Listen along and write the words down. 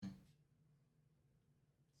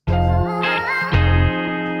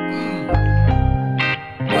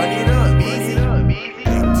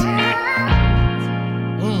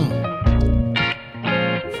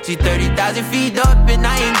30,000 feet up and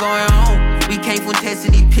I ain't going home. We came from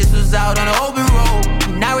testing these pistols out on the open road.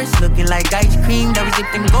 Now it's looking like ice cream that we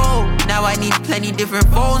dipped in gold. Now I need plenty different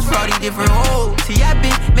phones for all these different hoes. See, I've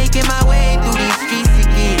been making my way through these streets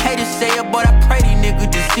again. Hate to say it, but I pray these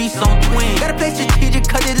niggas deceased on twins. Gotta play strategic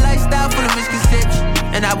cause this lifestyle full of misconceptions.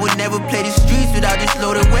 And I would never play the streets without this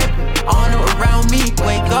loaded weapon. On or around me,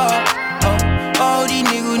 wake up. Oh, these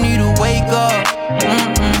niggas need to wake up.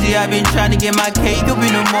 See, I've been trying to get my cake up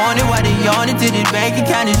in the morning while they yawning till the bank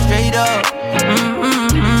account is straight up.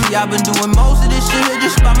 See, I've been doing most of this shit here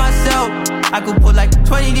just by myself. I could put like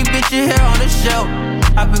 20 of these bitches here on the shelf.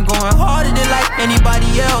 I've been going harder than like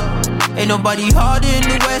anybody else. Ain't nobody harder in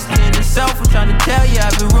the West than in the South. I'm trying to tell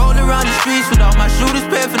ya, I've been rolling around the streets with all my shooters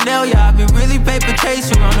paraphernalia. I've been really paper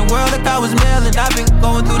chasing around the world like I was mailing. I've been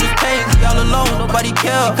going through this pain, see, all alone, nobody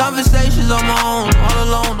cares. Conversations on my own, all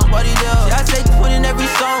alone, nobody there. See, I say twin in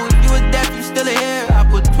every song, if you was deaf, you still a hair. I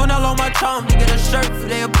put twin all on my charm to get a shirt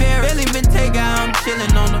for their appearance. Really been taking how I'm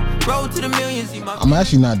chilling on the road to the millions. I'm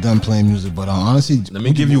actually not done playing music, but honestly, let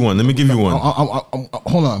me give you one.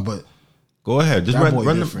 Hold on, but go ahead. Just run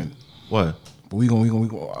different. What? But we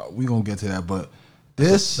gonna get to that. But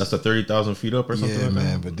that's a 30,000 feet up or something. Yeah, like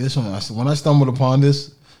man. that? But this one, when I stumbled upon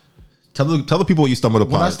this, tell the people what you stumbled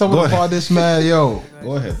upon. When I stumbled upon this, man, yo,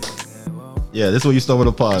 go ahead. Yeah, this is what you stumbled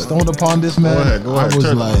upon. Stumbled upon this, man. Go ahead. I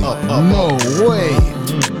was like, no way.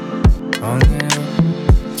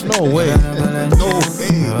 No way. No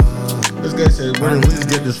way. This guy said, where did Liz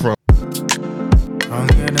get this from?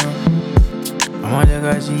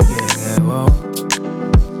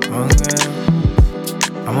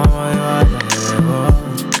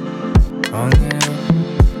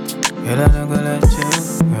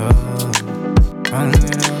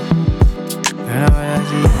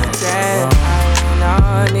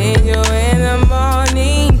 I need you in the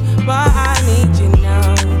morning, but I need you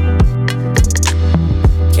now.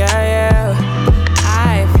 Yeah,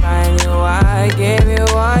 I find you, I give you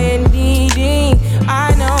all you're needing.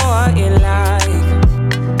 I know what you like.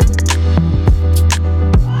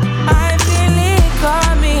 I feel it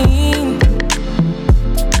coming.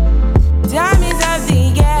 Time is of the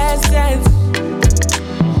essence.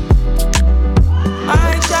 I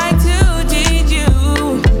try to teach you.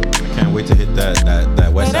 I can't wait to hit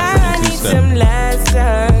that West African two-step.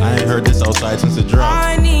 I ain't heard this outside since the drop.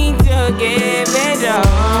 I need to give it up.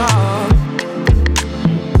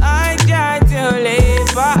 I try to live,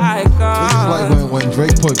 but I can't. This is like when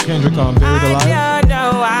Drake put Kendrick on Buried Alive. I don't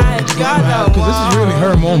know why. Because this is really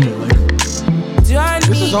her moment. Like,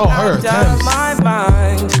 this is all her attempts.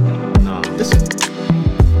 No.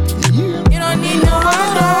 You don't need no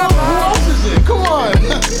other. Who else is it? Come on.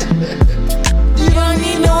 You don't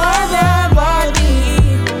need no other body.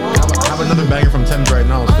 I have another banger from Thames right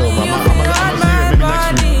now, so I'm gonna see it maybe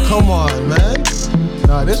next week. Come on, man.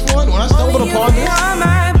 Nah, this one, when I stumbled upon this, I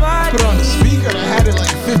put it on the speaker and I had it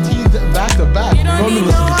like 15 back to back. You don't need to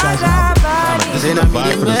listen to this guy's album. This is the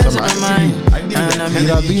vibe for the summer. I need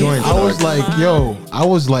that joint. I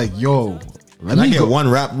was like, yo. Let me get one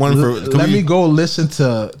rap, one for. Let me go listen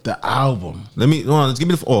to the album. Let's give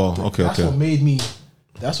me the. Oh, okay. That's what made me.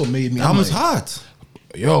 The album's hot.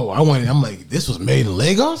 Yo, I'm like, this was made in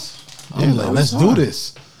Lagos. I'm like, let's do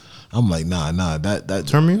this. I'm like, nah. That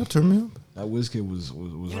turn me up. That Wizkid was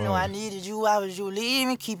You hard. know I needed you, I was you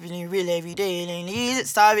leaving, keeping it real every day. It ain't easy.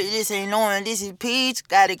 Sorry, this ain't knowing this is peach.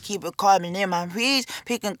 Gotta keep a carbon in my reach.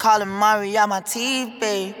 Picking calamari out my teeth,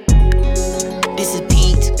 babe. This is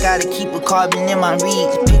peach. Gotta keep a carbon in my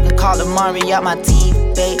reach. Pick a calamari out my teeth,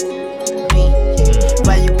 babe.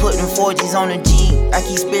 Why you putting 40s on the G? I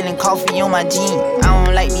keep spilling coffee on my jean. I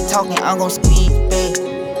don't like me talking, I'm gon' speak, babe.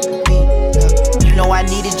 You know I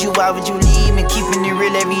needed you, why would you leave me? Keeping it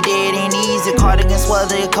real every day, it ain't easy. Cardigan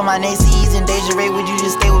swelter, it come out next season. Deja Ray, would you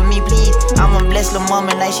just stay with me, please? I'm a blessed little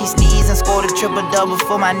woman like she sneezing. Scored a triple-double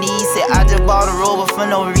for my niece. Said I just bought a rover for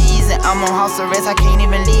no reason. I'm on house arrest, I can't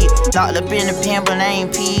even leave. Locked up in the pen, but I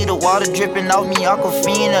ain't pee. The water dripping off me,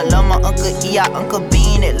 Aquafina. Love my Uncle E, I Uncle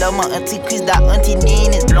Bean it. Love my Auntie Chris, that Auntie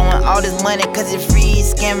Nina's. Blowing all this money cause it free.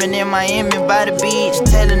 Scamming in Miami by the beach.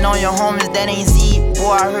 Telling on your homies that ain't Z.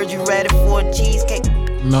 Boy, I heard you ready for a cheesecake.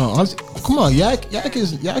 No, come on, Yak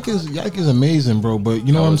is amazing, bro. But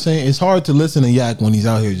you know what I'm saying? It's hard to listen to Yak when he's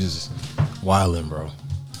out here just wilding, bro.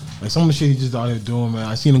 Like some of the shit he's just out here doing, man.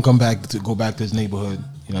 I seen him go back to his neighborhood,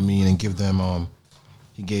 you know what I mean, and give them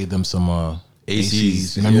he gave them some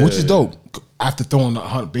ACs, you know what I mean, which is dope. After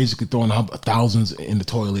basically throwing thousands in the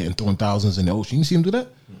toilet and throwing thousands in the ocean. You see him do that?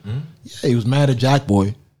 Mm-hmm. Yeah, he was mad at Jack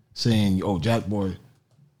Boy, saying, "Oh, Jack Boy."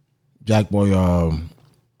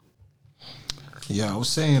 Yeah, I was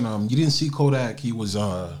saying, you didn't see Kodak. He was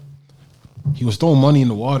he was throwing money in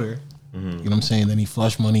the water. You know what I'm saying? Then he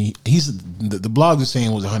flushed money. The blog is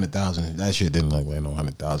saying it was 100,000. That shit didn't look like no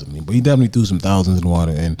 100,000, but he definitely threw some thousands in the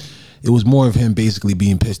water, and it was more of him basically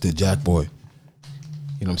being pissed at Jack Boy.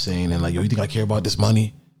 You know what I'm saying? And like, yo, you think I care about this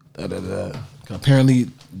money? Da, da, da. Apparently,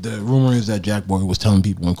 the rumor is that Jack Boy was telling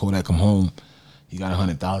people when Kodak come home, he got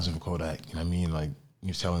 100,000 for Kodak. You know what I mean? Like, he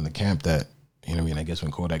was telling the camp that. You know what I mean? I guess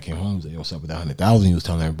when Kodak came home, he said, yo, what's up with that 100,000? He was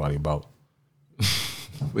telling everybody about.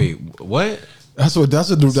 Wait, what? That's what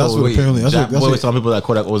apparently. Jack Boy was telling people that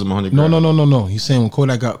Kodak owes him 100 grand. No. He's saying when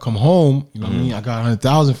Kodak come home, you know what I mean? I got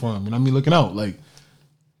 100,000 for him. You know what I mean? Looking out. Like,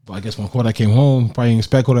 but I guess when Kodak came home, probably didn't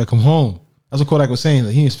expect Kodak to come home. That's what Kodak was saying.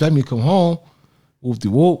 Like, he didn't expect me to come home.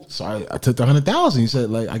 Whoop-de-whoop. So I took the 100,000. He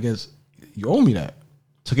said, like, I guess you owe me that.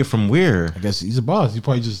 Took it from where? I guess he's a boss. He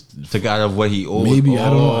probably just took out of what he owed. Maybe I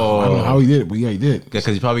don't know how he did it, but yeah, he did. Because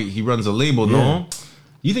he runs a label. Yeah. No,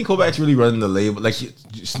 you think Kodak's really running the label? Like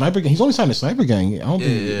Sniper Gang. He's only signed to Sniper Gang. I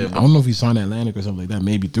don't know if he signed Atlantic or something like that.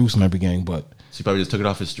 Maybe through Sniper Gang, but so he probably just took it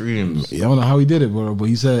off his streams. Yeah, I don't know how he did it, bro. But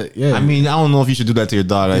he said, yeah. I mean, I don't know if you should do that to your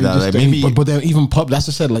dog like that. Like, maybe, but then even that's what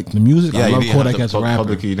I said. Like the music, I love Kodak as a rapper.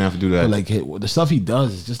 Publicly, you didn't have to do that. But like the stuff he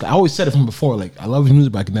does is just. I always said it from before. Like I love his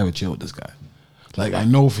music, but I could never chill with this guy. Like I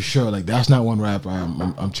know for sure, like that's not one rapper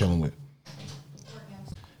I'm chilling with.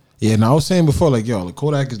 Yeah, and I was saying before, like yo, like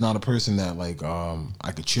Kodak is not a person that like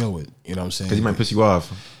I could chill with. You know what I'm saying? Because he might piss you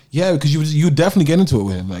off. Yeah, because you definitely get into it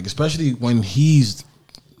with him, like especially when he's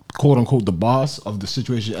quote unquote the boss of the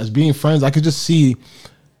situation. As being friends, I could just see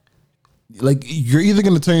like you're either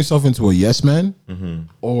gonna turn yourself into a yes man,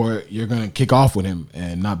 or you're gonna kick off with him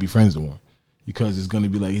and not be friends anymore. Because it's gonna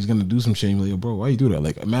be like he's gonna do some shit. Like, yo, bro, why you do that?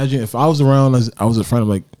 Like, imagine if I was around, as I was a friend. I'm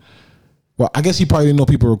like, well, I guess he probably didn't know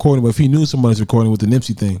people were recording, but if he knew somebody's recording with the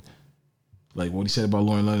Nipsey thing, like what he said about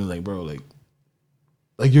Lauren London, like, bro, like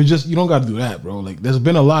you don't got to do that, bro. Like, there's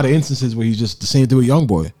been a lot of instances where he's just the same thing with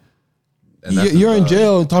YoungBoy. You're in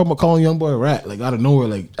jail and talking about calling YoungBoy a rat, like out of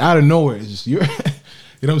nowhere. It's just you're, you know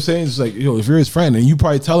what I'm saying? It's like, yo, if you're his friend and you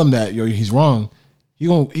probably tell him that yo he's wrong, he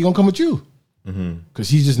gonna come with you, because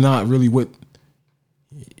he's just not really with.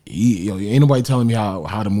 Ain't nobody telling me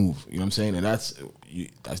how to move. You know what I'm saying? And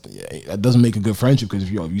that doesn't make a good friendship, because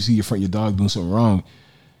if you see your dog doing something wrong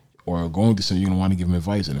or going through something, you're gonna want to give him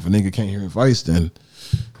advice. And if a nigga can't hear advice, then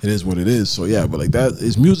it is what it is. So yeah, but like that,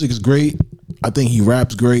 his music is great. I think he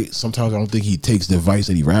raps great. Sometimes I don't think he takes the advice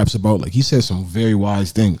that he raps about. Like he says some very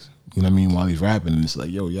wise things. You know what I mean? While he's rapping, and it's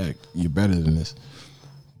like, yo, yeah, you're better than this.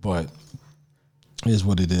 But it is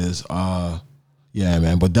what it is. Yeah,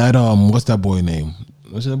 man. But that what's that boy name?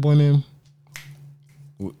 What's that boy name?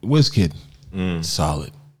 WizKid.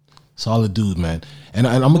 Solid dude, man. And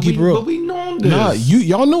I'm gonna keep it real. But we know this. Nah,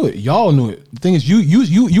 y'all knew it. Y'all knew it. The thing is,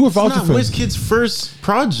 you were vouching for WizKid's first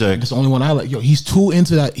project. It's the only one I like. Yo, he's too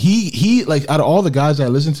into that. He like out of all the guys that I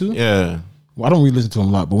listen to. Yeah. Well, I don't really listen to him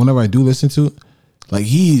a lot, but whenever I do listen to it, like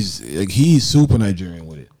he's super Nigerian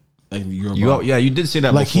with it. Like you did say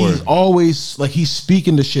that like before. He's always like he's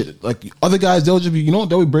speaking the shit. Like other guys, they'll just be they'll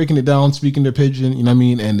be breaking it down, speaking their pidgin. You know what I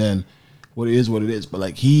mean? And then what it is. But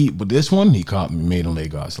like but this one he caught me made in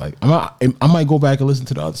Lagos. Like I might go back and listen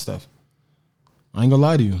to the other stuff. I ain't gonna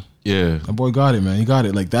lie to you. Yeah, that boy got it, man. He got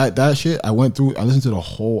it. Like that shit. I went through. I listened to the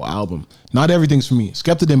whole album. Not everything's for me.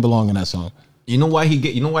 Skepta didn't belong in that song. You know why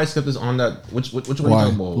Skepta's on that? Which one? Why?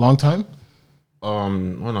 Long Time.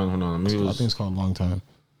 Hold on. Maybe I think it's called Long Time.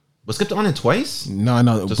 Was Skepta on it twice? No.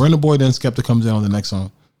 Burna Boy, then Skepta comes in on the next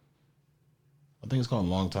song. I think it's called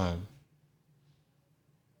Long Time.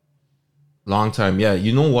 Long Time, yeah.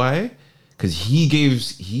 You know why? Because he gave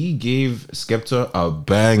Skepta a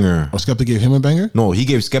banger. Oh, Skepta gave him a banger? No, he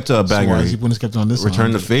gave Skepta a banger. So why is he putting Skepta on this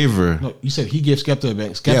Return song? the favor. No, you said he gave Skepta a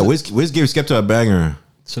banger. Yeah, Wiz gave Skepta a banger.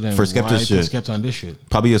 So then for Skepta why shit. Skepta on this shit?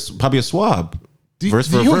 Probably a swab. Verse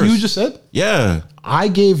for verse. You just said? Yeah. I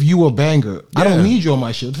gave you a banger. Yeah. I don't need you on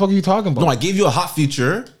my shit. What the fuck are you talking about? No, I gave you a hot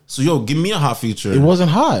feature. So give me a hot feature. It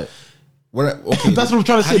wasn't hot. Okay. That's what I'm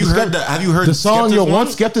trying to say. Have you heard the song? Skepta's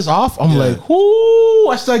Once Skepta's off, I'm like, whoo!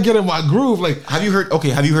 I start getting my groove. Like, have you heard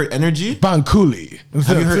Energy? Bankuli.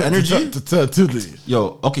 Have you heard Energy?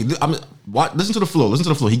 Yo, okay. Listen to the flow.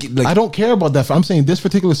 I don't care about that. I'm saying this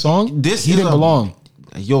particular song. He didn't belong.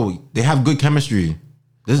 Yo, they have good chemistry.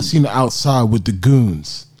 I seen the outside with the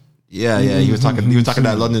goons. Yeah. He was talking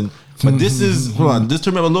that London. But this is hold on. Just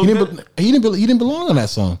turn me up a little bit. He didn't belong on that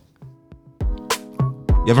song.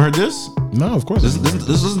 You ever heard this? No, of course.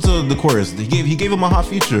 Listen to the chorus. He gave him a hot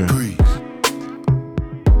feature. And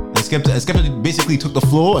Skepta basically took the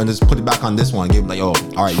flow and just put it back on this one. Gave him like, oh,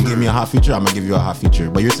 all right, you gave me a hot feature, I'm gonna give you a hot feature.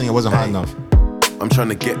 But you're saying it wasn't hot enough. I'm trying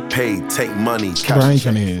to get paid, take money, Bro, I ain't cash.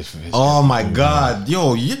 trying to hear this. Oh my God,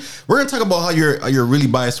 yo, we're gonna talk about how you're really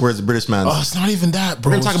biased towards the British man. Oh, it's not even that,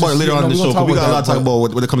 bro. We're gonna talk about it later on in the show. 'Cause we got a lot to talk about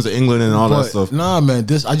when it comes to England and all that stuff. Nah, man, I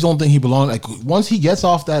just don't think he belongs. Like once he gets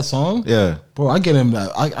off that song, Yeah. bro, I get him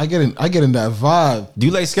that. I get him that vibe. Do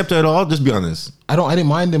you like Skepta at all? Just be honest. I didn't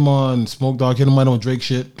mind him on Smoke Dog. I didn't mind him on Drake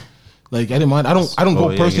shit. Like I didn't mind. I don't Oh, go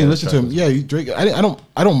yeah, personally yeah, listen to him. tracks. Yeah, Drake.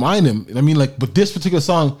 I don't mind him. I mean, like, but this particular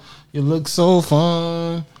song, you look so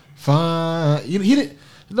fine. He didn't.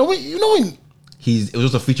 You know when It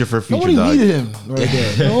was a feature for a feature. nobody Dog. needed him right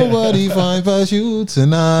there. Nobody fine past you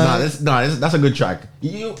tonight. That's a good track.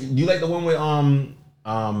 You like the one with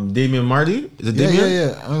Damian Marley? Is it Damian?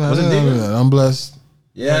 Yeah. Was it Damian? I'm blessed.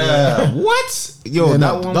 Yeah. What? Yo, Yeah, that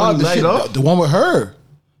no, one dog, was the light shit, up. the one with her.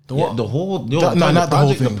 Yeah, the whole yo, No, not the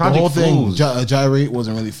whole thing. The whole thing, flows. Gyrate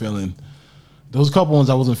wasn't really feeling. There was a couple ones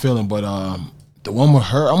I wasn't feeling, but the one with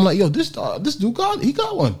her, I'm like, yo, this dude got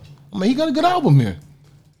one. I mean, he got a good album here.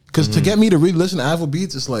 Because to get me to really listen to Afro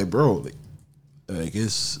beats, it's like, bro, like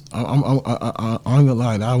it's. I'm gonna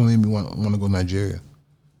lie, that album made me want to go to Nigeria.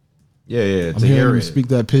 Yeah. I'm To hearing hear him it. speak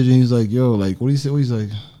that pigeon. He's like, yo, like what do you say? He's like,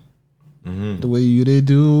 Mm-hmm. the way they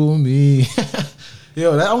do me.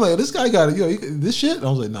 Yo, I'm like, this guy got it. Yo, this shit. I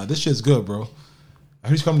was like, nah, this shit's good, bro. I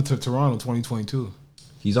heard he's coming to Toronto 2022.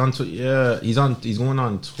 He's on. He's going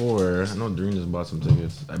on tour. I know Dream just bought some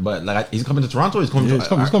tickets, but like he's coming to Toronto. He's coming. Yeah,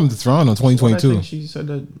 he's coming to Toronto I 2022. think she said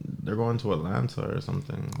that they're going to Atlanta or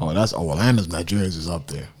something. Atlanta's Nigerians is up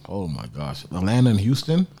there. Oh my gosh, Atlanta and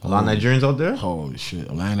Houston. A lot of Nigerians out there. Holy shit,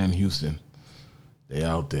 Atlanta and Houston, they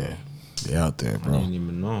out there. They out there, I bro. didn't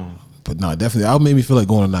even know. But no, definitely, that made me feel like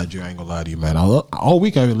going to Nigeria. I ain't gonna lie to you, man. All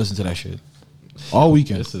week I been listening to that shit. All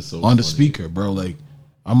weekend, This is so on the funny. speaker, bro. Like,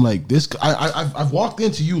 I'm like this. I've walked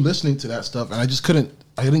into you listening to that stuff, and I just couldn't.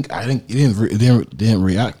 It didn't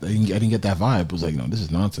react. I didn't get that vibe. It was like, no, this is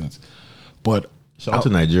nonsense. But Shout out to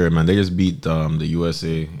Nigeria, man. They just beat the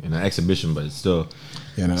USA in an exhibition, but it still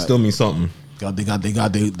means something. they got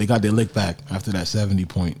their lick back after that 70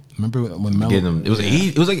 point. Remember when Melo? Getting them. It was 80.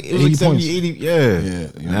 It was like 80 70, points. 80. Yeah. Yeah, you know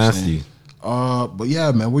what I'm Nasty. saying? But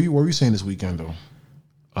yeah, man, what were you saying this weekend though?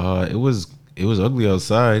 It was ugly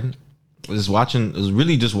outside. It was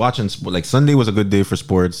really just watching. Like Sunday was a good day for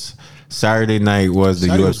sports. Saturday night was the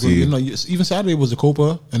Saturday was UFC. good. You know, even Saturday was the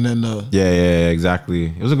Copa, and then Yeah, exactly.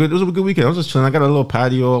 It was a good weekend. I was just chilling. I got a little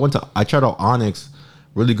patio. I tried out Onyx,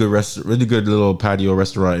 really good little patio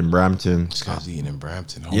restaurant in Brampton. this guy's eating in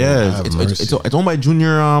Brampton. Oh, Yeah, have it's mercy. owned by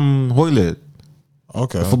Junior Hoylett.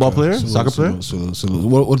 Okay, football player? Soccer player? So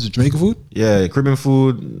what is it? Jamaican food? Yeah, Caribbean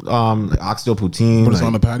food, oxtail poutine. But it's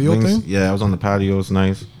on the patio thing? Yeah, I was on the patio. It's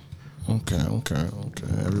nice. Okay.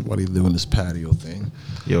 Everybody living this patio thing.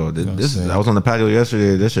 Yo, what I'm saying? I was on the patio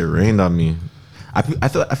yesterday. This shit rained on me. I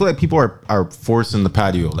feel like people are forcing the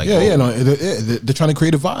patio. Like, No, they're trying to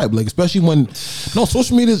create a vibe, like especially when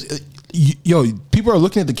social media is. People are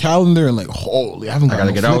looking at the calendar and like, holy, I haven't got gotta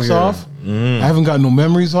no get out flicks here. off. I haven't got no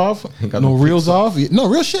memories off. got No no reels off. No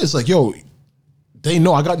real shit. It's like, they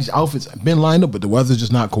know I got these outfits been lined up, but the weather's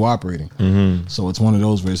just not cooperating. So it's one of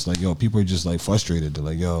those where it's like, people are just like frustrated. They're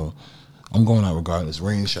like, I'm going out regardless,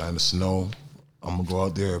 rain, shine, snow. I'm gonna go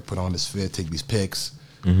out there, put on this fit, take these pics.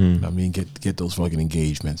 I mean, get those fucking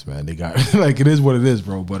engagements, man. They got like it is what it is,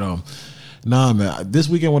 bro. But nah, man. This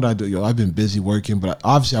weekend, what I do, I've been busy working, but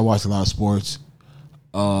obviously I watched a lot of sports.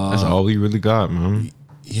 that's all we really got, man.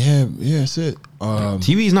 Yeah, that's it.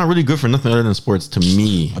 TV is not really good for nothing other than sports to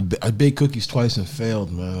me. I baked cookies twice and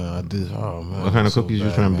failed, man. I did. Oh man, What kind of so cookies you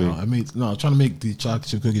bad, trying to man. bake? I'm trying to make the chocolate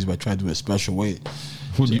chip cookies, but I tried to do it a special way.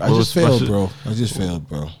 What I was just failed, special? bro. I just failed,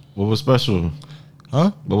 bro. What was special?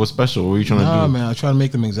 Huh? What was special? What were you trying Nah, to do? man. I try to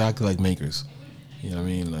make them exactly like makers. You know what I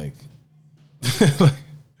mean? Like,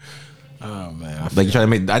 oh man. Like you trying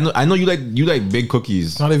to make? I know you like big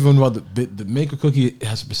cookies. It's not even about the maker cookie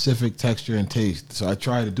has specific texture and taste. So I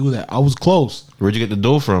tried to do that. I was close. Where'd you get the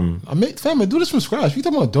dough from? I do this from scratch. You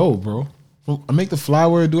talking about dough, bro? I make the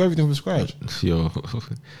flour, do everything from scratch. Yo,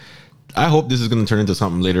 I hope this is gonna turn into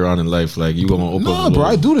something later on in life. Like you gonna open. No, bro,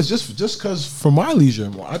 I do this just because for my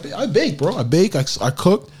leisure. I bake, bro. I bake. I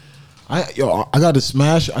cook. I got the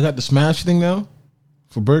smash thing now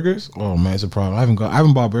for burgers. Oh man, it's a problem. I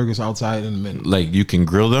haven't bought burgers outside in a minute. Like you can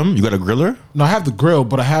grill them. You got a griller? No, I have the grill,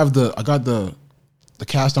 but I got the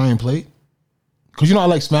cast iron plate. Cause I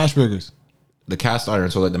like smash burgers. The cast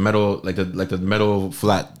iron, so like the metal, like the metal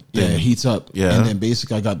flat Yeah, thing. it heats up. Yeah. and then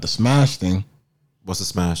basically I got the smash thing. What's the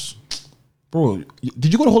smash? Bro,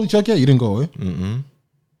 did you go to Holy Chuck yet? You didn't go, eh? Mm-mm.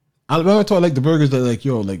 I remember I told like the burgers that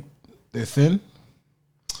like they're thin.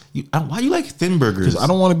 Why you like thin burgers? Because I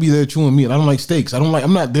don't want to be there chewing meat. I don't like steaks. I'm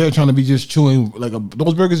not there trying to be just chewing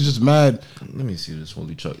those burgers. Are just mad. Let me see this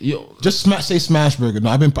holy chuck. Yo, Just say smash burger. No,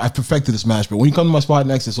 I've perfected the smash burger. When you come to my spot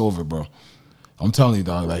next, it's over, bro. I'm telling you,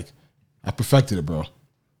 dog. Like I perfected it, bro.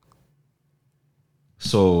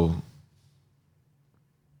 so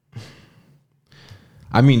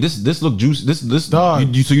I mean, this look juicy. This Dog.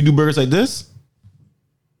 so you do burgers like this?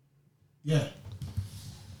 Yeah.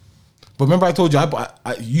 But remember, I told you,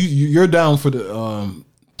 you're down for the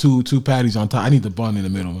two patties on top. I need the bun in the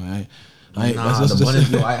middle, man. The bun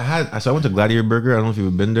is, so I went to Gladiator Burger. I don't know if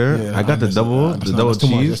you've been there. Yeah, I got the double that's too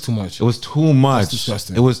much. cheese. That's too much. It was too much. That's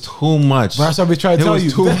disgusting. It was too much. But that's what I've been trying to tell you. It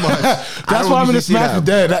was too much. That's why I'm in the smash with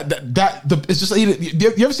that. It's just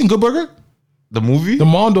you ever seen Good Burger? The movie? The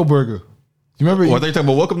Mondo Burger. You remember? Oh, I thought you talking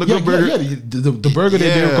about Welcome to Good Burger. Yeah, the burger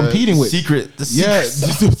that they were competing with. Secret. Yeah,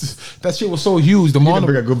 that shit was so huge. The Mondo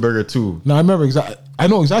Burger, Good Burger too. No, I remember exactly. I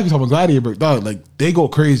know exactly talking about Gladiator Burger. Dog, like they go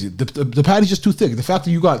crazy. The patty's just too thick. The fact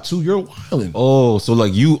that you got two, you're wilding. Oh, so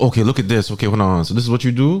like you? Okay, look at this. Okay, hold on. So this is what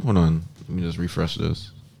you do. Hold on. Let me just refresh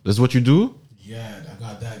this. This is what you do. Yeah, I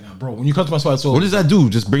got that now, bro. When you come to my spot, so What does that do?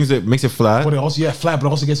 Just makes it flat. But it also flat, but it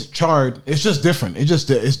also gets charred. It's just different.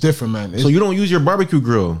 It's different, man. So you don't use your barbecue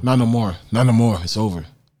grill? Not no more. Not no more. It's over.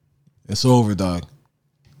 It's over, dog.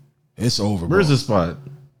 It's over. Where's bro. this spot?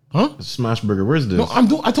 Huh? Smash Burger. Where's this?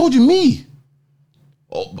 No, I told you me.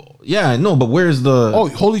 Oh, yeah, I know, but where's the? Oh,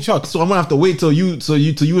 holy chuck. So I'm gonna have to wait till you in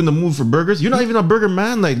the mood for burgers. You're not even a burger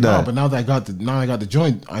man like that. No, but now that I got the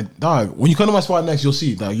joint, dog. When you come to my spot next, you'll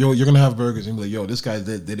see, dog. You're gonna have burgers and be like, yo, this guy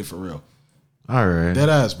did it for real. All right. Dead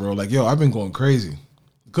ass, bro. Like, yo, I've been going crazy.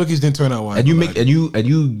 The cookies didn't turn out well. And you make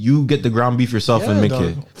you get the ground beef yourself and make dog.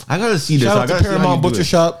 it. I gotta see this. Shout I out to gotta see how Paramount you do Butcher it.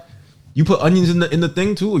 Shop. You put onions in the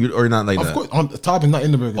thing too, or not like that? Of course, on the top and not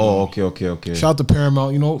in the burger. Oh, though. okay. Shout out to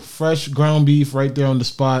Paramount. You know, fresh ground beef right there on the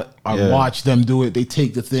spot. I watch them do it. They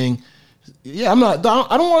take the thing. Yeah, I don't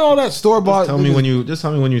want all that store bought. Tell me when you're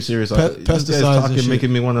serious. Pesticides This guy's and talking, shit.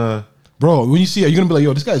 making me wanna. Bro, when you see it, you're gonna be like,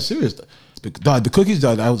 yo, this guy's serious. The cookies,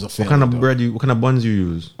 dog, I was a fan. What kind of bread what kind of buns you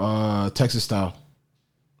use? Texas style.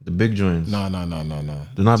 The big joints. No.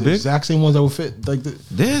 They're not It's the big? exact same ones that would fit like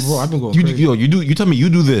This. Bro, I've been going You crazy. you tell me you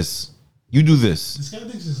do this. You do this. This guy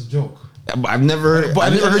thinks it's a joke. I've never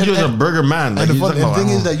heard you as a burger man. Like, And you the talk about, thing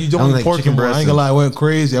is that you don't I eat like pork chicken anymore. I breast ain't gonna lie, I went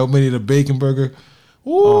crazy. I made it a bacon burger.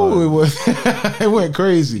 Ooh, it was it went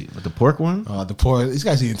crazy. But the pork one? The pork. These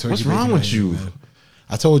guys eating turkey. What's wrong bacon with right you? now, man.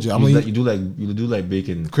 I told you, I'm You gonna eat do like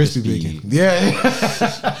bacon, crispy bacon.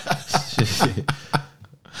 Yeah.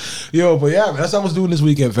 Yo, but yeah, man, that's what I was doing this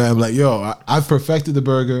weekend, fam. Like, yo, I've perfected the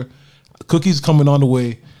burger. Cookies coming on the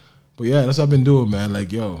way. But yeah, that's what I've been doing, man.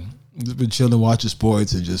 Like, yo, just been chilling, watching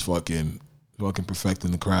sports, and just fucking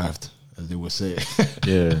perfecting the craft, as they would say.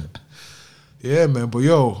 Yeah. Yeah, man. But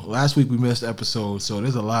yo, last week we missed episode, so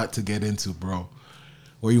there's a lot to get into, bro.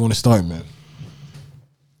 Where you want to start, man?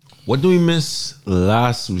 What do we miss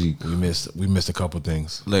last week? We missed a couple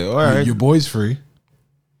things. Like, all right. Your boy's free.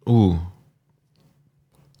 Ooh.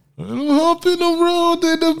 Hopping around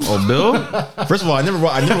in the Oh, Bill? First of all, I never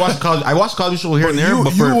watched college. I watched College Show here and there,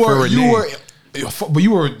 but for Renee.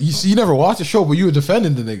 you never watched the show, but you were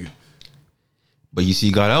defending the nigga. But you see,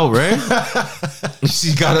 he got out, right? You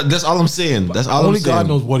see, he got out. That's all I'm saying. That's all Only I'm saying. God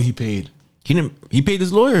knows what he paid. He paid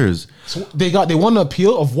his lawyers So they won the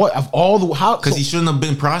appeal of what of all the how because he shouldn't have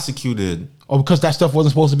been prosecuted. because that stuff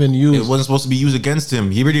wasn't supposed to be It used. wasn't supposed to be used against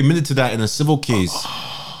him. He already admitted to that in a civil case.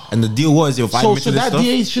 And the deal was, if I So admit to this that stuff,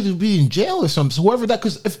 DA should be in jail or something. So whoever that,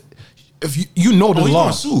 because if you know the he's law,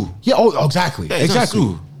 gonna sue. Yeah. Oh, exactly. Yeah, he's gonna exactly.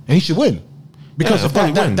 sue. And he should win because Yeah, if of course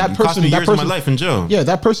he win. that You cost person me that years of person my life in jail. Yeah,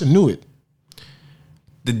 that person knew it.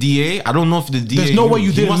 the DA, I don't know if the DA. There's no way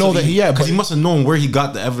you didn't know that because but- he must have known where he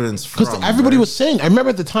got the evidence from. Because everybody right? was saying, I remember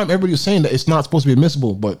at the time, everybody was saying that it's not supposed to be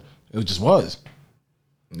admissible, but it just was.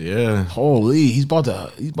 Yeah, Holy, he's about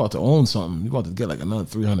to own something. He's about to get like another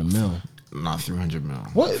 300 mil. not 300 mil.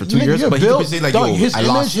 What? For 2 Nigga, years? your But bill- he could say like, dog, yo, his I image,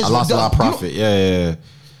 lost his- a lot of dog, profit. Yeah.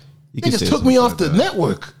 You Niggas say took me something off like the that.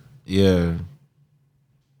 network. Yeah.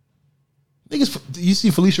 Niggas, you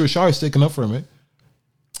see Felicia Rashard sticking up for him, eh?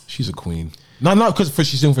 She's a queen. Not because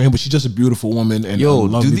she's singing for him, but she's just a beautiful woman and Yo, a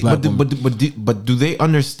lovely black woman. but do they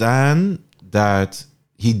understand that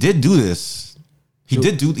he did do this? He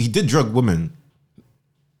did drug women.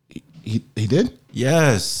 He did?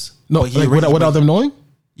 Yes. No, But he like already- without them knowing?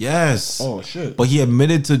 Yes. Oh, shit. But he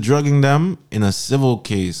admitted to drugging them in a civil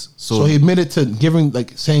case. So he admitted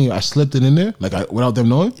to saying I slipped it in there, without them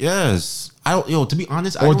knowing? yes. I don't. Yo, to be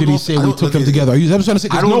honest, I Or don't did know he if- say I we don't- took them okay, together? I'm trying to say,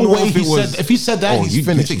 I there's don't no know way if it was. if he said that, he's you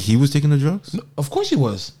finished. think he was taking the drugs? Of course he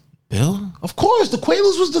was. Bill? Of course, the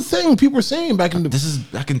Quaaludes was the thing people were saying back in the. This is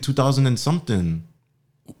back in 2000 and something.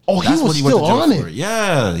 Oh, he That's was what he went still to jail on for. it.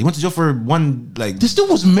 Yeah, he went to jail for one like. This dude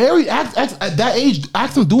was married at that age,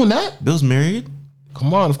 acting doing that. Bill's married.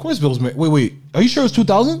 Come on, of course Bill's married. Wait, are you sure it's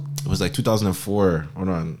 2000? It was like 2004. Hold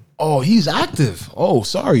on. Oh, he's active. Oh,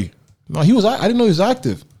 sorry. No, he was. I didn't know he was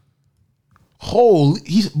active. Holy,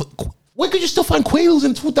 where could you still find Quaaludes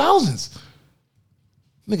in 2000s?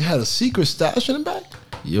 Nigga had a secret stash in the back.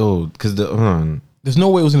 Yo, because hold on. There's no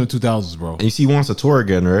way it was in the 2000s, bro. And you see, he wants to tour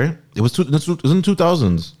again, right? It was in the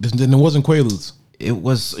 2000s. Then it wasn't Quaaludes. It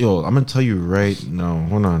was. Yo, I'm gonna tell you right now.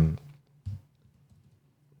 Hold on.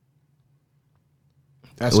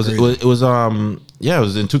 That's It was yeah, it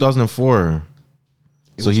was in 2004.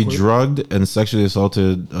 So he Quaaludes? drugged and sexually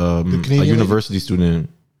assaulted a Canadian university student.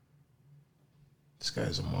 This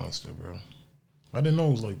guy's a monster, bro. I didn't know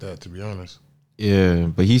it was like that, to be honest. Yeah,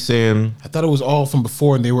 but he's saying I thought it was all from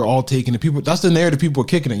before, and they were all taking it. People, that's the narrative people were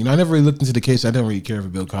kicking it. You know, I never really looked into the case. I didn't really care for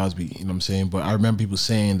Bill Cosby. You know what I'm saying? But I remember people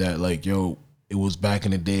saying that, like, yo, it was back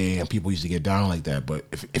in the day, and people used to get down like that. But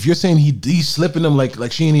if you're saying he's slipping them like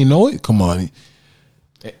she didn't even know it, come on,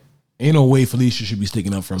 ain't no way Felicia should be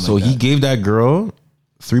sticking up for him. so like he that. gave that girl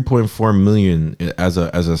 3.4 million as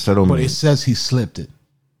a settlement. But it says he slipped it.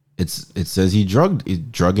 It says he's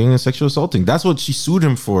drugging and sexual assaulting. That's what she sued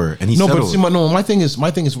him for, and he No, settled. but see, my thing is,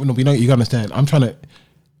 no, you know, you gotta understand. I'm trying to.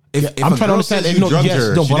 If I'm a trying to girl understand. says and you drugged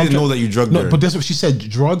her, no, she but I'm didn't know that you drugged her. But that's what she said.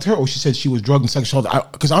 Drugged her, or she said she was drugged and sexual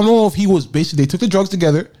assault. Because I don't know if he was basically they took the drugs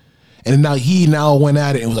together, and now he went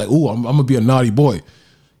at it and was like, "Ooh, I'm gonna be a naughty boy,"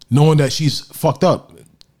 knowing that she's fucked up.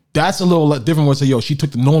 That's a little different. Where say, "Yo, she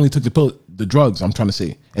knowingly took the drugs." I'm trying to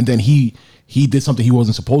say, and then he did something he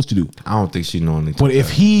wasn't supposed to do. I don't think she knowingly. But if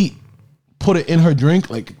he put it in her drink,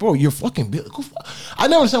 like, bro, you're fucking Bill. I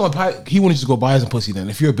never understand why he wouldn't just go buy some pussy then.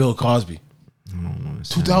 If you're Bill Cosby,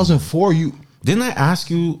 2004, you didn't I ask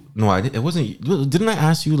you? No, I didn't. It wasn't. Didn't I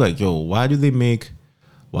ask you like, yo, why do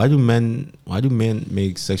men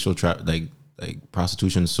make sexual like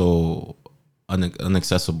prostitution so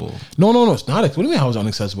inaccessible? no, it's not. What do you mean? How is it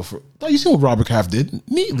inaccessible for? You see what Robert Kraft did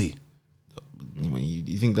neatly.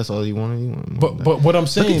 You think that's all you wanted? But what I'm Look at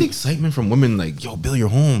saying, the excitement from women. Like, yo, Bill, you're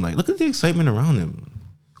home. Like, look at the excitement around him.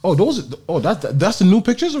 that's the new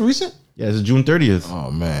pictures of recent. Yeah, it's June 30th.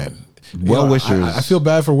 Oh man, Well Yo, wishers. I feel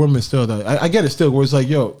bad for women still. Though. I get it still. Where it's like,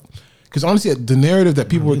 yo, because honestly, the narrative that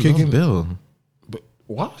people were We kicking. love Bill. But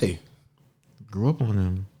why? Grew up on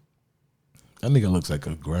him. That nigga looks like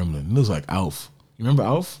a gremlin. He looks like Alf. You remember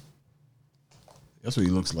Alf? That's what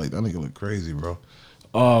he looks like. That nigga look crazy, bro.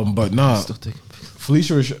 But nah, Still taking pictures.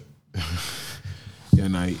 Felicia Rashad. Yeah,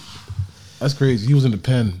 nah, that's crazy. He was in the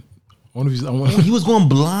pen. I wonder if he's. He was going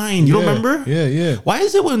blind. You don't Yeah, remember? yeah. Why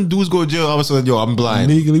is it when dudes go to jail, all of a sudden, yo, I'm blind.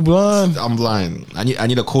 Legally blind. I'm blind. I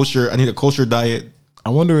need a kosher diet. I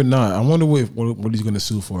wonder not. I wonder what he's gonna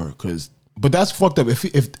sue for. But that's fucked up. If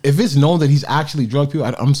it's known that he's actually drugged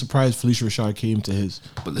people, I'm surprised Felicia Rashad came to his.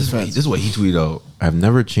 But this is what he tweeted out. I've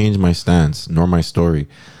never changed my stance nor my story.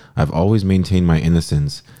 I've always maintained my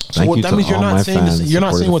innocence. So what, that means you're not saying this, you're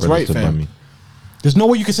not saying what's right, fam. There's no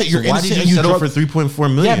way you can say you're Why innocent did and you you settle drug. for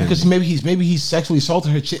 3.4 million? Yeah, because maybe he's sexually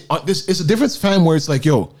assaulted her. It's a difference, fam. Where it's like,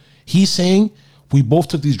 yo, he's saying we both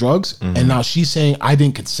took these drugs, and now she's saying I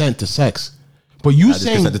didn't consent to sex. But you I just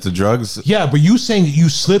saying consented to drugs. yeah, but you saying you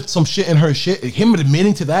slipped some shit in her shit. Him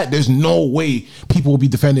admitting to that, there's no way people will be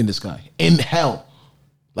defending this guy in hell.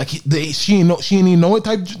 Like she ain't even know it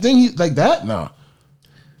type thing like that. Nah.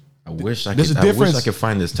 I wish I There's could. a I wish difference. I could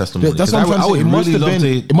find this testimony. That's what I'm trying to say. It must have been.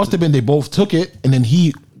 It must have been they both took it, and then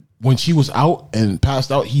when she was out and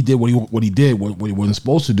passed out, he did what he did, what he wasn't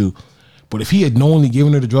supposed to do. But if he had knowingly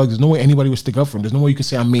given her the drugs, there's no way anybody would stick up for him. There's no way you could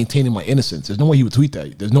say I'm maintaining my innocence. There's no way he would tweet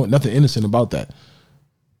that. There's nothing innocent about that.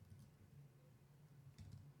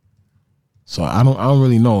 So I don't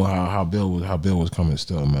really know how Bill was coming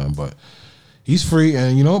still, man. But he's free,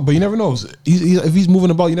 and but you never know. If he's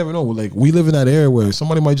moving about, you never know. Like we live in that area where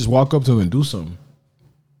somebody might just walk up to him and do something.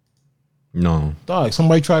 No. Dog,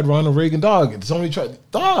 somebody tried Ronald Reagan. Dog, somebody tried.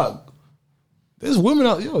 Dog, there's women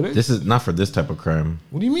out. This is not for this type of crime.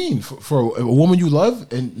 What do you mean for a woman you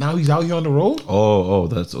love, and now he's out here on the road? Oh,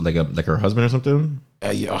 that's like her husband or something.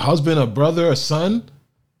 A husband, a brother, a son,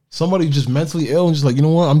 somebody just mentally ill and just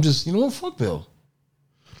like what, fuck Bill.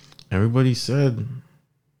 Everybody said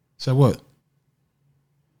What?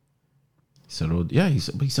 settled. Yeah, he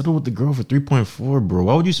settled with the girl for 3.4, bro.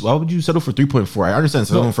 Why would you settle for 3.4? I understand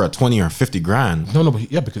settling for a 20 or 50 grand. No, but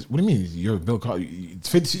because what do you mean? You're Bill Cosby.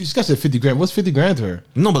 This guy said 50 grand. What's 50 grand to her?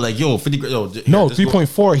 No, but like 50 grand. Yo, No,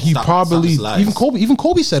 3.4. He Stop probably the slides. even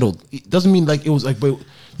Kobe settled. It doesn't mean like it was like, but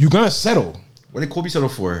you're gonna settle. What did Kobe settle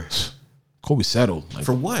for? Kobe settled. Like,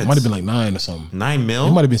 For what? It might have been like 9 or something. 9 mil?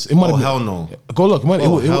 It might have been. It might have been. hell no. Go look.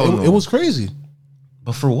 Hell no. It was crazy.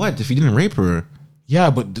 But for what? If he didn't rape her? Yeah,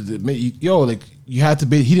 but like you had to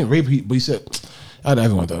be. He didn't rape. But he said,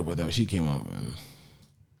 everyone thought about that. She came out, man.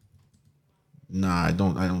 Nah, I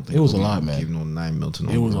don't think It was Kobe a lot, man. Gave no 9 mil to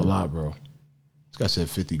no. It was a girl. lot, bro. This guy said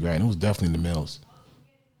 50 grand. It was definitely in the mills.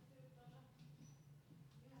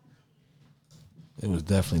 It was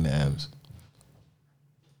definitely in the M's.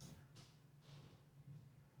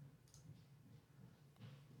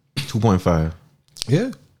 $2.5.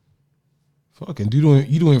 Yeah. Fucking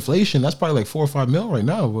you do inflation. That's probably like 4 or 5 mil right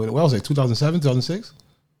now. But what was it? 2007, 2006.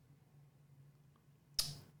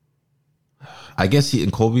 I guess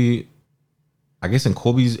in Kobe's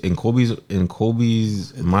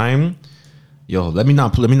mind, yo, let me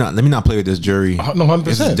not play with this jury. No, 100%.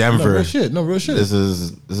 This is Denver. No real shit. This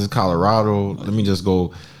is Colorado. Let me just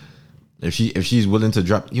go. If she's willing to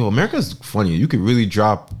drop, yo, America's funny. You could really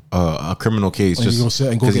drop a criminal case And just you go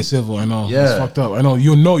sit and go get civil. I know. Yeah. It's fucked up. I know.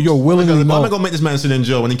 You're willingly. I'm know. not gonna make this man sit in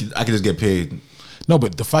jail when I could just get paid. No,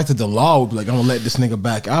 but the fact that the law would be like, I'm gonna let this nigga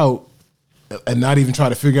back out, and not even try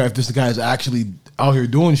to figure out if this guy is actually out here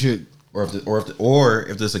doing shit. Or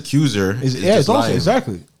if this accuser is Yeah, just it's also lying.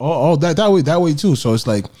 exactly all that way too. So it's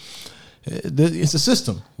like it's a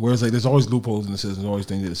system. Whereas like there's always loopholes in the system, there's always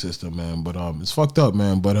things in the system, man. But it's fucked up,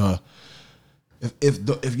 man. But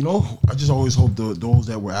if you know, I just always hope those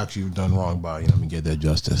that were actually done wrong by, get their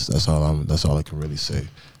justice. That's all I can really say.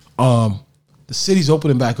 The city's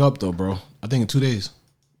opening back up though, bro. I think in 2 days,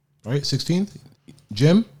 right? 16th,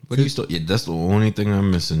 gym. But that's the only thing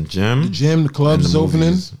I'm missing. The gym, the clubs is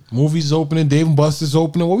opening, movies is opening, Dave & Buster's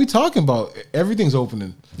opening. What are we talking about? Everything's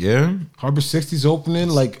opening. Yeah, Harbor 60's opening.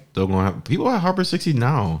 Like they're gonna have people at Harbor 60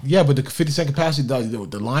 now. yeah, but the 50% capacity,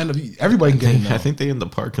 the line of everybody can get in now. I think they in the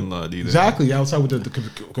parking lot either. Exactly outside with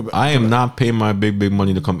the I am not paying my big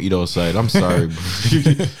money to come eat outside. I'm sorry,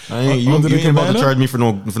 bro. You Under the ain't about to cabana? charge me for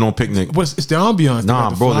no picnic. But it's the ambiance. Nah,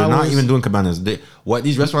 the bro, they're not flowers. even doing cabanas.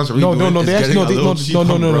 These restaurants are really No, doing they is actually getting a little cheap no.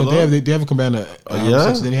 umbrella. They have a cabana.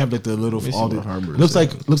 Yeah? They have like the little. me see All what the, Harbor looks said.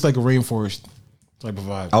 like a rainforest type of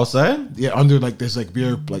vibe. Outside? Yeah, under like there's like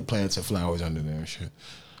beer like plants and flowers under there and shit.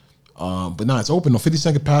 But nah, it's open. No,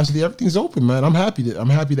 50% capacity. Everything's open, man. I'm happy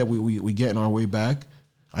that we getting our way back.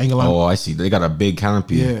 I ain't gonna lie. Oh, I see. They got a big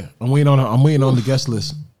canopy. Yeah, I'm waiting on the guest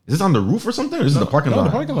list. Is this on the roof or something? Or is this the parking lot? The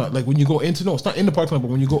parking lot. Like when you go into it's not in the parking lot, but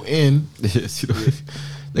when you go in,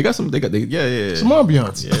 They got some. They got. some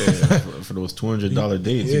ambiance. Yeah, for those $200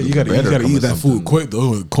 dates. Yeah, you gotta come eat with that something. food quick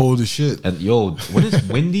though. It's cold as shit. And yo, when it's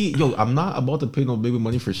windy, yo, I'm not about to pay no big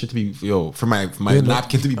money for shit to be for my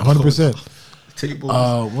napkin to be 100%. Tables.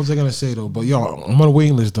 What was I gonna say though? But yo, I'm on a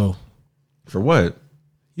waiting list though. For what?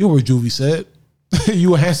 You know what Juvie said?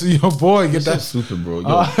 You a handsome young boy. Get that. That's stupid, bro. Yo,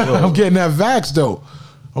 I'm getting that vax though.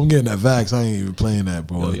 I'm getting that vax. I ain't even playing that,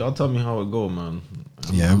 bro. yo, y'all tell me how it go, man.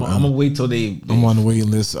 Yeah, I'm gonna wait till they. I'm on the waiting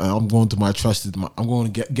list. I'm going to my trusted. I'm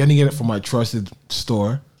going to getting it from my trusted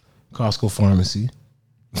store, Costco Pharmacy.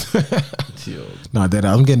 Yo, Nah,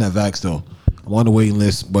 I'm getting that vax though. I'm on the waiting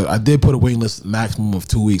list, but I did put a waiting list maximum of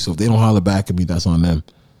 2 weeks. So if they don't holler back at me, that's on them.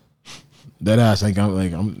 That ass,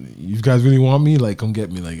 you guys really want me? Like, come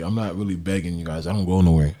get me. Like, I'm not really begging you guys. I don't go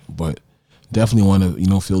nowhere, but definitely want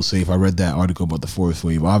to, feel safe. I read that article about the fourth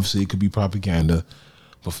wave. Obviously, it could be propaganda,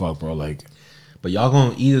 but fuck, bro. Like, but y'all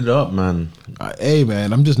gonna eat it up, man. hey, man,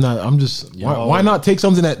 why not take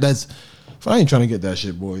something that's? If I ain't trying to get that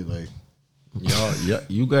shit, boy. Like, Y'all,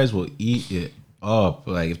 you guys will eat it up.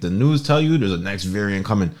 Like, if the news tell you there's a next variant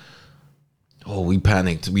coming, oh, we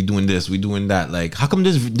panicked. We doing this. We doing that. Like, how come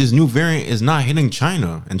this new variant is not hitting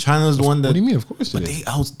China? And China's the one that. what do you mean? Of course, But it they is.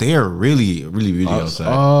 out there really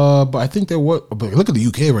outside. But I think they're what? But look at the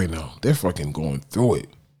UK right now. They're fucking going through it.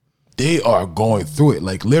 They are going through it.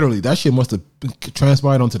 Like literally, that shit must have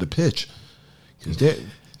transpired onto the pitch because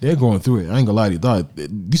they're going through it. I ain't gonna lie to you, dog. Do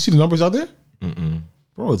you see the numbers out there?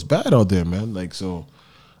 Bro, it's bad out there, man. Like, so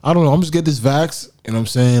I don't know. I'm just get this vax, you know what I'm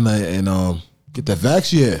saying? Like, and get that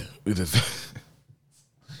vax, yeah.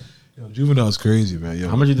 Yo, Juvenile's crazy, man. Yo,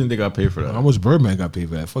 How much you think they got paid for that? how much Birdman got paid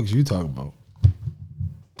for that? Fuck is you talking about?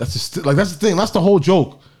 That's that's the thing. That's the whole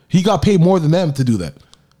joke. He got paid more than them to do that.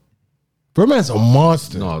 Birdman's a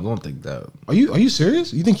monster. No, I don't think that. Are you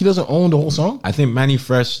serious? You think he doesn't own the whole song? I think Manny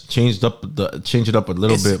Fresh changed it up a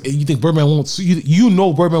little bit. You think Birdman won't sue? You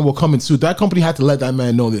know Birdman will come and sue. That company had to let that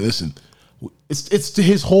man know that, listen, it's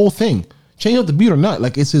his whole thing. Change up the beat or not.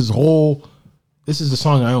 Like, it's his whole, this is the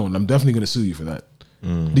song I own. I'm definitely going to sue you for that.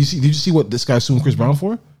 Did you see what this guy sued Chris Brown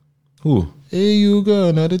for? Who? Hey, you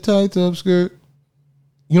girl, not a tight up skirt.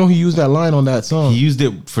 You know, he used that line on that song. He used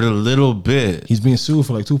it for a little bit. He's being sued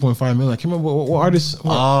for like 2.5 million. I can't remember what artist.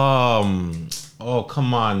 Oh,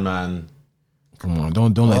 come on, man. Come on,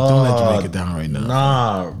 don't let Jamaica down right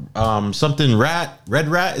now. Nah, something Rat, Red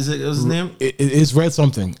Rat is it his name? It's Red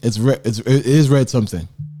something. It is Red something.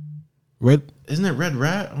 Red. Isn't it Red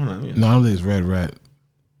Rat? Hold on. No, I don't think it's Red Rat.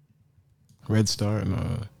 Red Star.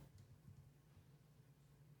 No.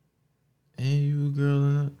 Hey, you girl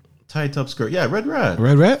in a tight up skirt. Yeah, Red Rat.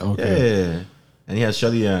 Red Rat. Okay. Yeah. And he has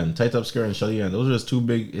Shelly Ann, tight up skirt and Shelly Ann. Those are his two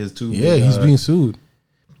big. Yeah, he's being sued.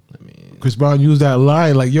 Chris Brown used that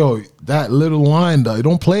line like, yo, that little line, though,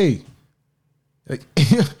 don't play. Like,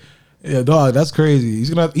 yeah, dog, that's crazy.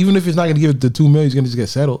 He's gonna, even if he's not gonna give it the 2 million, he's gonna just get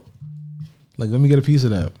settled. Like, let me get a piece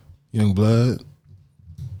of that, young blood.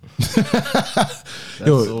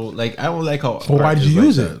 Yo, so, like, I don't like how. Well, why did you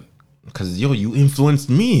use it? Because you influenced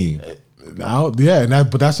me. But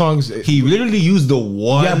that song's. He literally used the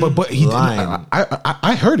one. Yeah, but he line.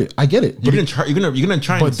 I heard it. I get it. You're gonna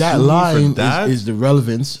try. But that line is the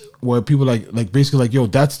relevance where people like basically like, yo,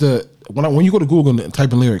 that's the when you go to Google and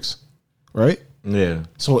type in lyrics, right? Yeah.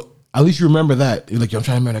 So at least you remember that. You're like, yo, I'm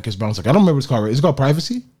trying to remember that Chris Brown's like, I don't remember what it's called. Right? Is it called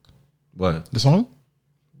Privacy? What? The song?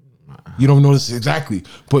 You don't know this exactly,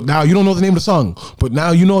 but now you don't know the name of the song. But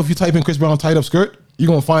now you know if you type in Chris Brown tight up skirt, you're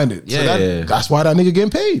gonna find it. Yeah. So that's why that nigga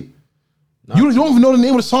getting paid. You don't even know the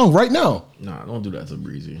name of the song right now. Nah, don't do that to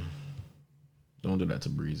Breezy. Don't do that to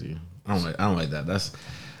Breezy. I don't like that. That's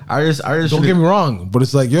I just don't get me wrong, but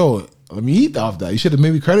it's like, yo, let me eat off that. You should have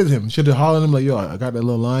maybe credited him. You should have hollered at him like, yo, I got that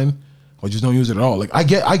little line, or just don't use it at all. Like I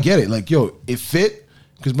get it. Like, yo, it fit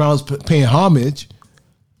because Brown's paying homage,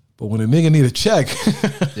 but when a nigga need a check,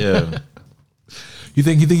 yeah, you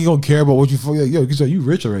think he gonna care about what you feel? Like, yo, you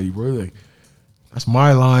rich already, bro. Like that's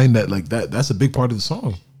my line. That's a big part of the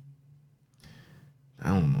song. I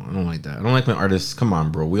don't know. I don't like that. I don't like when artists. Come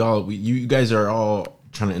on, bro. You guys are all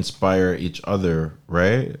trying to inspire each other,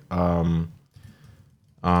 right?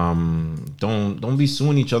 Don't be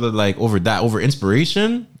suing each other like over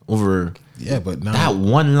inspiration, over but now that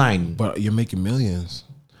one line. But you're making millions.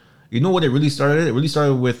 You know what it really started? It really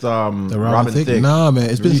started with the Robin Thicke. Nah, man,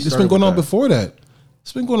 it's been going on before that.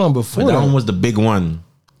 It's been going on before that. That one was the big one.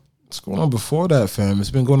 It's going on before that, fam. It's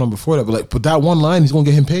been going on before that. But that one line, he's gonna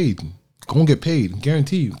get him paid. Gonna get paid,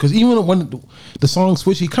 guarantee you. Because even when the song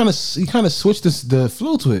switched, he kind of switched the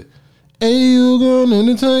flow to it. Hey, you going in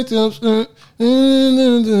the tight ups? And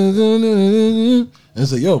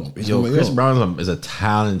it's like, yo, Chris Brown is a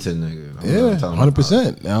talented nigga. Yeah,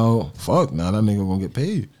 100%. Now, now that nigga gonna get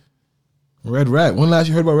paid. Red Rat. When last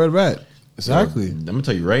you heard about Red Rat? Exactly. Yo, I'm gonna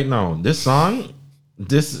tell you right now. This song,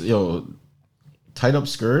 tight up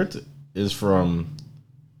skirt is from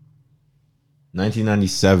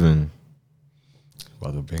 1997.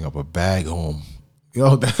 About to bring up a bag home.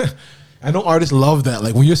 Yo, I know artists love that.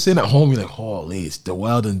 Like when you're sitting at home, you're like, holy, it's the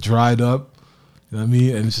well done dried up. You know what I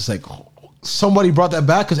mean? And it's just like somebody brought that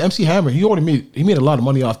back because MC Hammer, he made a lot of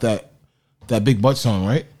money off that Big Butt song,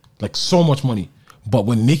 right? Like so much money. But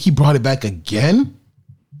when Nicki brought it back again,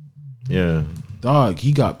 yeah, dog,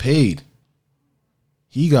 he got paid.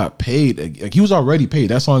 He got paid. Like he was already paid.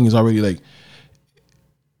 That song is already like.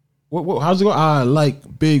 How's it go? I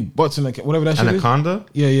like big butts and like whatever that shit Anaconda?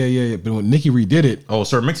 is. Yeah. But when Nicki redid it. Oh,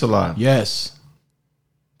 Sir Mix-a-Lot. Yes.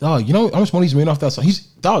 Dog, you know how much money he's made off that song?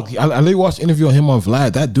 I literally watched an interview of him on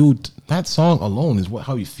Vlad. That dude, that song alone is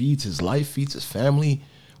how he feeds his life, feeds his family,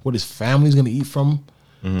 what his family's gonna eat from.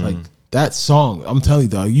 Mm-hmm. Like that song, I'm telling you,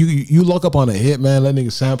 dog, you look up on a hit, man, let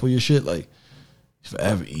niggas sample your shit, like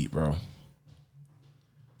forever eat, bro.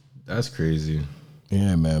 That's crazy.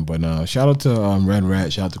 Yeah, man. But shout out to Red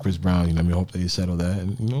Rat. Shout out to Chris Brown. You know, I hope they settle that,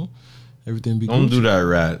 and everything be. Don't do that,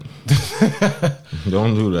 Rat.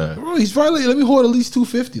 Don't do that, bro. He's probably let me hold at least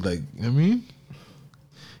 250. Like, you know what I mean,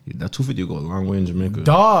 that 250 go a long way in Jamaica.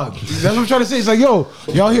 Dog, that's what I'm trying to say. It's like, yo,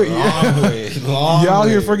 y'all here, y'all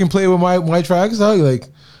here, freaking play with my tracks. Dog, like,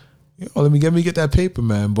 let me get that paper,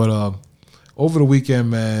 man. But over the weekend,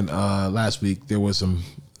 man, last week there was some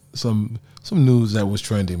news that was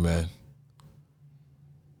trending, man.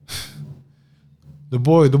 The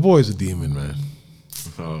boy is a demon, man.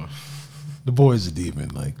 Oh. The boy is a demon.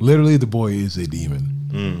 Like literally, the boy is a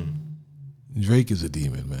demon. Drake is a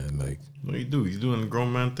demon, man. Like what you do? He's doing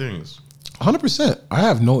grown man things. 100%. I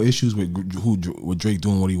have no issues with Drake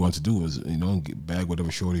doing what he wants to do. Is bag whatever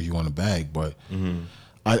shorties you want to bag. But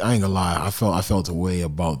I ain't gonna lie. I felt a way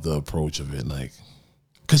about the approach of it, like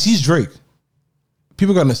because he's Drake.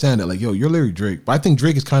 People gotta understand that, like, yo, you're literally Drake. But I think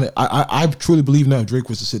Drake is kind of. I truly believe now. If Drake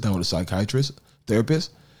was to sit down with a psychiatrist, therapist,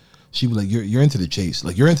 she'd be like, you're into the chase,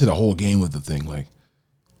 like you're into the whole game with the thing, like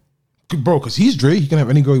bro, because he's Drake. He can have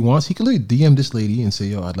any girl he wants. He can literally DM this lady and say,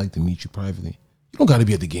 yo, I'd like to meet you privately. You don't got to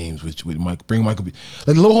be at the games with Mike. Bring Michael B.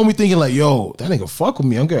 Like, the little homie thinking like, yo, that nigga fuck with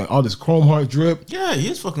me. I'm getting all this chrome heart drip. Yeah, he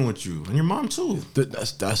is fucking with you. And your mom, too.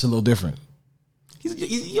 That's a little different.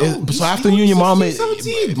 So after you and your mom,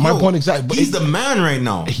 17. my point exactly. But He's the man right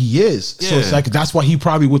now. He is. So it's Yeah. like, that's why he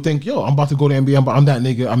probably would think, yo, I'm about to go to NBA. I'm that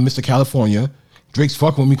nigga. I'm Mr. California. Drake's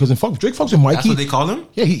fucking with me because Drake fucks with Mikey. That's what they call him?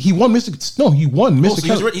 Yeah, he won Mr. No, he won Mr.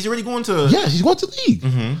 So he's already going to... Yeah, he's going to the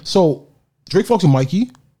league. So Drake fucks with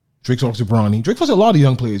Mikey. Drake fucks with Bronny. Drake fucks with a lot of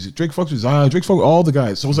young players. Drake fucks with Zion. Drake fucks with all the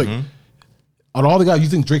guys. So it's like, out of all the guys, you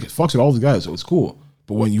think Drake fucks with all the guys, so it's cool.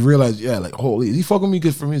 But when you realize, yeah, like, holy, is he fucking me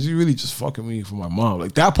good for me? Is he really just fucking me for my mom?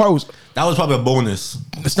 Like, that part was... That was probably a bonus.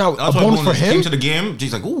 It's not That was a probably bonus for him. Came to the game,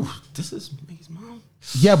 Jake's like, ooh, this is his mom.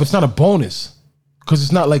 Yeah, but it's not a bonus. Because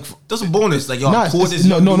it's not like... That's a bonus. Like, yo, Nah, I'm cool with it's- this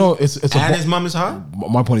no, young no, no, dude, it's a and bo- his mom is hot?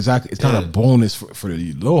 My point exactly. It's not a Yeah. bonus for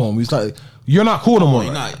the little homie. It's like, you're not cool no more.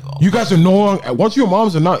 you're not- You guys are no longer... Once your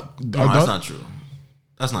moms are not... No, that's not true.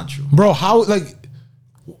 That's not true. Bro, how, like...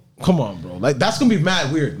 Come on, bro. Like, that's going to be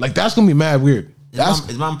mad weird. Like, that's going to be mad weird.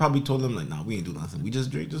 His mom probably told him, like, nah, we ain't do nothing. We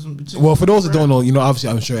just Drake just... Well, for those that don't know, you know, obviously,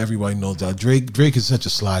 I'm sure everybody knows that Drake is such a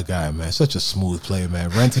sly guy, man. Such a smooth player, man.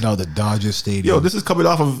 Rented out the Dodgers Stadium. Yo, this is coming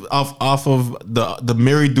off of the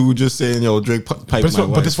married dude just saying, yo, Drake pipe but that's my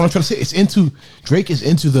what, wife. I'm trying to say. It's into Drake is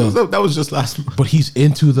into the. That was just last month. But he's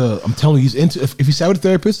into the. I'm telling you, he's into. If he sat with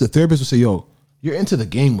the therapist will say, yo, you're into the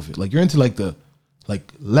game with it. Like you're into like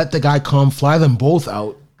let the guy come, fly them both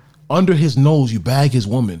out under his nose. You bag his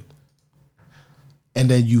woman. And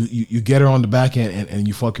then you get her on the back end and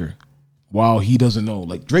you fuck her. Wow, he doesn't know.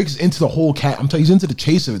 Like Drake's into the whole cat. I'm telling you, he's into the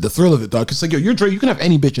chase of it, the thrill of it, dog. Cause like, yo, you're Drake, you can have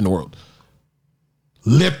any bitch in the world.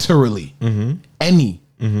 Literally. Any.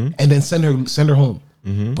 And then send her home.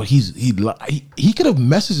 But he could have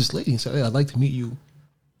messaged this lady and said, hey, I'd like to meet you. You know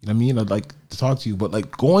what I mean? I'd like to talk to you. But like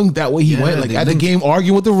going that way he went, like at the game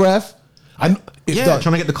arguing with the ref. Trying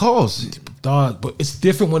to get the calls. Dog, but it's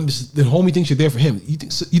different when the homie thinks you're there for him.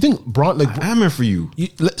 You think Bron like I'm here for you.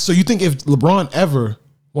 so you think if LeBron ever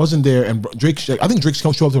wasn't there and Drake, I think Drake's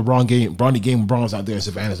come show up to a Bronny game when Bron's not there and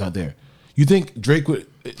Savannah's not there. You think Drake would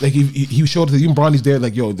like he showed up to even Bronny's there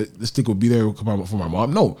like yo this thing would be there for my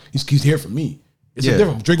mom? No, he's here for me. It's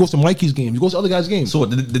different. Drake goes to Mikey's game. He goes to other guys' games. So what,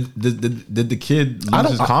 did the kid lose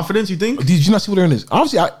his confidence? You think? Did you not see what they're in this?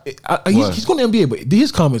 Obviously, he's going to NBA, but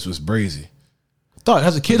his comments was brazy. Thought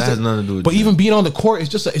as a kid, That has nothing to do with but that. even being on the court, it's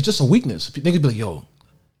just a weakness. Niggas be like, yo,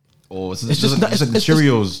 It's just just not- like the it's-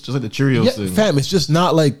 Cheerios, just like the Cheerios yeah, thing. fam, it's just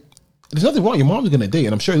not like there's nothing wrong. Your mom's gonna date,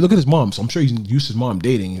 and I'm sure look at his mom. So I'm sure he's used to his mom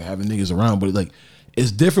dating and having niggas around. But like,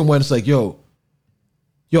 it's different when it's like, yo,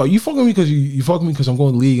 you fucking with me because you fucking me because I'm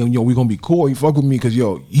going to the league and we gonna be cool. Or you fuck with me because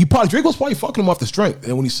Drake was probably fucking him off the strength,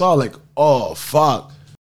 and when he saw like, oh fuck,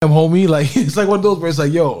 homie, like it's like one of those where it's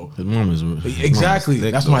like, yo, His mom is exactly,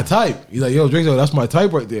 thick, that's though. my type. He's like, yo, Drake's like, that's my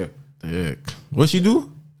type right there. Thick. What she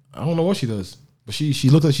do? I don't know what she does, but she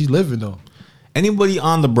looked like she's living though. Anybody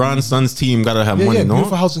on the Bron Suns team gotta have money, no?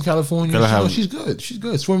 Beautiful house in California. Gotta have- She's good. She's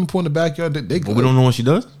good. Swimming pool in the backyard. They good. But we don't know what she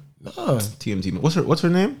does. Nah. TMT. What's her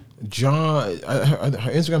name? John.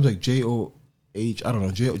 Her Instagram's like JOH. I don't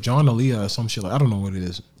know. John Aaliyah or some shit. Like I don't know what it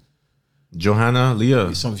is. Johanna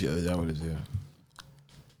Leah. Some shit. Is that what it is? Yeah.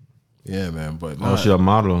 Yeah, man. But Oh, she's a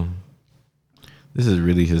model. This is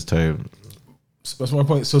really his type. that's my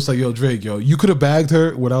point. So it's like, yo, Drake, you could have bagged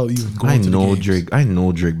her without even going. I to the know games. Drake. I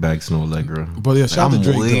know Drake bags no Allegra. But yeah, shout out to I'm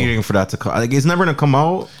Drake, though. waiting for that to come. Like it's never gonna come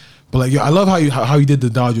out. But like, I love how you did the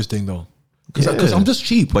Dodgers thing though. Because Yeah. I'm just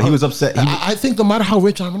cheap. But he was upset. I think no matter how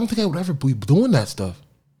rich I am, I don't think I would ever be doing that stuff.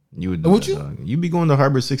 You would? Would that, you? dog. You'd be going to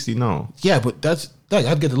Harbor 60 now. Yeah, but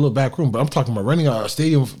I'd get the little back room. But I'm talking about renting out a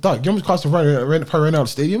stadium. Dog, you know how much it costs to rent out a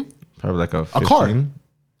stadium? Probably like a 15, car.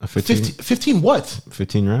 A 15, 15 what?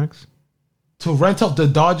 15 racks. To rent out the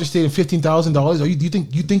Dodger Stadium $15,000?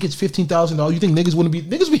 You think it's $15,000? You think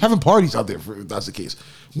niggas be having parties out there if that's the case?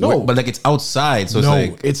 No, But like it's outside, so it's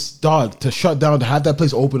like it's dog to shut down, to have that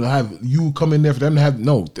place open, to have you come in there for them to have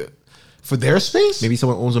for their space. maybe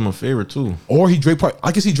someone owes him a favor too. Or Drake.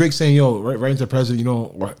 I can see Drake saying, "Yo, right into the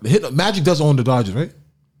president." Magic does own the Dodgers, right?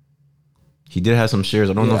 He did have some shares.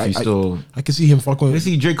 I don't know if he still. I can see him fucking I with.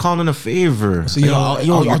 see Drake calling in a favor. So I'll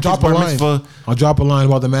your drop a kid's bar line. mitzvah. I'll drop a line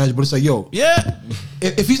about the Magic, but it's like, yo, Yeah.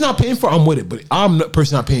 if he's not paying for it, I'm with it. But I'm the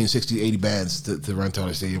person not paying 60, 80 bands to rent out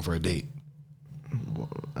a stadium for a date.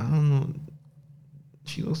 I don't know.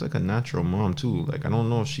 She looks like a natural mom too. Like I don't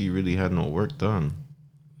know if she really had no work done.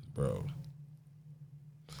 Bro.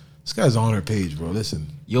 This guy's on her page, bro. Listen.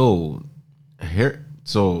 Yo, here.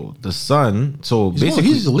 So the son. So He's basically,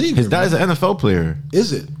 he's a leaguer, his dad is an NFL player.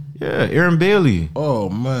 Is it? Yeah, Aaron Bailey. Oh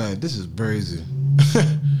man, this is crazy.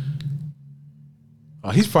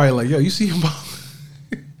 He's probably like, yo, you see him?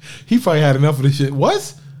 He probably had enough of this shit.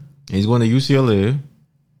 What? He's going to UCLA.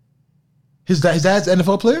 His dad's an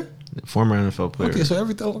NFL player? Former NFL player. Okay, so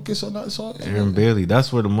everything. Okay, so not so. Aaron Bailey.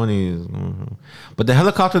 That's where the money is. But the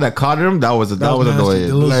helicopter that caught him, that was nasty. annoying.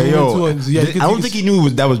 The little Like, zoom yo, into it. Yeah, I don't think he knew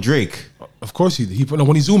that was Drake. Of course he no,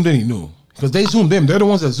 when he zoomed in, he knew. Because they zoomed in. They're the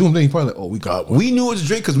ones that zoomed in. He probably like, oh, we got one. We knew it was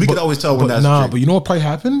Drake because we could always tell when But that's nah, Drake. but you know what probably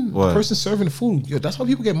happened? What? The person serving the food. Yo, that's how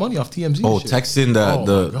people get money off TMZ. Oh, shit. texting Oh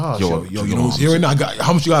my gosh, yo, you know who's here right now? I got,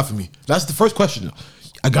 how much you got for me? That's the first question.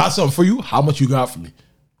 I got something for you. How much you got for me?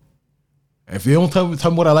 If you don't tell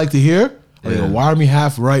me what I like to hear, I'm gonna wire me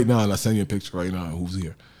half right now and I send you a picture right now of who's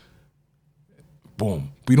here.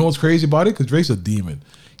 Boom. But you know what's crazy about it? Because Drake's a demon.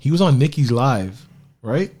 He was on Nicki's live,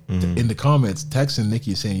 right? In the comments, texting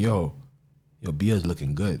Nicki saying, yo, Bia's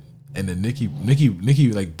looking good. And then Nicki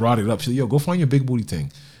like brought it up. She said, yo, go find your big booty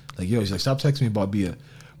thing. Like, yo, she's like, stop texting me about Bia.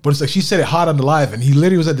 But it's like she said it hot on the live, and he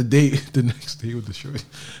literally was at the date the next day with the shirt.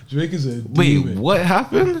 Drake is a demon. Wait, what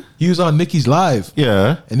happened? He was on Nicki's live.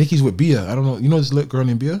 Yeah. And Nicki's with Bia. I don't know. You know this lit girl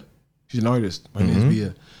named Bia? She's an artist. Her name's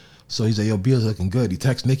Bia. So he's like, yo, Bia's looking good. He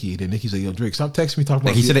texts Nicki. Then Nicki's like, yo, Drake, stop texting me talking about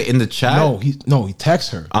Like he Bia. said it in the chat? No, he texts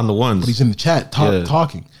her. On the ones. But he's in the chat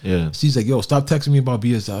talking. Yeah. She's like, yo, stop texting me about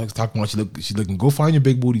Bia. Talking about she looking. Go find your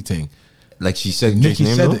big booty thing. Like she said Drake's Nicki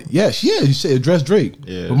name said though? it. Yeah, she said address Drake.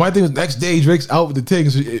 Yeah. But my thing was next day Drake's out with the thing.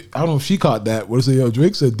 So I don't know if she caught that. What to say, yo,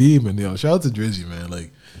 Drake's a demon. Yo, shout out to Drizzy, man.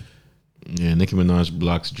 Like, Yeah, Nicki Minaj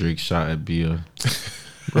blocks Drake's shot at Bia.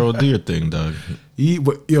 Bro, do your thing, dog. he's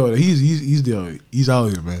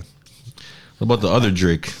out here, man. What about the other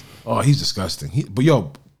Drake? Oh, he's disgusting. But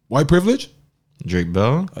yo, white privilege? Drake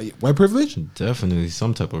Bell? White privilege? Definitely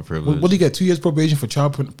some type of privilege. What did he get? 2 years probation for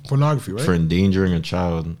child pornography, right? For endangering a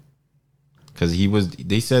child. Because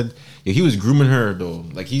they said he was grooming her though.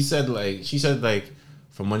 Like she said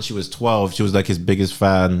from when she was 12, she was like his biggest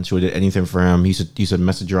fan. She would do anything for him. He used to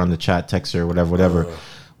message her on the chat, text her, whatever.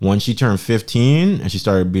 When she turned 15 and she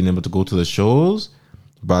started being able to go to the shows,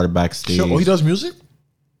 brought her backstage. Oh, he does music?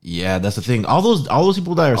 Yeah, that's the thing. All those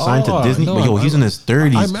people that are signed to Disney, no, but yo, he's in his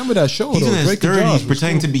 30s. I remember that show. He's though. in his Drake and Josh 30s, was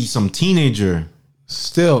pretending cool. to be some teenager.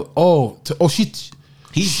 Still, she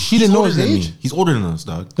He's didn't know older his than age. me. He's older than us,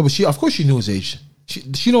 dog. No, but of course she knew his age.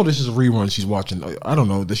 She know this is a rerun she's watching. I don't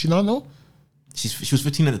know. Does she not know? She was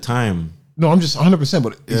 15 at the time. No, I'm just 100%.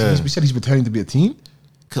 But Yeah. he said he's pretending to be a teen.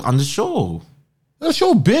 'Cause on the show. That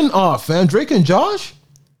show been off, fam. Drake and Josh.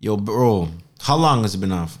 Yo, bro, how long has it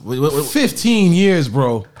been off? 15 years,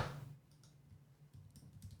 bro.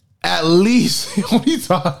 At least. What you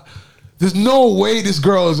thought? There's no way this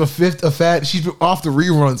girl is a fat. She's been off the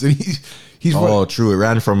reruns, and he's Oh, true. It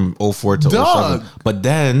ran from 04 to Dog. 07. But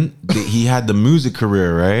then he had the music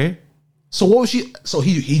career, right? So what was she? So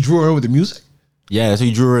he drew her with the music. Yeah, so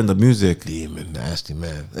he drew her in the music. Demon, nasty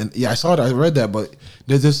man. And yeah, I saw that. I read that, but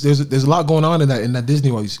there's a lot going on in that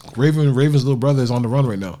Disney one. Raven's little brother is on the run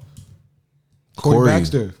right now. Corey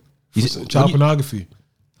Baxter. He's Child pornography.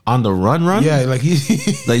 on the run. Yeah, like he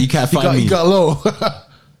Like you can't find me. he got low.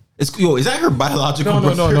 Is that her biological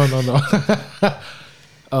No. brother?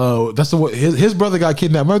 That's the way his brother got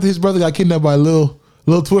kidnapped. Remember his brother got kidnapped by Lil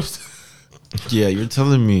Twist. Yeah, you're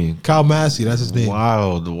telling me. Kyle Massey, that's his name.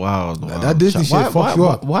 Wild. That Disney shit fucks you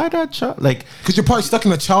up. Why that child? Like, Because you're probably stuck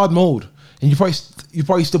in a child mode, and you're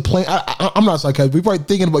probably still playing. I'm not psychotic. You're probably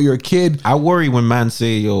thinking about you're a kid. I worry when man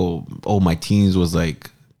say, "Yo, my teens was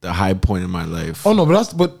like the high point in my life." Oh no,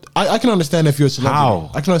 but I can understand if you're a celebrity.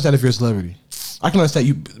 How? I can understand if you're a celebrity. I can understand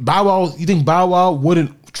you. Bow Wow. You think Bow Wow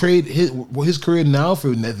wouldn't trade his career now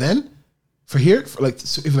for then? For here? For like,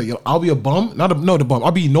 so if like, yo, I'll be a bum, the bum.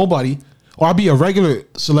 I'll be nobody, or I'll be a regular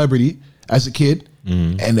celebrity as a kid,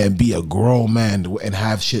 and then be a grown man and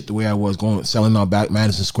have shit the way I was selling out back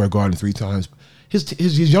Madison Square Garden 3 times.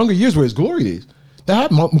 His younger years were his glory days. That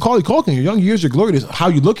happened. Macaulay Culkin. Your younger years, your glory days. How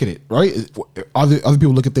you look at it, right? Other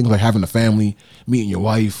people look at things like having a family, meeting your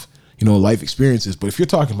wife, life experiences. But if you're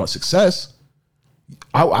talking about success,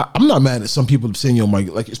 I'm not mad at some people saying, yo, Mike,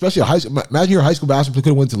 like especially a high school. Imagine you're a high school basketball player, could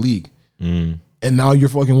have went to league, and now you're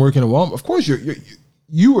fucking working at Walmart. Of course,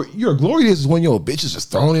 your glory days is when your bitches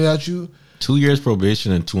just throwing it at you. 2 years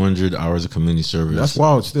probation and 200 hours of community service. That's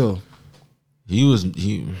wild. Still, is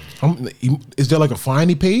there like a fine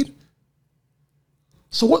he paid?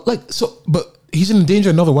 So what? But he's in danger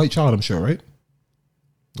of another white child. I'm sure, right?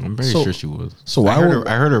 I'm very sure she was. So I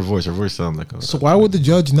heard her voice. Her voice sounded like a. So why would the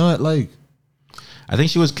judge not like? I think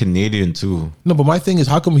she was Canadian too. No, but my thing is,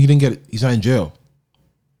 how come he didn't get it? He's not in jail.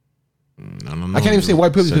 I don't know. I can't even say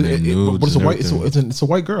white privilege, Sending nudes but it's a and white. everything. It's a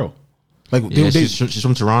white girl. Like she's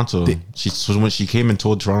from Toronto. When she came and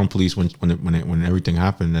told Toronto police when everything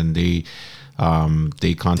happened, and they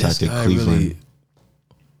contacted Cleveland.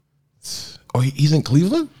 Really, he's in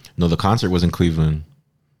Cleveland? No, the concert was in Cleveland.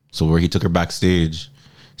 So where he took her backstage,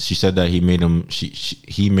 she said that he made him.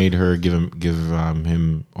 He made her give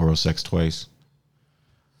him oral sex twice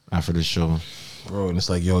after the show. Bro, and it's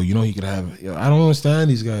like, yo, you know, he could have. Yo, I don't understand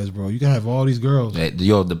these guys, bro. You can have all these girls.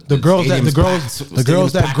 Yo, the girls that grew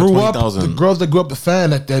up, the girls that grew up the fan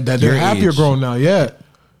that they're happier grown now. Yeah.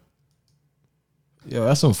 Yo,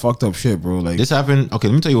 that's some fucked up shit, bro. Like this happened. Okay,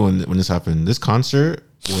 let me tell you when this happened. This concert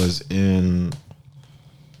was in.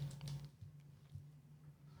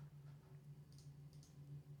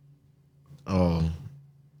 Oh,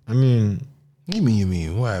 I mean, you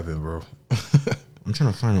mean what happened, bro? I'm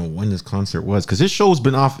trying to find out when this concert was because this show's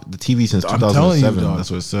been off the TV since 2007.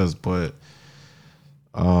 That's what it says. But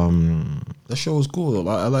that show was cool.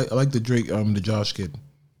 I like the Drake, the Josh kid.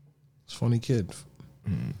 It's a funny kid.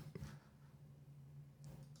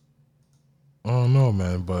 I don't know,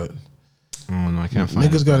 man, but I can't find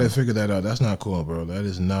niggas gotta figure that out. That's not cool, bro. That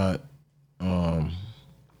is not. I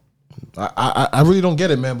really don't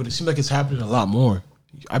get it, man. But it seems like it's happening a lot more.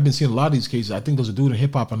 I've been seeing a lot of these cases. I think there's a dude in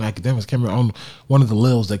hip hop and academics came on one of the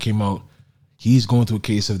Lils that came out. He's going through a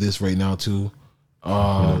case of this right now too.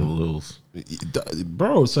 Lils.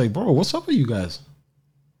 Bro, it's like, bro, what's up with you guys?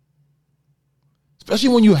 Especially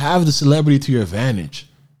when you have the celebrity to your advantage.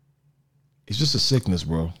 It's just a sickness,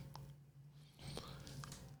 bro.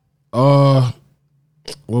 What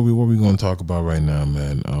we gonna talk about right now,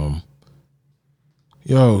 man?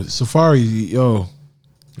 Yo, Safari, yo.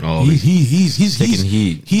 Oh, he's taking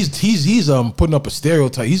heat. He's putting up a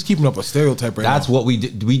stereotype. He's keeping up a stereotype right now. That's what we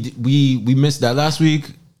did. We missed that last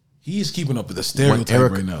week. He's keeping up with a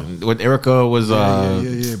stereotype right now. When Erica was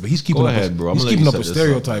yeah. But he's keeping He's keeping up a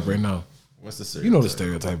stereotype right now. What's the stereotype? You know the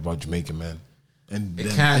stereotype about Jamaican man. And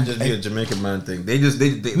it can't just be a Jamaican man thing. They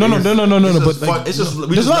no. But like,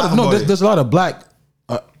 there's a lot of black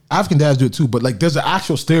African dads do it too. But like, there's an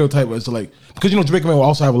actual stereotype where it's like, because you know Jamaican men will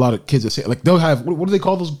also have a lot of kids that say like they'll have what do they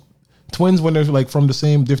call those twins when they're like from the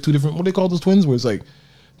same? They're two different. What do they call those twins? Where it's like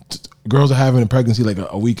girls are having a pregnancy like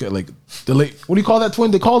a week like the late. What do you call that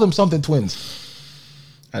twin? They call them something twins.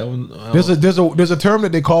 I don't. There's a term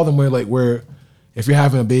that they call them where if you're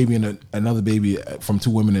having a baby and another baby from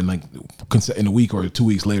two women in a week or 2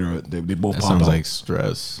 weeks later, they both pop sounds out. like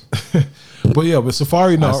stress. but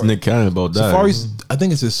Safari now. Ask Nick Cannon about that. Safari's, I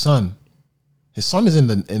think it's his son. His son is in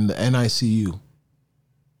the NICU.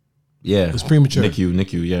 Yeah, it was premature.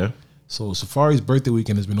 NICU, yeah. So Safari's birthday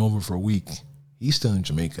weekend has been over for a week. He's still in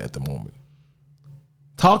Jamaica at the moment.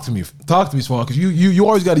 Talk to me, Swan, because you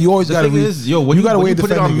always got to. When you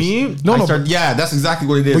put it on me, yeah, that's exactly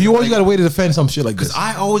what it is. But you always got a way to defend some shit like this. Because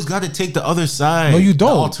I always got to take the other side. No, you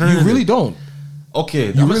don't. You really don't. Okay,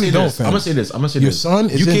 I'm gonna say this. Your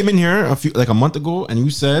son is. You came in here a month ago and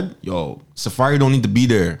you said, "Yo, Safari don't need to be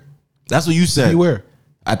there." That's what you said. Where?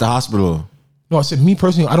 At the hospital. No, I said me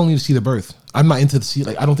personally, I don't need to see the birth. I'm not into the see.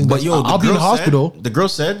 Like I don't think. But I'll be in the hospital. The girl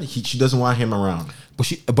said she doesn't want him around.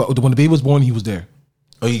 But when the baby was born, he was there.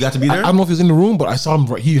 Oh, you got to be there? I don't know if he was in the room, but I saw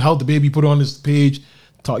him. He held the baby, put it on his page,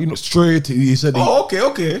 talk, straight. He said,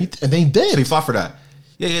 okay. And they did. So he fought for that.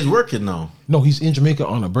 Yeah, he's working now. No, he's in Jamaica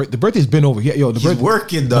on a birthday. The birthday's been over. Yeah, he's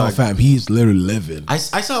working, dog. No, fam, he's literally living. I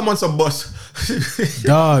saw him on some bus.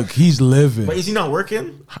 Dog, he's living. But is he not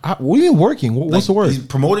working? What do you mean working? What's the word? He's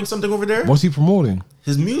promoting something over there? What's he promoting?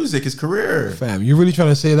 His music, his career. Fam, you're really trying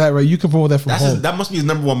to say that, right? You can promote that from home. That must be his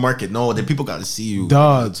number one market. No, then people got to see you.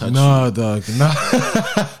 Dog, nah.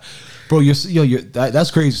 Bro,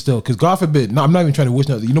 that's crazy still. Because God forbid, I'm not even trying to wish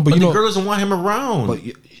nothing. But the girl doesn't want him around. But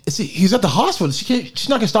see, he's at the hospital. She's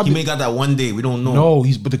not gonna stop. He may got that one day. We don't know. No,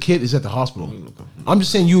 but the kid is at the hospital. I'm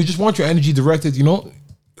just saying, you just want your energy directed.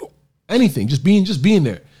 Anything, just being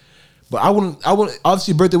there. But I wouldn't.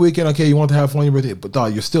 Obviously, birthday weekend. Okay, you want to have fun on your birthday, but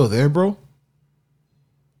dog, you're still there, bro.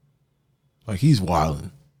 Like he's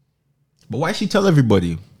wilding. But why she tell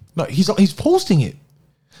everybody? No, he's posting it.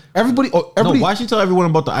 Everybody. No, why she tell everyone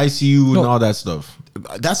about the ICU and all that stuff?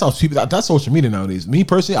 That's how people. That's social media nowadays. Me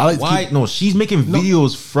personally, I like. Why? No, she's making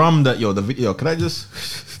videos from the video. Can I just?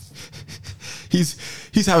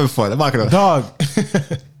 He's having fun. I'm not gonna. Dog.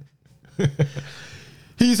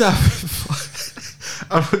 He's having fun.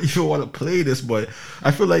 I don't even want to play this, but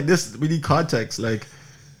I feel like we need context. Like,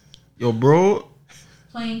 yo, bro.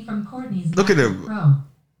 Playing from Courtney's. Look at him. Pro.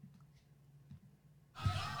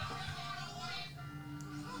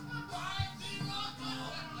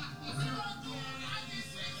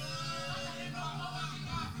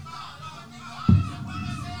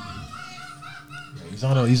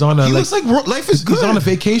 He's on a. He like, looks like life is good. He's on a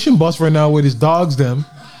vacation bus right now with his dogs. Them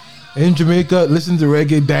in Jamaica, listening to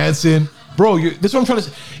reggae, dancing. Bro, this is what I'm trying to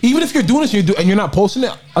say. Even if you're doing this and you're not posting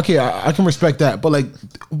it, okay, I can respect that. But like,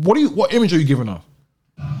 what image are you giving off?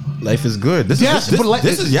 Life is good. This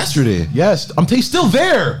is yesterday. Yes, he's still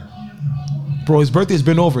there. Bro, his birthday's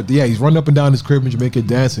been over. Yeah, he's running up and down his crib in Jamaica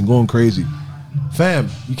dancing, going crazy. Fam,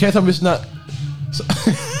 you can't tell me it's not.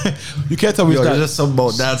 You can't tell me it's not. There's just something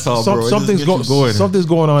about that's all, bro. Something's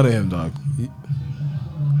going on to him, dog.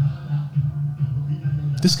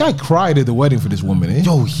 This guy cried at the wedding for this woman, eh?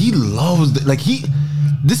 Yo, he loves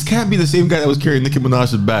this can't be the same guy that was carrying Nicki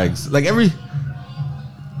Minaj's bags. Like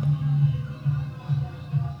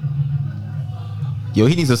Yo,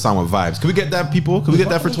 he needs a song with vibes. Can we get that, people? Can we get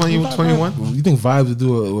that for 2021? You think Vibes would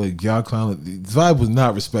do a y'all clown? Vibe was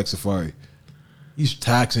not respect Safari. He's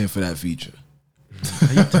taxing for that feature.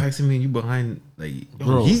 How you taxing me and you behind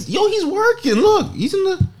bro? He's working. Look, he's in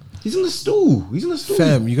the stew. He's in the stew.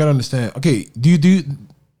 Fam, you gotta understand. Okay, do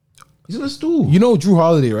he's in the stew. You know Drew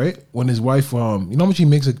Holiday, right? When his wife, you know how much he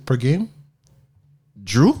makes per game?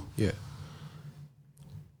 Drew? Yeah.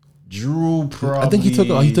 Drew probably. I think he took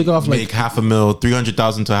off like make $500,000,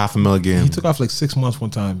 $300,000 to $500,000 a game. He took off like 6 months one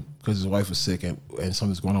time because his wife was sick and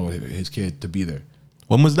something's going on with his kid to be there.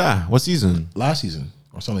 When was that? What season? Last season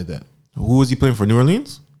or something like that. Who was he playing for? New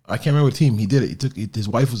Orleans? I can't remember what team he did it. His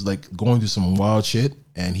wife was like going through some wild shit,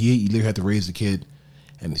 and he literally had to raise the kid,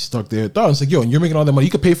 and he stuck there. It's like, yo, and you're making all that money.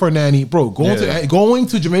 You could pay for a nanny, bro. Going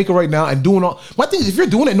to Jamaica right now and doing all. My thing is, if you're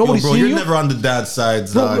doing it, nobody's seeing you. You're never on the dad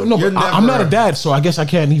side. No, but I'm not a dad, so I guess I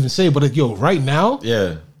can't even say. But yo, right now,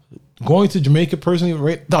 yeah, going to Jamaica personally,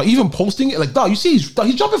 right? Dog, even posting it, like, dog, you see,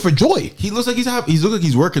 he's jumping for joy. He looks like he's happy. He looks like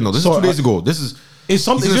he's working though. This is 2 days ago. This is. Is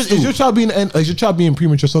your child being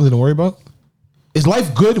premature something to worry about? Is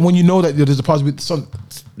life good when you know that there's a possibility?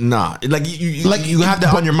 Nah, you have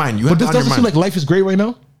that on your mind. But this doesn't seem like life is great right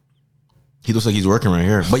now. He looks like he's working right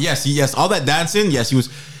here. But yes, all that dancing. Yes, he was.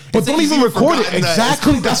 But don't even record it.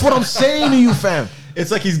 Exactly, that's what I'm saying to you, fam.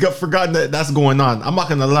 It's like he's forgotten that's going on. I'm not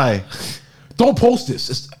gonna lie. Don't post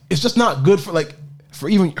this. It's just not good for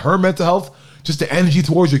even her mental health. Just the energy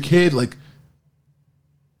towards your kid, like.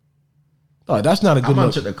 Oh, that's not a good look. I'm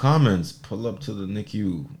gonna check the comments. Pull up to the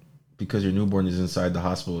NICU because your newborn is inside the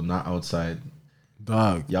hospital, not outside.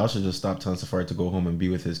 Dog, y'all should just stop telling Safari to go home and be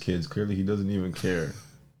with his kids. Clearly, he doesn't even care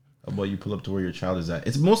about you. Pull up to where your child is at.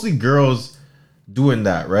 It's mostly girls doing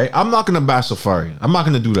that, right? I'm not gonna bash Safari. I'm not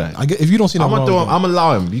gonna do that. If you don't see, I'm gonna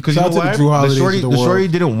allow him because you know what? The shorty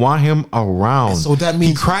didn't want him around. So that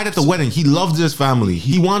means he cried at the wedding. He loves his family.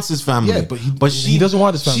 He wants his family. Yeah, but he doesn't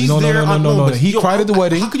want his family. No. He cried at the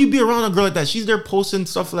wedding. How could you be around a girl like that? She's there posting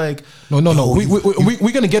stuff like no.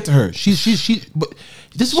 We're gonna get to her. She. But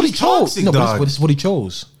this is what he chose. No, but this is what he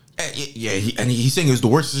chose. Yeah, he's saying it was the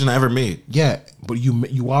worst decision I ever made. Yeah, but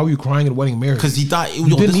why were you crying at the wedding? Married because he thought you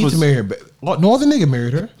didn't need to marry her. No other nigga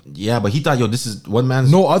married her. Yeah, but he thought, yo, this is one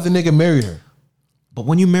man's. No other nigga married her. But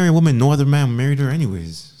when you marry a woman, no other man married her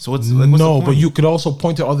anyways. So it's like, no, but you could also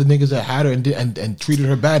point to other niggas that had her and treated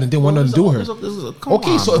her bad and didn't want nothing to do with her.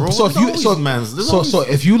 Okay, so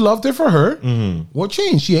if you loved her for her, what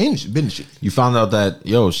changed? She ain't been. You found out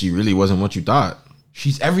that she really wasn't what you thought.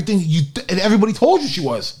 She's everything and everybody told you she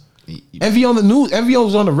was. Envy on the news. Envy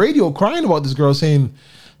was on the radio crying about this girl saying,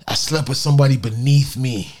 "I slept with somebody beneath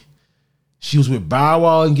me." She was with Bow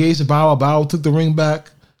Wow, engaged to Bow Wow. Bow Wow took the ring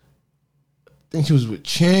back. I think she was with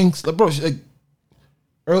Chinks. Like, bro,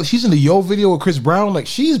 she's in the Yo video with Chris Brown. Like,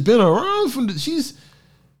 she's been around she's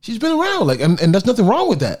been around. Like, and there's nothing wrong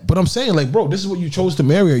with that. But I'm saying, like, bro, this is what you chose to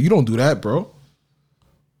marry her. You don't do that, bro.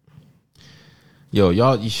 So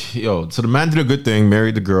the man did a good thing,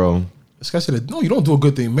 married the girl. This guy said, no, you don't do a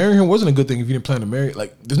good thing. Marrying her wasn't a good thing if you didn't plan to marry.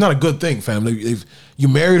 Like, it's not a good thing, fam. Like, if you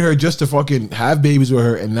married her just to fucking have babies with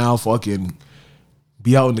her and now fucking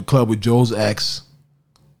be out in the club with Joe's ex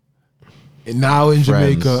and now in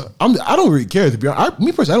Friends. Jamaica. I don't really care, to be honest.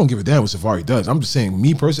 Me personally, I don't give a damn what Safari does. I'm just saying,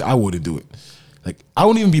 me personally, I wouldn't do it. Like, I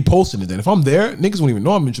wouldn't even be posting it then. If I'm there, niggas wouldn't even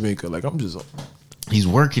know I'm in Jamaica. Like, I'm just... He's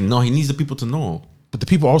working. No, he needs the people to know. But the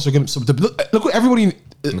people also get... look what everybody...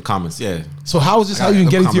 In the comments, yeah. So how is this how you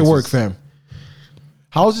can get into your work, fam?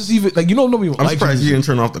 How is this even like nobody? I'm surprised he didn't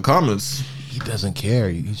turn off the comments. He doesn't care.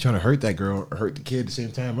 He's trying to hurt that girl or hurt the kid at the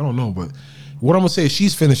same time. I don't know, but what I'm gonna say is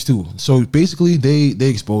she's finished too. So basically, they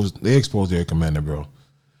exposed their commander, bro.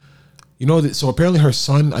 You know that. So apparently, her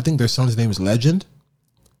son. I think their son's name is Legend,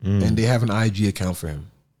 and they have an IG account for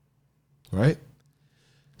him, right?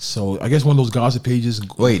 So I guess one of those gossip pages.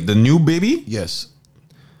 Wait, the new baby? Yes.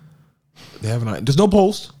 They have there's no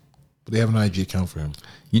post, but they have an IG account for him.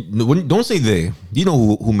 Don't say they. You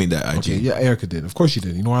know who made that IG? Okay, yeah, Erica did. Of course she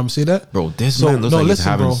did. You know why I'm saying that, Bro, this man looks like he's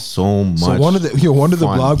having so much. So one of the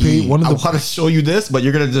fun. blog page, one of the. I want to show you this, but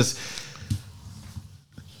you're gonna just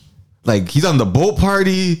like he's on the boat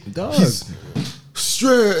party. Dog. He's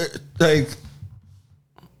straight like.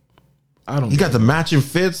 I don't. He got the matching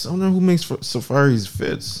fits. I don't know who makes Safari's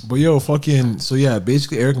fits. But yo, fucking. So yeah,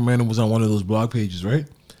 basically, Erica Manu was on one of those blog pages, right?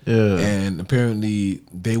 Yeah. And apparently,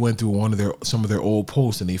 they went through some of their old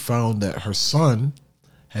posts, and they found that her son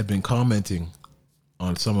had been commenting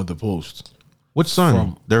on some of the posts. Which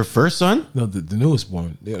son? Their first son? No, the newest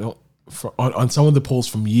one. On some of the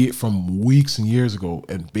posts from weeks and years ago,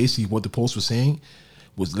 and basically what the post was saying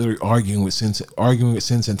was literally arguing with Sin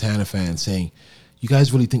Santana fans, saying, "You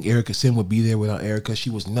guys really think Erica Sin would be there without Erica? She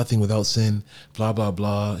was nothing without Sin. Blah blah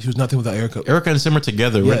blah. She was nothing without Erica." Erica and Sim are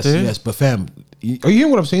together, right there. Yes, but fam, are you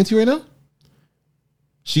hearing what I'm saying to you right now?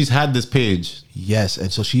 She's had this page. Yes,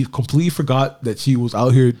 and so she completely forgot that she was out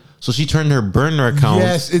here. So she turned her burner account.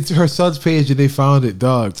 Yes, it's her son's page, and they found it,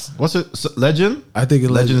 dogs. What's it? Legend? I think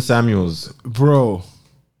it's Legend Samuels. Bro.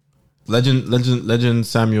 Legend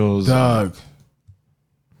Samuels. Dog.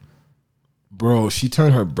 Bro, she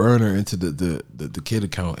turned her burner into the kid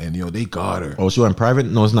account, and yo, they got her. Oh, she went private?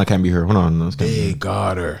 No, it's not. Can't be her. Hold on. No, They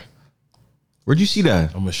got her. Where'd you see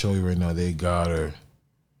that? I'm gonna show you right now. They got her.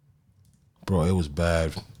 Bro, it was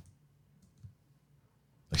bad.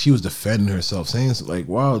 Like she was defending herself, saying some, like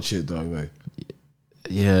wild shit, dog. Like,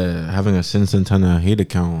 yeah, having a Sin Santana hate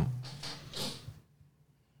account.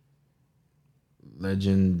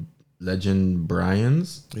 Legend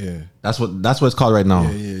Brian's. Yeah, that's what it's called right now.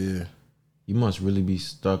 Yeah. You must really be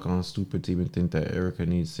stuck on stupid to even think that Erica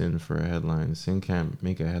needs Sin for a headline. Sin can't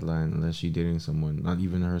make a headline unless she's dating someone. Not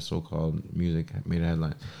even her so-called music made a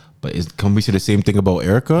headline. But can we say the same thing about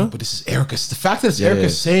Erica? But this is Erica. The fact that it's Erica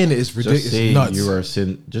saying it is ridiculous. Just say nuts. you are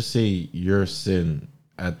Sin. Just say you're Sin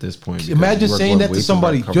at this point. Imagine saying that to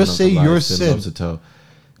somebody. Just say you're Sin. To tell.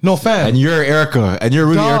 No, fam. And you're Erica. And you're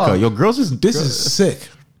really Erica. Yo, girls is sick.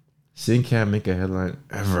 Sin can't make a headline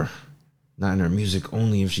ever. Not in her music.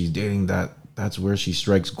 Only if she's dating that. That's where she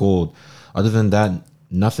strikes gold. Other than that,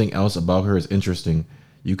 nothing else about her is interesting.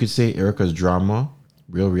 You could say Erica's drama.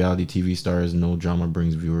 Real reality TV stars, no drama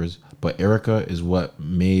brings viewers. But Erica is what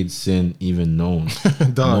made Sin even known.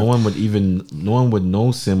 No one would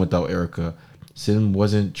know Sin without Erica. Sin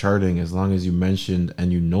wasn't charting as long as you mentioned,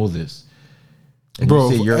 and you know this. And bro,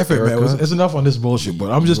 you say Erica, it's enough on this bullshit.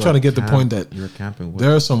 But I'm just trying to get the point that you're camping.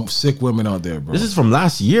 There are some sick women out there, bro. This is from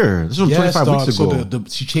last year. This is from 25 weeks ago. So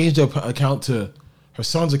she changed her account to her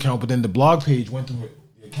son's account, but then the blog page went through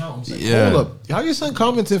the account. And was like, hold up, how your son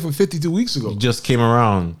commented from 52 weeks ago? He just came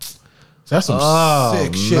around. That's some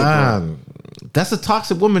sick shit, bro. That's a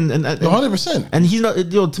toxic woman, and 100%. And he's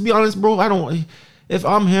not. Yo, to be honest, bro, I don't. If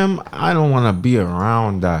I'm him, I don't want to be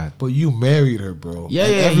around that. But you married her, bro.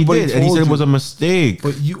 Yeah, he did, and he said it was a mistake.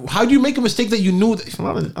 But how do you make a mistake that you knew? That,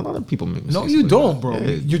 a lot of people make mistakes. No, you don't, bro.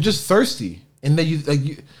 Yeah. You're just thirsty, and then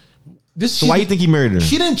So why you think he married her?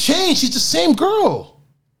 She didn't change. She's the same girl.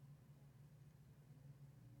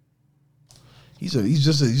 He's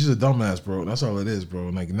just a dumbass, bro. That's all it is, bro.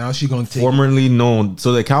 Like now she gonna take formerly known.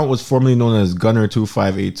 So the account was formerly known as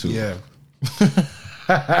Gunner2582.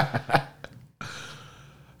 Yeah.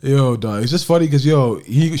 Yo, dog. It's just funny because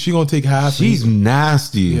she gonna take half. She's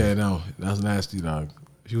nasty. Yeah, no, that's nasty, dog.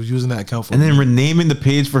 She was using that account for. And then renaming the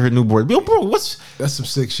page for her new board. Yo, bro, that's some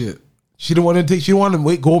sick shit. She didn't want to take. She didn't want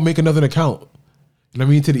to go make another account. You know what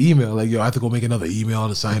I mean? To the email, like, yo, I have to go make another email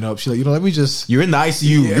to sign up. She's like, let me just. You're in the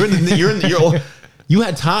ICU. Yeah. You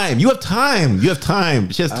had time. You have time.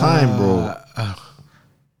 She has time, bro.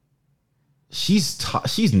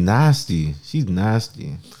 She's nasty. She's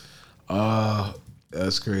nasty.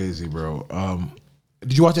 That's crazy, bro.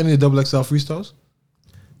 Did you watch any of the XXL freestyles?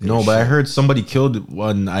 No, but I heard somebody killed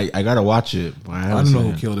one. I gotta watch it. But I don't know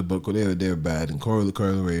who killed it, but they're bad. And Corey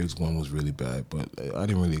Ray's one was really bad, but I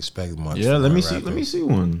didn't really expect much. Yeah, let me see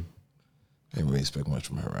one. I didn't really expect much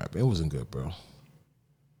from her rap. It wasn't good, bro.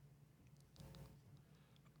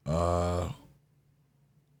 What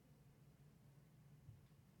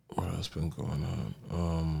else been going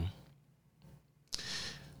on?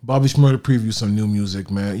 Bobby Shmurda previewed some new music,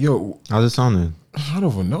 man. Yo, how's it sounding? I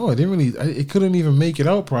don't even know. It couldn't even make it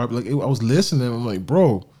out properly. Like I was listening, I'm like,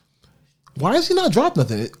 bro, why has he not dropped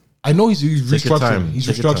nothing? I know he's restructuring. He's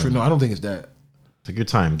restructuring. No, I don't think it's that. Take your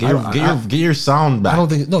time. Get your sound back. I don't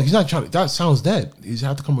think. No, he's not trying. That sounds dead. He's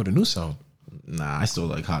have to come with a new sound. Nah, I still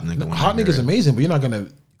like Hot Nigga. No, Hot Nigga's amazing, but you're not gonna.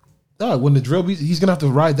 When the drill beats, he's gonna have to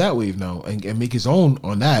ride that wave now and make his own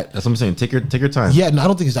on that. That's what I'm saying. Take your time. Yeah, no, I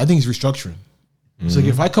don't think. I think he's restructuring. So like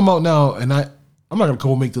if I come out now and I'm not gonna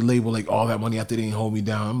go make the label like all that money after they didn't hold me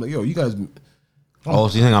down. I'm like, yo, you guys. Oh,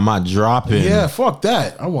 so you think I'm not dropping? Yeah, fuck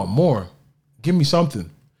that. I want more. Give me something.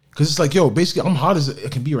 Because it's like, yo, basically, I'm hot as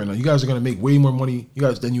it can be right now. You guys are gonna make way more money, you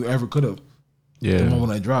guys, than you ever could have. Yeah. The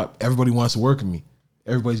moment I drop, everybody wants to work with me.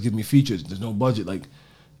 Everybody's giving me features. There's no budget. Like,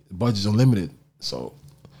 the budget's unlimited. So,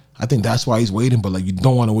 I think that's why he's waiting. But like, you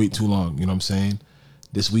don't want to wait too long. You know what I'm saying?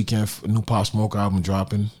 This weekend, a new Pop Smoke album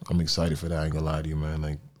dropping. I'm excited for that. I ain't gonna lie to you, man.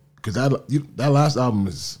 Like, because that last album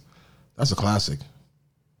that's a classic.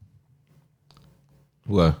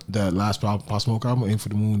 What? That last Pop Smoke album, Aim for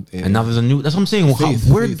the Moon. And now there's a new. That's what I'm saying. Faith,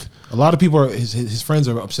 Where? Faith. A lot of people are his friends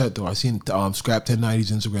are upset though. I seen Scrap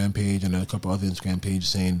 1090's Instagram page and a couple other Instagram pages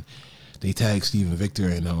saying they tagged Steven Victor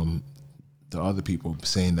and the other people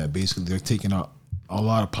saying that basically they're taking out a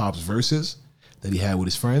lot of Pop's verses that he had with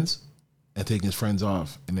his friends and taking his friends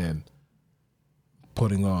off and then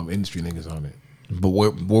putting industry niggas on it. But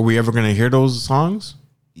were we ever gonna hear those songs?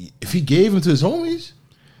 If he gave them to his homies.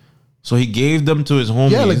 So he gave them to his homies.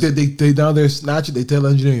 Yeah, like they down there snatch it. They tell the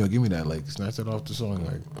engineer, yo, give me that. Like, snatch it off the song.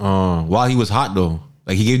 Like, while he was hot though.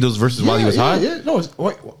 Like he gave those verses while he was hot. Yeah, no,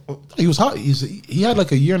 he was hot. He had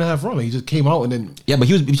like a 1.5 year run. He just came out and then. Yeah, but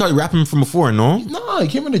he started rapping from before, no? Nah, he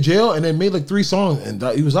came into jail and then made like 3 songs and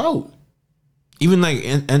he was out. Even like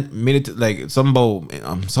and made it to, like something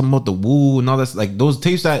about the woo and all that. Like those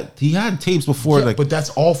tapes that he had tapes before. Yeah, like, but that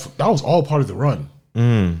was all part of the run.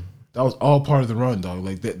 That was all part of the run, dog.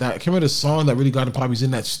 Like that. I can't remember the song that really got him poppy. He's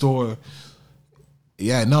in that store.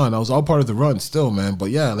 Yeah, no, that was all part of the run, still, man. But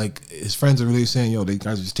yeah, like his friends are really saying, "Yo, they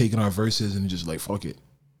guys are just taking our verses and just like fuck it."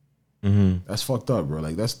 That's fucked up, bro.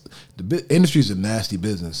 Like that's the industry is a nasty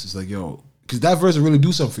business. It's like, yo, because that verse will really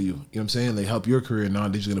do something for you. You know what I'm saying? Like help your career. Now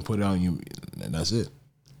they're just gonna put it on you, and that's it.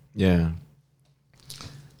 yeah.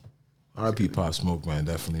 R.I.P. Pop Smoke, man.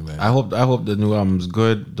 Definitely, man. I hope the new album's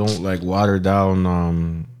good. Don't like water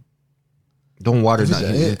down. Don't water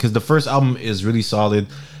down because the first album is really solid.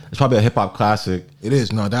 It's probably a hip hop classic. It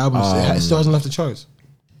is. No, the album it still hasn't left the charts.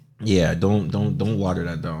 Yeah, don't water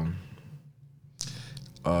that down.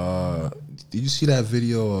 Did you see that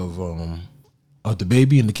video of the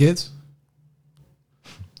baby and the kids?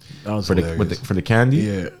 That was For the candy.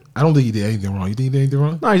 Yeah, I don't think he did anything wrong. You think he did anything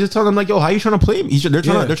wrong? No, he's just telling them like, yo, how you trying to play him? They're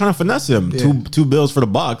trying to finesse him. Yeah. Two bills for the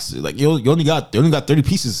box. Like you only got 30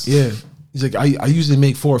 pieces. Yeah. He's like, I usually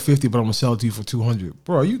make $450, but I'm gonna sell it to you for $200.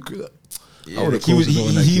 Bro, are you good? Yeah,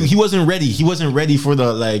 he wasn't ready. He wasn't ready for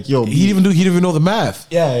the like, yo. He didn't even know the math.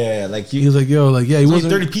 Yeah. Like He was like, yo, like he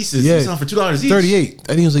wasn't 30 pieces. Yeah, He's selling for $2 each. 38.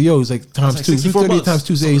 And he was like, yo, he's like times like 2. 38 $64. times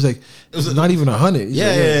 2. He's like, it's not even 100. He's like,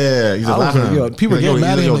 Yeah. He's I was laughing. like, yo, people are getting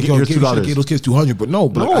mad at him like, yo, here's give $2. those kids 200, but no.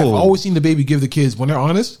 But I've always seen the baby give the kids when they're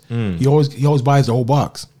honest. He always buys the whole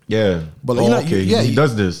box. Yeah, But like, he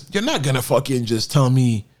does this. You're not gonna fucking just tell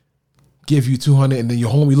me give you 200 and then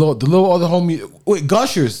your homie the little other homie wait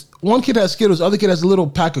Gushers. One kid has Skittles, the other kid has a little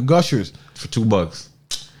pack of Gushers For $2.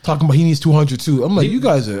 talking about he needs 200 too. I'm like, you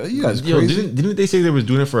guys Yo, crazy. didn't they say they was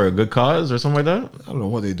doing it for a good cause or something like that? I don't know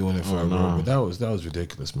what they're doing it for, bro, but that was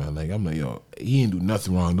ridiculous, man. Like I'm like, yo, he ain't do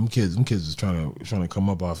nothing wrong. Them kids was trying to come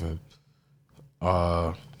up off him.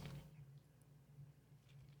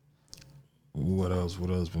 What else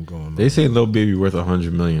been going on? They say Lil Baby worth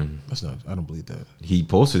 $100 million. That's not. I don't believe that. He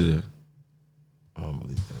posted it. I don't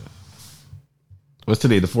believe that. What's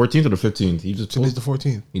today? The 14th or the 15th? He just Today's the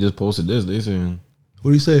 14th. He just posted this. They saying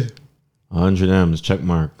What do you say? 100 M's check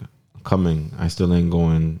mark coming. I still ain't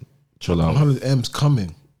going. Chill out. 100 M's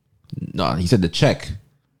coming. No, he said the check.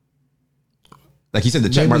 Like he said the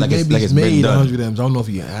check mark. Like Maybe it's he's been made done. 100 M's. I don't know if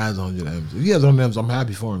he has 100 M's. If he has 100 M's, I'm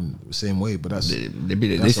happy for him the same way. But that's They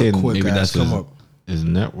say maybe that's his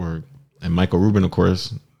network. And Michael Rubin, of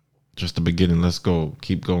course, just the beginning. Let's go.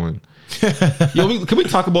 Keep going. Yo, can we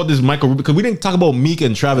talk about this Michael Rubin? Because we didn't talk about Meek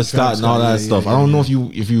and Travis Scott and all that stuff. I don't know if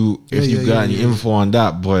you got any info on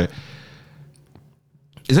that, but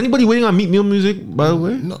is anybody waiting on Meek Mill music? By the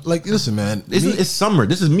way, no. Like, listen, man. It's summer.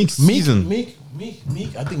 This is Meek's season. Meek.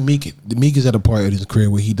 I think Meek is at a part of his career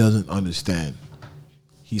where he doesn't understand.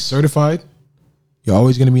 He's certified. You're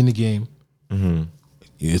always going to be in the game.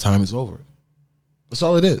 Your time is over. That's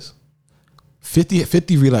all it is.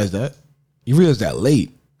 50 realized that. He realized that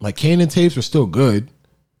late. Like, Kanan tapes were still good.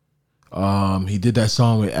 He did that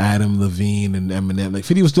song with Adam Levine and Eminem. Like,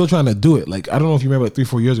 50 was still trying to do it. Like, I don't know if you remember, like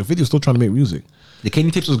 3-4 years ago, 50 was still trying to make music. The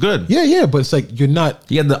Kanan tapes was good. Yeah, but it's like you're not.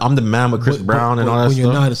 He had the I'm the Man with Chris Brown and all that when stuff.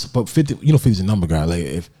 You're not, but 50, 50's a number guy. Like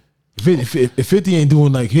if 50 ain't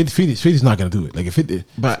doing like 50's not gonna do it. Like if 50.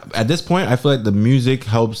 But at this point, I feel like the music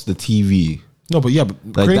helps the TV. No, but yeah, but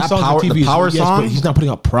like creating that songs power, on TV the power yes, but song. he's not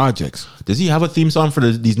putting out projects. Does he have a theme song for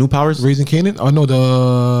these new powers? Raising Kanan? Oh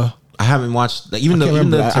no, I haven't watched like even I the can't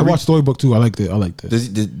even remember. the I watched Storybook too. I liked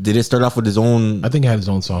it. Did it start off with his own? I think he had his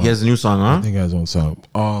own song. He has a new song, huh? I think he has his own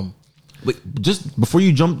song. Wait, just before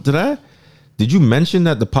you jump to that, did you mention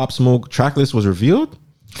that the Pop Smoke track list was revealed?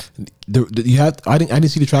 I didn't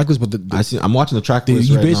see the track list, but I'm watching the track list.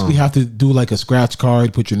 You right basically now. have to do like a scratch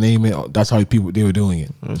card, put your name in. That's how they were doing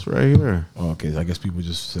it. That's right here. Oh, okay, I guess people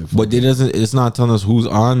just said. But it doesn't. It's not telling us who's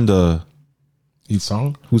on the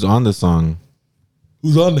song. Who's on the song?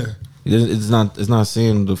 Who's on there? It's not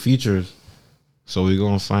saying the features. So we're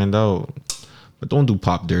gonna find out. But don't do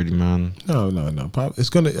Pop dirty, man. No. Pop. I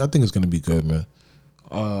think it's gonna be good, man.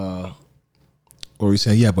 Or he's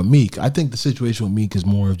saying, yeah, but Meek. I think the situation with Meek is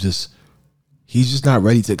more of just he's just not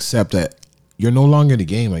ready to accept that you're no longer in the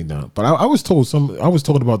game right now. But I was told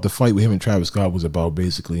about the fight with him and Travis Scott was about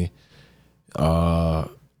basically.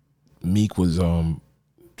 Meek was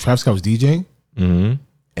Travis Scott was DJing, and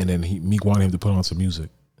then Meek wanted him to put on some music,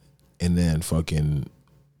 and then fucking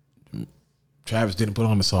Travis didn't put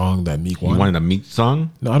on the song that Meek wanted. You wanted a Meek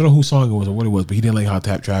song? No, I don't know whose song it was or what it was, but he didn't like how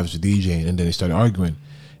Travis was DJing, and then they started arguing.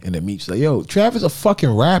 And then Meek's like, "Yo, Travis a fucking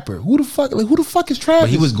rapper. Who the fuck is Travis?" But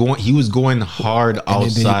he was going hard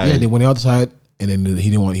outside. They went outside, and then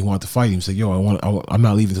he wanted to fight him. He said, "Yo, I'm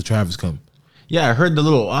not leaving until Travis come." Yeah, I heard the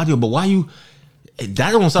little audio, but why you?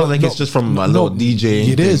 That don't sound like it's just from a little DJ.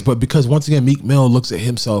 It is, but because once again, Meek Mill looks at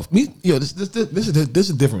himself. This is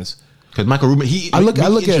the difference. Because Michael Rubin, I look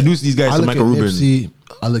introduced these guys to Michael Rubin. Nipsey,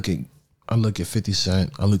 I look at 50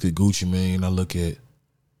 Cent. I look at Gucci Mane. I look at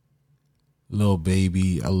Lil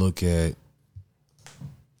Baby. I look at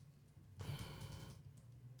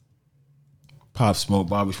Pop Smoke,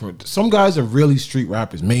 Bobby Shmurda. Some guys are really street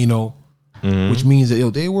rappers. Mano, which means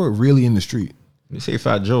that they were really in the street. They say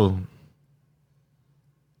Fat Joe.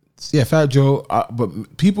 Yeah, Fat Joe.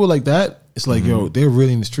 But people like that, it's like, they're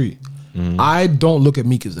really in the street. I don't look at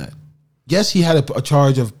Meek as that. Yes, he had a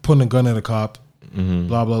charge of putting a gun at a cop,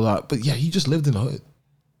 blah, blah, blah. But yeah, he just lived in the hood.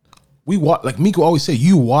 Like Meek will always say,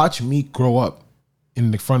 you watch Meek grow up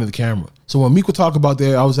in the front of the camera. So when Meek would talk about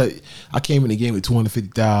that, I came in the game with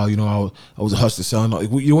 250,000, I was a hustler selling.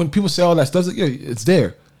 When people say all that stuff, it's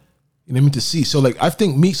there. You know what I mean? To see. So like, I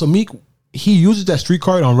think Meek, he uses that street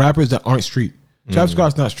card on rappers that aren't street. Travis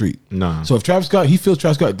Scott's not street. Nah. So if he feels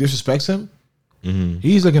Travis Scott disrespects him,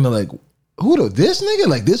 he's looking to like, this nigga?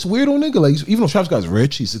 Like this weirdo nigga? Like even though Travis Scott's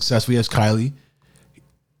rich, he's successful, he has Kylie.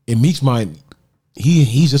 In Meek's mind,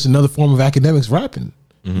 he's just another form of academics rapping.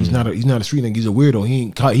 He's not a street nigga. He's a weirdo. He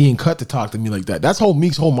ain't cut to talk to me like that. That's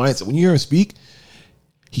Meek's whole mindset. When you hear him speak,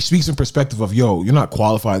 he speaks in perspective of, yo, you're not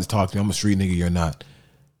qualified to talk to me. I'm a street nigga. You're not.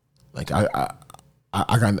 Like I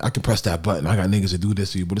can press that button. I got niggas that do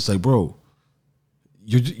this to you, but it's like, bro,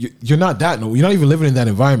 you're not that no. You're not even living in that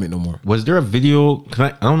environment no more. Was there a video? I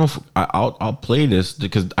don't know if I'll play this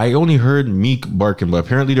because I only heard Meek barking, but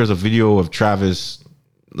apparently there's a video of Travis.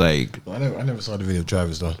 Like I never saw the video of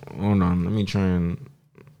Travis though. Hold on, let me try and.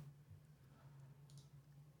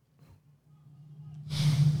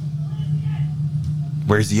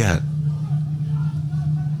 Where's he at?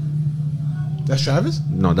 That's Travis?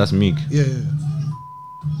 No, that's Meek. Yeah.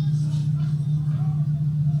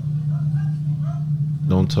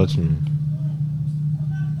 Don't touch me.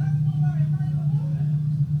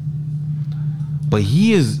 But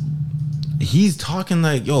he's talking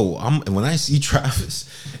like, yo, when I see Travis,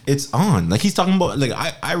 it's on. Like he's talking about like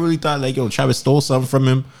I really thought like, yo, Travis stole something from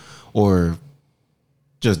him or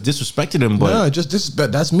just disrespected him. But no,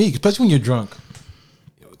 that's Meek, especially when you're drunk.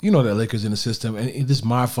 You know that liquor's in the system, and this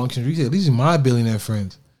my function. These are my billionaire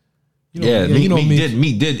friends.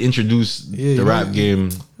 Meek did introduce the rap game.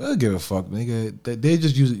 I don't give a fuck, nigga. They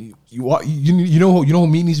just use it. You know who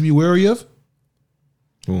Meek needs to be wary of?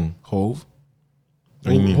 Who? Hove.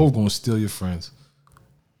 What do you mean? Hove gonna steal your friends.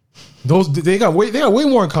 They got way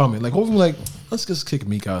more in common. Like Hove, like let's just kick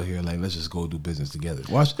Meek out here. Like let's just go do business together.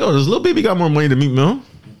 Watch. Yo, does Lil Baby got more money than Meek Mill?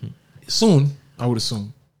 Soon, I would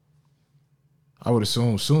assume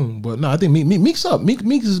soon, but no, I think Meek's up. Meek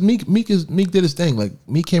did his thing. Like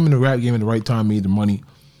Meek came in the rap game at the right time, made the money.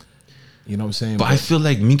 You know what I'm saying? But I feel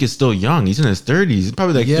like Meek is still young. He's in his 30s. He's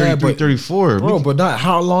probably like 33, 34. Bro, but not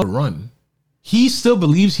how long to run. He still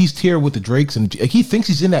believes he's tier with the Drakes, and like, he thinks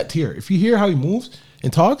he's in that tier. If you hear how he moves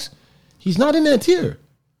and talks, he's not in that tier.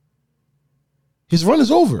 His run is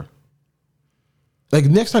over. Like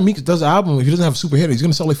next time Meek does an album, if he doesn't have a super hit, he's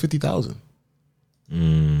gonna sell like 50,000.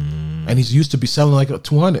 And he's used to be selling like a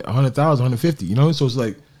 200, 100,000, 150. You know, so it's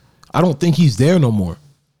like I don't think he's there no more,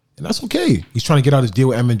 and that's okay. He's trying to get out his deal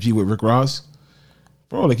with M&G with Rick Ross,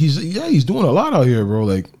 bro. Like he's doing a lot out here, bro.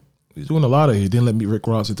 Like he's doing a lot out here. He didn't let me Rick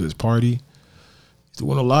Ross into his party. He's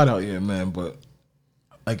doing a lot out here, man. But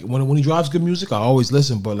like when he drops good music, I always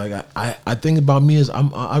listen. But like I think about me is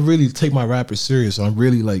I really take my rappers serious. So I'm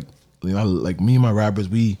really like like me and my rappers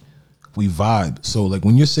we vibe. So like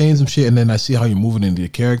when you're saying some shit and then I see how you're moving into your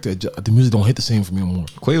character, the music don't hit the same for me anymore.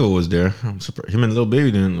 Quavo was there. I'm surprised. Him and Lil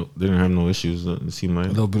Baby didn't have no issues. It seemed like A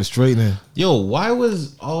little bit of straightening. Yo, why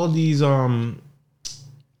was all these why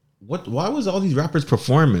was all these rappers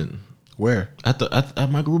performing Where? at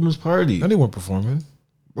Michael Rubin's party? No, they weren't performing.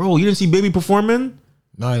 Bro, you didn't see Baby performing?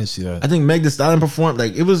 No, I didn't see that. I think Meg Thee Stallion performed.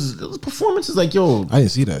 Like it was performances. Like yo, I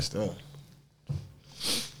didn't see that stuff.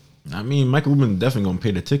 I mean, Michael Rubin definitely gonna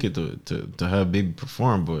pay the ticket to have Baby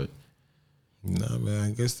perform, but Nah, man.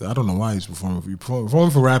 I guess I don't know why he's performing.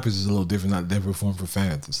 Performing for rappers is a little different. Not than performing for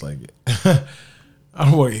fans. It's like I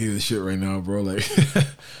don't want to hear this shit right now, bro. Like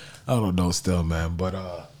I don't know, still, man. But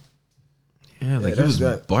yeah, like he that's was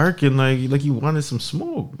that. barking like he wanted some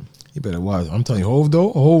smoke. you better watch. I'm telling you, Hove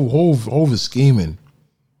though. Hove is scheming.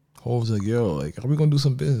 Hove's like, yo, like, how we gonna do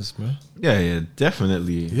some business, man? Yeah,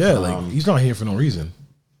 definitely. Yeah, like he's not here for no reason.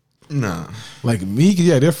 Nah. Like Meek,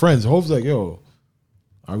 yeah, they're friends. Hove's like, yo,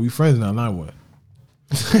 are we friends now? Not what?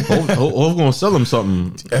 Hov gonna sell him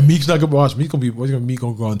something. And Meek's not gonna watch. Meek gonna go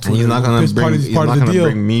on Twitter. He's not gonna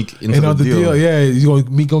bring Meek into the deal. Yeah,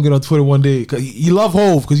 Meek gonna get on Twitter one day. Cause he love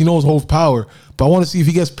Hove because he knows Hove's power. But I want to see if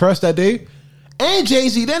he gets pressed that day. And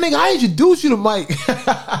Jay-Z, that nigga, I introduced you to Mike.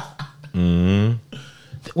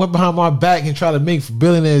 Went behind my back and tried to make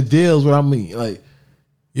billionaire deals. What I mean, like,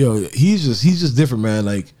 yo, he's just different, man.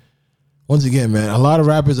 Like, once again, man, a lot of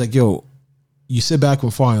rappers like, yo, you sit back from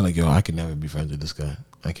far and you're like, yo, I can never be friends with this guy.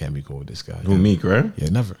 I can't be cool with this guy. Who, Meek, right? Yeah,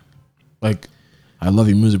 never. Like, I love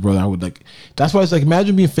your music, brother. I would like. That's why it's like,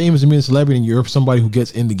 imagine being famous and being a celebrity and you're somebody who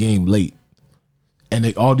gets in the game late, and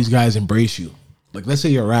like all these guys embrace you. Like, let's say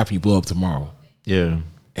you're a rapper, you blow up tomorrow, Yeah.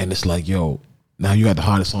 and it's like, yo, now you got the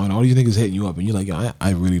hottest song. All these niggas hitting you up, and you're like, yo,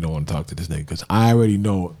 I really don't want to talk to this nigga because I already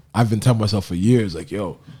know. I've been telling myself for years, like,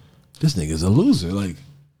 yo, this nigga's a loser. Like,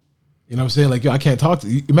 you know what I'm saying? Like, yo, I can't talk to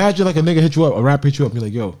you. Imagine like a nigga hit you up, a rapper hit you up, and you're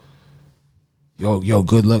like, yo,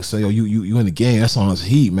 good luck. So, yo, you in the game. That song's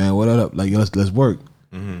heat, man. What up? Like, yo, let's work.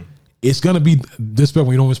 Mm-hmm. It's gonna be disrespect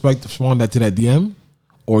when you don't respond that to that DM,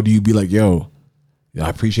 or do you be like, yo, I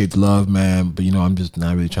appreciate the love, man, but you know, I'm just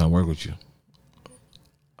not really trying to work with you.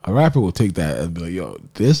 A rapper will take that and be like, yo,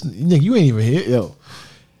 this nigga, you ain't even here, yo.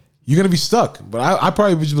 You're gonna be stuck. But I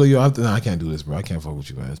probably would just be like, yo, I can't do this, bro. I can't fuck with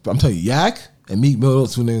you, man. But I'm telling you, Yak and Meek Mill,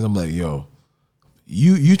 those two niggas, I'm like, yo,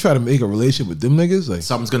 you try to make a relationship with them niggas, like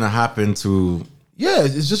Something's gonna happen to, yeah,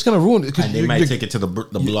 it's just gonna ruin it. and they might take it to the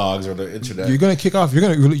blogs or the internet. You're gonna kick off.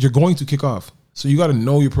 You're going to kick off. So you got to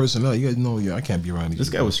know your personality. You got to know, yeah, I can't be around these. This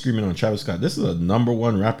guy was screaming on Travis Scott. This is a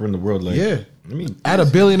 #1 rapper in the world. Like, Yeah. I mean, At a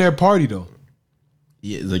billionaire party though.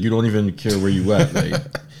 yeah, it's like you don't even care where you at. Like,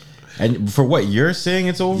 and for what you're saying,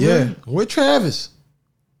 it's over. Yeah, where Travis?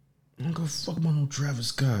 I don't give a fuck about no Travis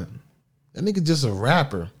Scott. That nigga just a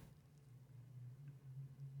rapper.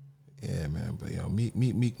 Yeah, man. But yo, Meek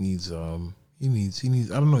needs he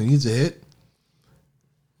needs I don't know, he needs a hit.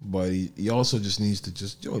 But he also just needs to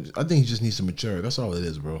I think he just needs to mature. That's all it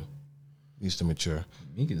is, bro. He needs to mature.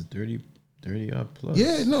 Meek is 30 odd plus. Yeah,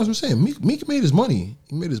 no, that's what I'm saying. Meek made his money.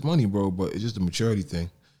 He made his money, bro, but it's just a maturity thing.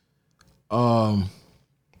 What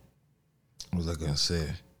was I gonna say?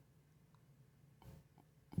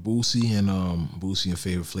 Boosie and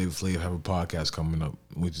Flavor Flav have a podcast coming up,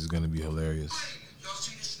 which is gonna be hilarious.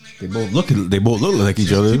 They both look like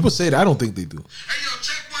each other. People say that. I don't think they do. Hey, yo,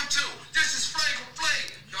 check 1, 2. This is Flavor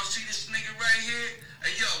Flav. Y'all see this nigga right here?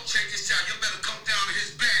 Hey, yo, check this out. You better come down to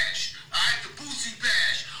his bash. All right, the Boosie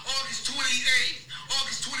bash. August 28th,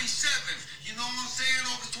 August 27th. You know what I'm saying?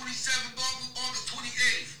 August 27th, August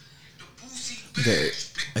 28th. The Boosie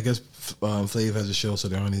bash. I guess Flav has a show, so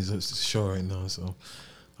they're on his show right now. So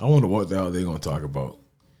I wonder what the hell they're gonna talk about.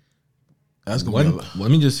 That's gonna be a lot. Let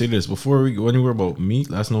me just say this before we go anywhere about Meek.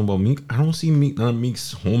 Last know about Meek. I don't see Meek. None of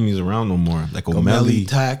Meek's homies around no more. Like O'Malley,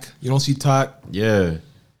 Tack. You don't see Tack. yeah.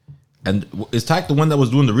 And is Tack the one that was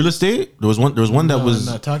doing the real estate? There was one that was.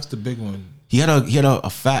 No, Tack's the big one. He had a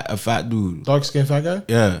fat dude. Dark skinned fat guy.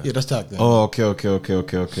 Yeah. That's Tack. Then. Oh,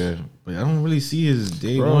 okay. But I don't really see his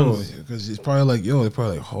day Bro, ones. because he's probably like, yo, they're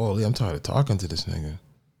probably like, holy, I'm tired of talking to this nigga.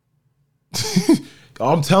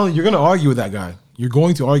 I'm telling you, you're gonna argue with that guy. You're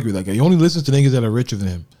going to argue with that guy. He only listens to niggas that are richer than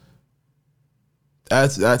him.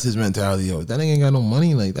 That's his mentality, yo. That nigga ain't got no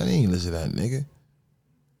money, like that ain't listen to that nigga.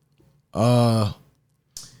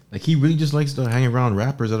 Like he really just likes to hang around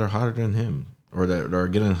rappers that are hotter than him, or that are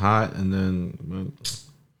getting hot, and then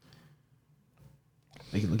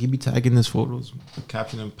like he be tagging his photos,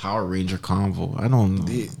 captioning Power Ranger convo. I don't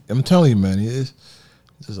know. I'm telling you, man, he is.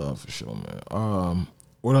 This is all for sure, man.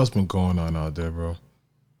 What else been going on out there, bro?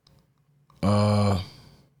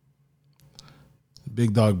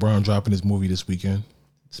 Big Dog Brown dropping his movie this weekend.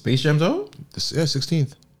 Space Jam's out?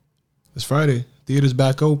 16th. It's Friday. Theaters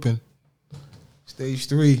back open. Stage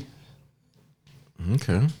 3.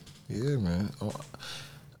 Okay. Yeah, man.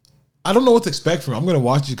 I don't know what to expect from it. I'm gonna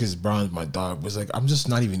watch it because Brown's my dog. But it's like I'm just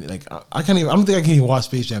not even like I can't even. I don't think I can even watch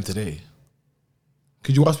Space Jam today.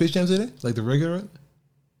 Could you watch Space Jam today? Like the regular?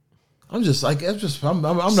 I'm just like I'm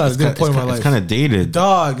not at that point in my life. It's kind of dated.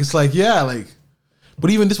 Dog. It's like but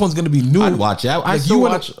even this one's gonna be new. I'd watch it. I Like, still you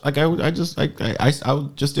watch. Like I just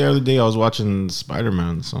just the other day I was watching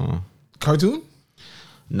Spider-Man. So cartoon.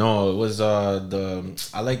 no, it was the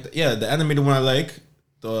animated one I like,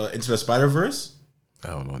 the Into the Spider-Verse. I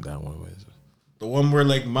don't know what that one was. The one where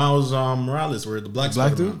like Miles Morales, where the black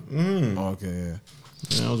dude. Mm. Oh, okay,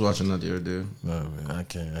 Yeah, I was watching that the other day. No man, I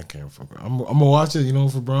can't. I'm gonna watch it,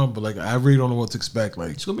 for Brown. But like, I really don't know what to expect.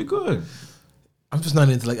 Like, It's gonna be good. I'm just not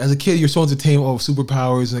into like. As a kid, you're so entertained of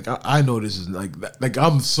superpowers. Like, I know this is like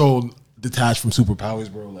I'm so detached from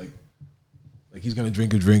superpowers, bro. Like he's gonna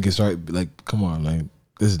drink a drink and start like, come on, like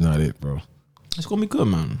this is not it, bro. It's gonna be good,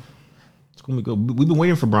 man. It's gonna be good. We've been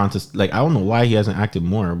waiting for Brown to like. I don't know why he hasn't acted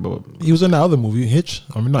more, but He was in that other movie, Hitch.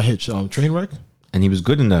 I mean, not Hitch, Trainwreck. and he was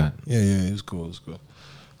good in that. Yeah, it was cool. It was cool.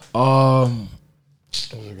 What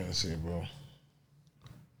was I gonna say, bro?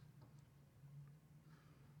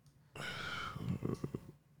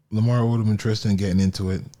 Lamar Odom and Tristan getting into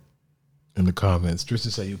it in the comments.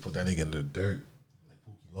 Tristan said you put that nigga in the dirt. Like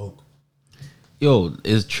Pookie Loke. Yo,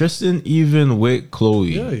 is Tristan even with Chloe?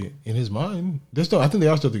 Yeah, in his mind. They're still, I think they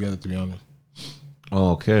are still together, to be honest.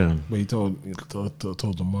 Oh, okay. But he told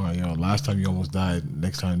Lamar, last time you almost died,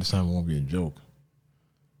 this time it won't be a joke.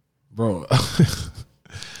 Bro,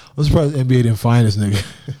 I'm surprised the NBA didn't find this nigga.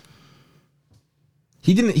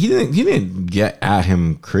 He didn't get at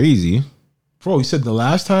him crazy. Bro, he said the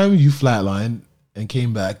last time you flatlined and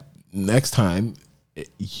came back, next time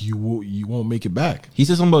you won't make it back. He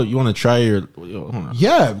said something about you want to try your. Hold on.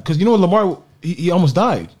 Yeah, because you know what, Lamar, he almost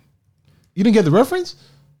died. You didn't get the reference?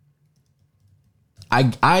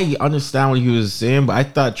 I understand what he was saying, but I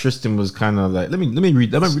thought Tristan was kind of like. Let me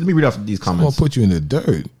read off these I'm comments. gonna put you in the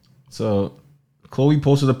dirt. So, Chloe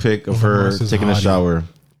posted a pic of her Lamar says taking a Hottie. shower.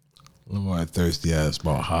 Lamar thirsty ass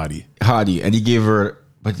about Hottie. And he gave her.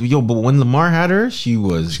 But when Lamar had her, she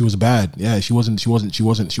was bad. Yeah, she wasn't.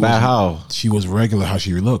 bad. How? She was regular how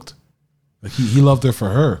she looked. Like he loved her for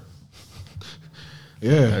her.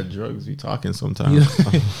 Yeah. Had drugs. We talking sometimes.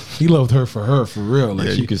 He loved her for real. Like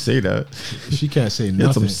Yeah, she you could say that. She can't say He had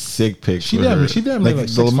nothing. some sick pics. She with damn her. near like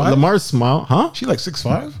 6'5"? Lamar's smile, huh? She like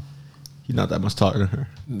 6'5". He's not that much taller than her,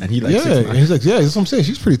 and he like Yeah, 6'9". and he's like, yeah, that's what I'm saying.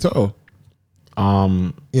 She's pretty tall.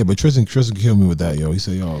 Yeah, but Tristan killed me with that, yo. He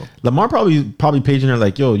said, yo, Lamar probably paging her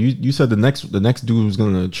like, yo, you said the next dude was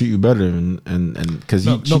gonna treat you better, and because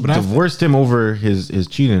he divorced him over his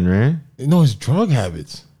cheating, right? No, his drug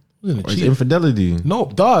habits. It wasn't a Or his cheat. infidelity. No,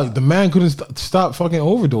 dog. The man couldn't stop fucking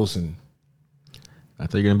overdosing. I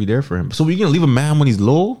thought you're gonna be there for him. So you're gonna leave a man when he's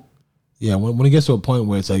low? Yeah, when it gets to a point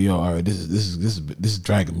where it's like, yo, all right, this is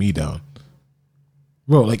dragging me down,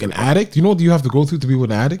 bro. Like an addict. You know what you have to go through to be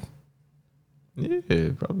with an addict? Yeah,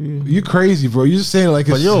 probably. You crazy, bro. You just saying like,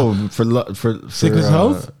 But yo, for sickness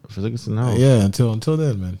health, for sickness and health. Yeah, until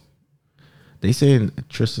then, man. They saying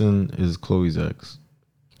Tristan is Chloe's ex.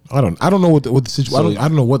 I don't know what the situation. I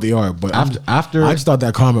don't know what they are, but after I just thought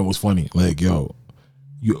that comment was funny. Like, yo,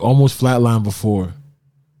 you almost flatlined before.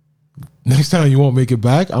 Next time you won't make it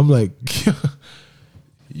back. I'm like,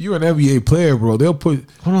 you're an NBA player, bro. They'll put.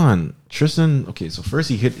 Hold on, Tristan. Okay, so first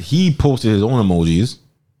he posted his own emojis.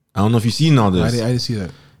 I don't know if you've seen all this. I didn't see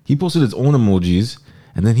that. He posted his own emojis,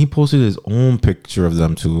 and then he posted his own picture of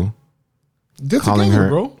them too. They're calling together, her,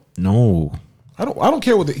 bro. No, I don't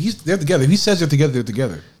care what they're together. If he says they're together, they're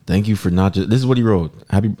together. Thank you for not just. This is what he wrote.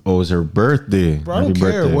 It's her birthday. Bro, I don't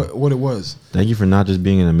care what it was. Thank you for not just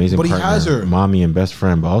being an amazing But he partner, has her. mommy, and best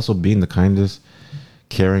friend, but also being the kindest,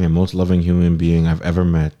 caring, and most loving human being I've ever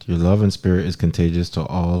met. Your love and spirit is contagious to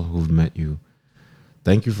all who've met you.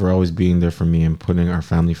 Thank you for always being there for me and putting our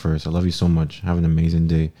family first. I love you so much. Have an amazing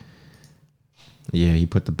day. Yeah, he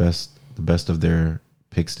put the best of their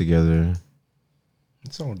pics together.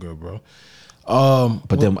 It's all good, bro.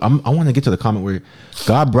 But then I want to get to the comment where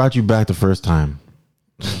God brought you back the first time.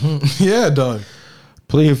 Yeah, dog.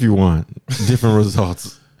 Play if you want. Different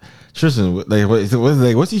results. Tristan,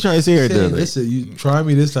 what's he trying to say right there? Like, Listen, you try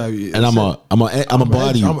me this time, and I'm a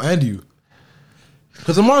body you. I'm gonna end you.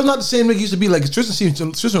 Because Lamar's not the same nigga he used to be. Like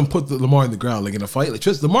Tristan put Lamar in the ground, like in a fight. Like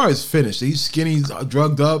Lamar is finished. He's skinny, he's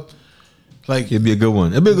drugged up. Like It'd be a good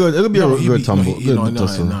one. It'd be a good. It'd be a good tumble. Good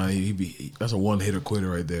tussle. That's a one hitter quitter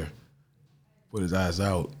right there. Put his ass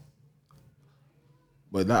out.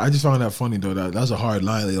 But I just found that funny though. That's a hard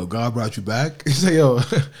line. Like, yo, God brought you back. He's like, yo,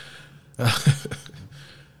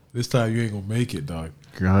 this time you ain't gonna make it, dog.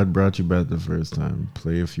 God brought you back the first time.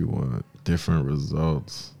 Play if you want. Different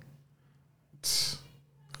results.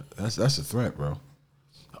 That's a threat, bro.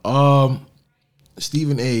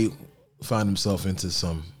 Stephen A. found himself into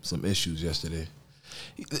some issues yesterday.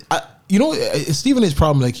 Stephen A's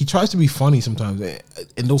problem, like he tries to be funny sometimes,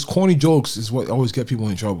 and those corny jokes is what always get people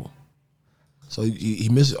in trouble. So he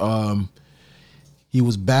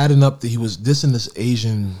was bad enough that he was dissing this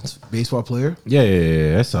Asian baseball player.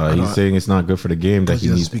 Yeah. I saw. He's saying it's not good for the game that he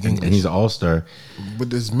needs, speak English. and he's an all-star.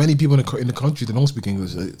 But there's many people in the country that don't speak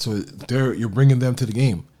English, so you're bringing them to the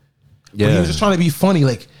game. Yeah, but he was just trying to be funny,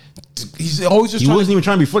 like. He's always just. He wasn't even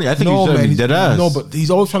trying to be funny. I think he was trying to be dead ass. No, but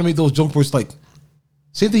he's always trying to make those jokes where it's like,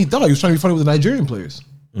 same thing he thought. He was trying to be funny with the Nigerian players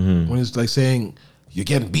when it's like saying you're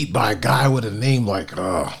getting beat by a guy with a name like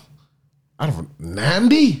I don't know,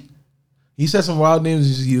 Namdi. He said some wild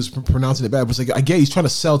names. He was pronouncing it bad, but it's like I get he's trying to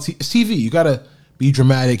sell TV. You gotta be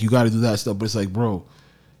dramatic. You gotta do that stuff. But it's like, bro,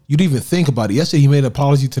 you didn't even think about it. Yesterday he made an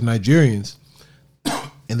apology to Nigerians,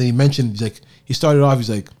 and then he mentioned like he started off. He's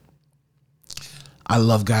like, I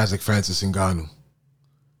love guys like Francis Ngannou,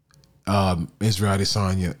 Israel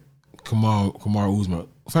Adesanya, Kamar Usman.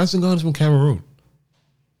 Francis Ngannou's from Cameroon.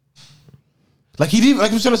 Like he didn't,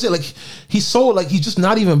 like I was trying to say, like he's so like he's just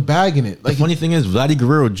not even bagging it. Like the funny thing is, Vladdy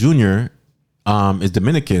Guerrero Jr. Is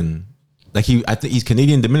Dominican. Like I think he's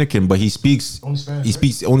Canadian Dominican, but he speaks only Spanish. He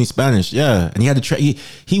speaks only Spanish. Yeah, and he had to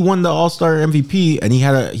he won the All-Star MVP, and he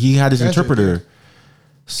had his interpreter.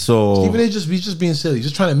 So Stephen A. he's just being silly,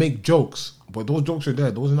 just trying to make jokes. But those jokes are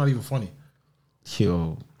dead. Those are not even funny.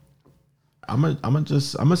 Yo, I'm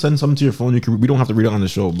gonna send something to your phone. We don't have to read it on the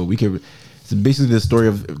show, but we could. It's basically the story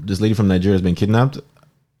of this lady from Nigeria has been kidnapped.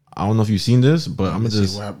 I don't know if you've seen this, but I'm gonna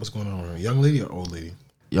just what's going on with her? Young lady or old lady?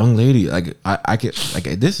 Young lady. Like I could like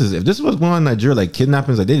if this was going on in Nigeria, like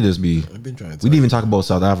kidnappings, like they just be. I've been trying to. We didn't even talk about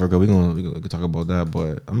South Africa. We gonna talk about that,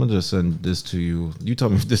 but I'm gonna just send this to you. You tell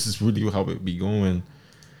me if this is really how it be going.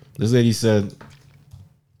 This lady said.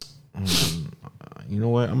 You know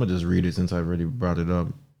what? I'm gonna just read it since I've already brought it up.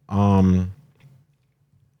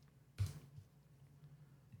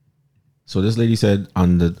 So this lady said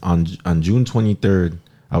on June 23rd,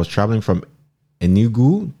 I was traveling from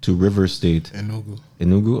Enugu to River State.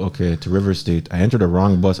 Enugu, okay, to River State. I entered a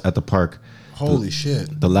wrong bus at the park. Holy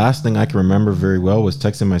shit! The last thing I can remember very well was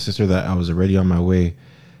texting my sister that I was already on my way.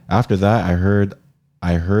 After that, I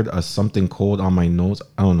heard a something cold on my nose.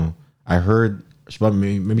 I don't know. I heard.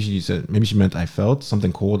 Maybe she meant I felt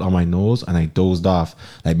something cold on my nose and I dozed off.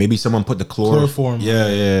 Like maybe someone put the chloroform.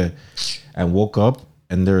 Yeah. And woke up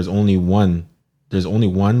and there's only but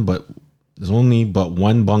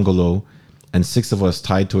one bungalow and 6 of us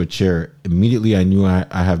tied to a chair. Immediately I knew I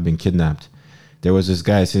have been kidnapped. There was this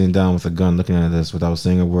guy sitting down with a gun looking at us without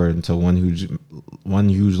saying a word until one huge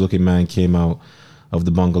looking man came out of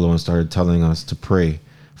the bungalow and started telling us to pray,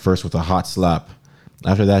 first with a hot slap.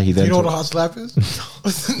 After that, he then. You know what a hot slap is?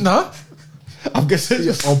 Nah, I'm guessing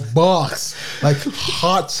a box like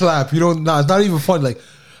hot slap. You don't. Nah, it's not even funny. Like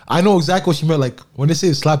I know exactly what she meant. Like when they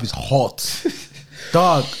say slap is hot,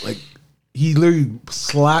 dog. Like he literally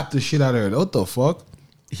slapped the shit out of her. What the fuck?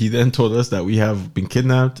 He then told us that we have been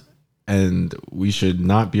kidnapped and we should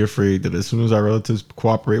not be afraid that as soon as our relatives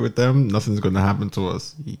cooperate with them, nothing's going to happen to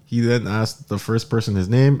us. He then asked the first person his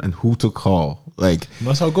name and who to call. Like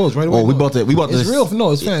that's how it goes, right away. Oh, we about to. It's real.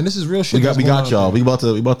 No, it's fine. This is real shit. We got y'all. We about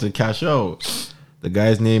to cash out. The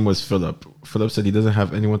guy's name was Philip. Philip said he doesn't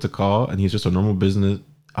have anyone to call, and he's just a normal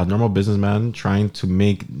businessman trying to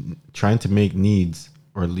make needs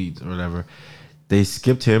or leads or whatever. They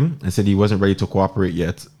skipped him and said he wasn't ready to cooperate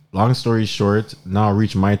yet. Long story short, now I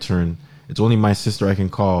reached my turn. It's only my sister I can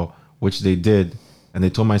call, which they did, and they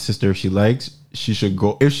told my sister if she likes, she should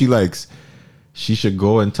go. If she likes, she should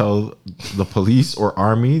go and tell the police or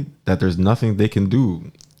army that there's nothing they can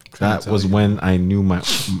do. That was when I knew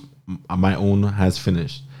my own has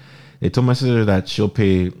finished. They told my sister that she'll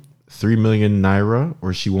pay 3 million naira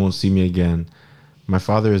or she won't see me again. My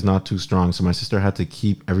father is not too strong, so my sister had to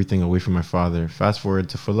keep everything away from my father. Fast forward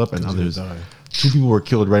to Philip and others. 2 people were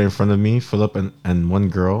killed right in front of me, Philip and one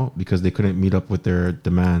girl, because they couldn't meet up with their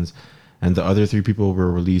demands. And the other 3 people were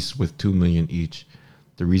released with 2 million each.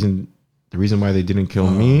 The reason why they didn't kill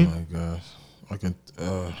me. Oh my gosh.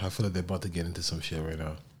 I feel like they're about to get into some shit right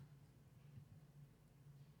now.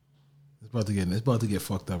 It's about to get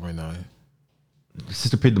fucked up right now. The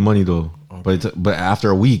sister paid the money though, okay. but after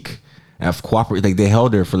a week, have cooperated. Like they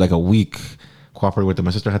held her for like a week, cooperated with them.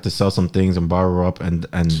 My sister had to sell some things and borrow her up and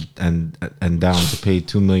down to pay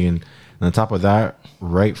 $2 million. And on top of that,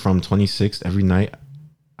 right from 26th every night,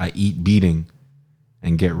 I eat beating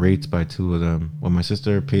and get raped by 2 of them. When my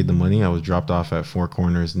sister paid the money, I was dropped off at Four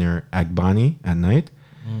Corners near Agbani at night.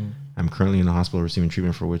 I'm currently in the hospital receiving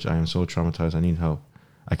treatment for which I am so traumatized. I need help.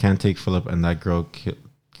 I can't take Philip and that girl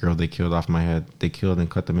they killed off my head. They killed and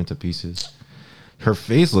cut them into pieces. Her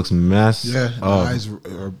face looks messed up.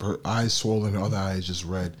 Her eyes swollen, her other eye is just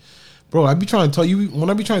red. Bro, I be trying to tell you, when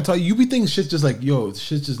I be trying to tell you, you be thinking shit's just like, yo,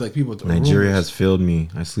 shit's just like people. Nigeria has failed me.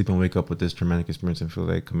 I sleep and wake up with this traumatic experience and feel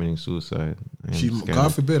like committing suicide.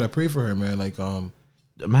 God forbid, I pray for her, man. Like,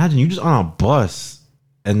 imagine you just on a bus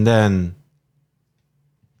and then.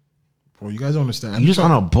 Bro, you guys don't understand. You just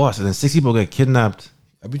on a bus and then 6 people get kidnapped.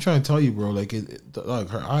 I be trying to tell you, bro. Like, like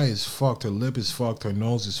her eye is fucked, her lip is fucked, her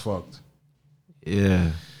nose is fucked.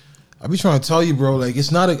 Yeah. I be trying to tell you, bro. Like,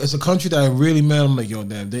 it's a country that I really, man. I'm like, yo,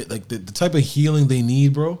 damn. They, like the type of healing they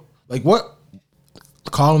need, bro. Like what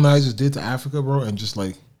the colonizers did to Africa, bro, and just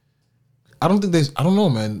like, I don't know,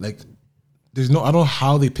 man. Like, I don't know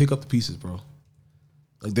how they pick up the pieces, bro.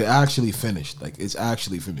 Like they're actually finished. Like it's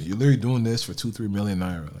actually finished. You're literally doing this for 2-3 million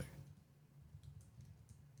naira, like.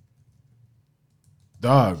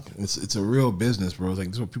 Dog, it's a real business, bro. It's like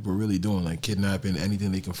this is what people are really doing, like kidnapping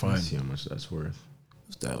anything they can find. Let's see how much that's worth.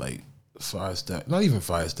 What's that, like 5 stacks? Not even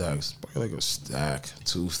 5 stacks. Probably like a stack,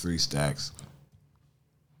 2-3 stacks.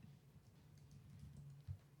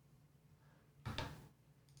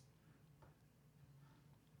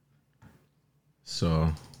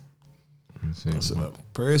 So, let's see.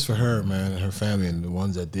 Prayers for her, man, and her family, and the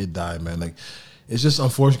ones that did die, man. Like, it's just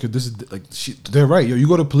unfortunate because this is like they're right. Yo, you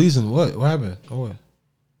go to police and what happened? Oh, what?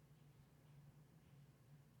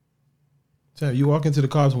 Sam, you walk into the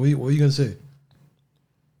cops, what are you gonna say?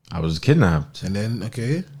 I was kidnapped. And then,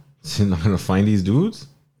 okay, so you're not gonna find these dudes?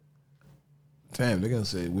 Fam, they're gonna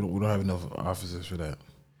say we don't have enough officers for that.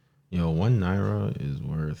 Yo, 1 naira is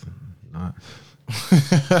worth not.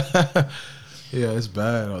 Yeah, it's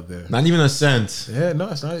bad out there. Not even a cent. Yeah, no,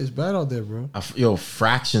 it's not. It's bad out there, bro. Yo,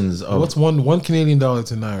 fractions of. What's one Canadian dollar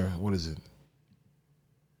to naira? What is it?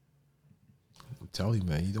 I'm telling you,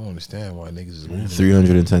 man, you don't understand why niggas is moving.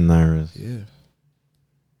 310 nairas. Yeah.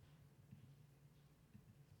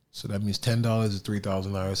 So that means $10 is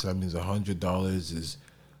 3,000 naira. So that means $100 is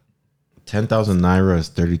 10,000 naira is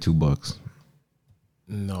 $32.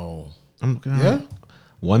 No. Yeah.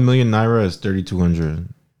 1 million naira is 3,200.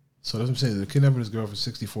 So that's what I'm saying. They're kidnapping this girl for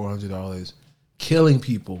 $6,400, killing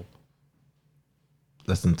people.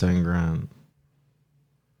 Less than 10 grand.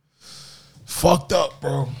 Fucked up,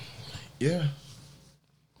 bro. Yeah.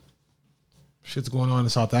 Shit's going on in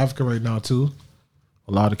South Africa right now too.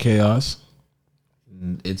 A lot of chaos.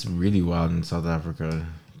 It's really wild in South Africa.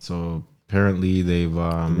 So apparently they've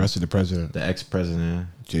arrested the president, the ex-president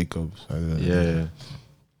Jacobs. Yeah.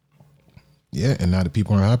 Yeah, and now the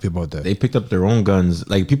people aren't happy about that. They picked up their own guns.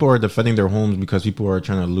 Like people are defending their homes because people are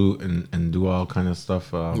trying to loot and do all kind of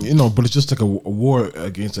stuff. But it's just like a war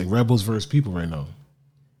against like rebels versus people right now.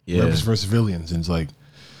 Yeah, rebels versus civilians, and it's like,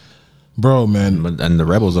 bro, man. And the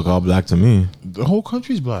rebels look all black to me. The whole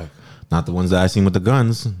country's black. Not the ones that I seen with the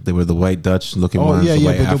guns. They were the white Dutch looking ones, the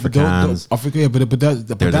white Africans. But that's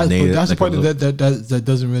the part that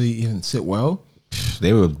doesn't really even sit well.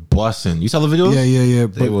 They were busting. You saw the video? Yeah.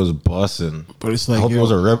 They was busting. But it's like, I hope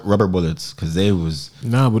those are rubber bullets because they was.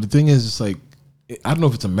 Nah, but the thing is, it's like, I don't know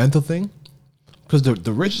if it's a mental thing, because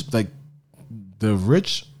the rich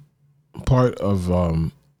part of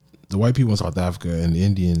the white people in South Africa and the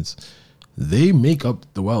Indians, they make up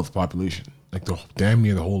the wealth population, like the damn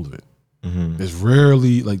near the whole of it. Mm-hmm. There's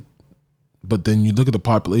rarely like, but then you look at the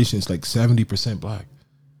population, it's like 70% black.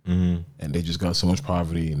 Mm-hmm. And they just got so much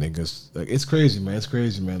poverty, and they just like it's crazy, man. It's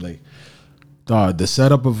crazy, man. Like, dog, the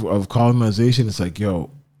setup of colonization. It's like, yo,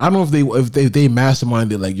 I don't know if they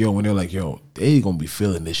masterminded, like, yo, when they're like, yo, they gonna be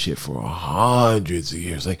feeling this shit for hundreds of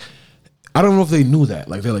years. Like, I don't know if they knew that.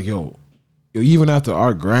 Like, they're like, yo, even after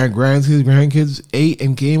our grandkids ate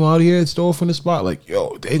and came out here and stole from the spot, like,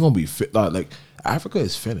 yo, they gonna be fit. Like, Africa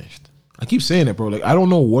is finished. I keep saying it, bro. Like, I don't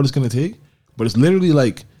know what it's gonna take, but it's literally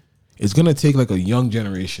like. It's gonna take like a young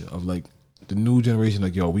generation of like the new generation,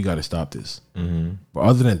 like, yo, we gotta stop this. Mm-hmm. But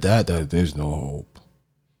other than that, there's no hope,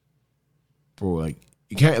 bro. Like,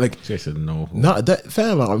 you can't like. She said no hope. Not that,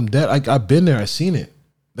 fam. I'm dead. I've been there. I've seen it.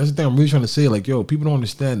 That's the thing I'm really trying to say. Like, yo, people don't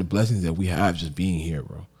understand the blessings that we have just being here,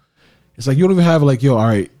 bro. It's like you don't even have like, yo, all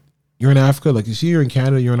right, you're in Africa. Like, you see, you're in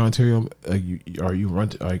Canada, you're in Ontario. Like, you run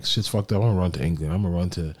to like shit's fucked up. I'm gonna run to England. I'm gonna run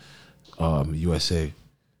to USA.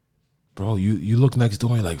 Bro, you look next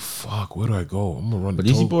door and you're like, fuck, where do I go? I'm gonna run. But to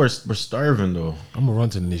these Togo. people are starving though. I'm gonna run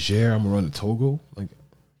to Niger. I'm gonna run to Togo. Like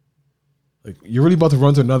you're really about to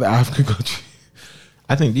run to another African country.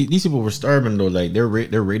 I think these people were starving though. Like they're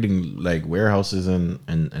raiding like warehouses and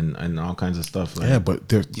all kinds of stuff. Like, Yeah, but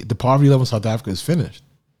the poverty level in South Africa is finished.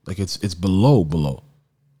 Like it's below.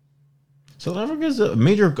 South Africa is a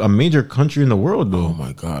major country in the world though. Oh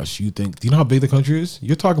my gosh, do you know how big the country is?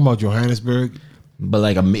 You're talking about Johannesburg. But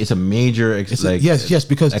like it's a major Yes,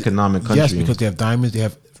 because economic country. Yes, because they have diamonds, they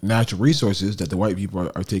have natural resources that the white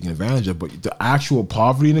people are taking advantage of. But the actual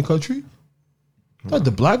poverty in the country, like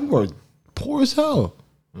the black people are poor as hell.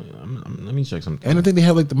 Let me check something. And I think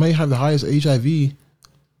they may have the highest HIV rate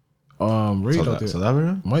out there. South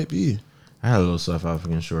Africa Might be. I had a little South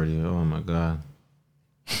African shorty. Oh my god,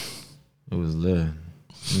 it was lit.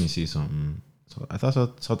 Let me see something. So I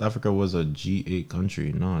thought South Africa was a G8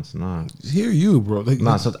 country. No, it's not. Hear you, bro. Like,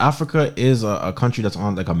 Nah, South Africa is a country that's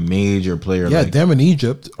on like a major player. yeah, like, them and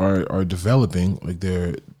Egypt are developing. Like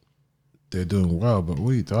they're doing well. But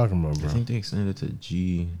what are you talking about, I bro? think they extended it to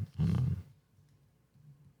G. Hold on.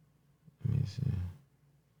 Let me see.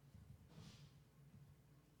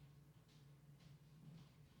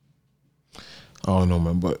 I don't know,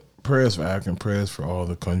 man. But prayers for Africa, prayers for all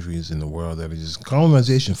the countries in the world that are just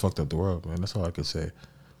colonization fucked up the world, man. That's all I could say.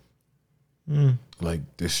 Like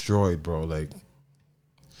destroyed, bro. Like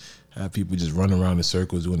have people just run around in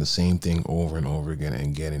circles doing the same thing over and over again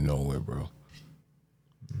and getting nowhere, bro.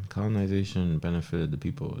 Colonization benefited the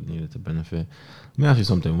people it needed to benefit. Let me ask you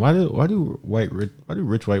something. Why do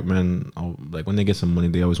rich white men like when they get some money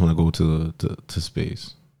they always want to go to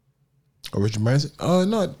space? Oh, Richard Branson?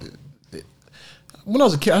 No. When I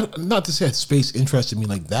was a kid, not to say that space interested me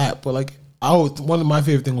like that, but like one of my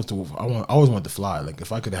favorite things was I always wanted to fly. Like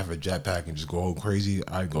if I could have a jetpack and just go all crazy,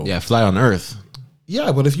 I'd go. Yeah, fly on Earth.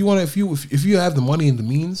 Yeah, but if you have the money and the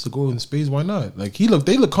means to go in space, why not? Like they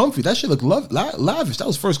look comfy. That shit looked lavish. That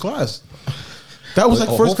was first class. That was like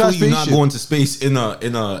first class Hopefully you're spaceship. not going to space in a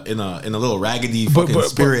little raggedy fucking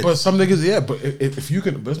spirit. But some niggas, yeah. But if you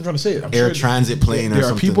can, but I'm trying to say it. I'm Air sure transit plane or there are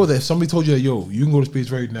something. people that if somebody told you that, yo, you can go to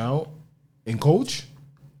space right now, in coach,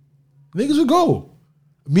 niggas would go.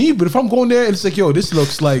 Me, but if I'm going there and it's like, yo, this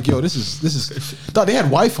looks like, yo, this is. Thought they had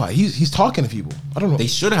Wi-Fi. He's talking to people. I don't know. They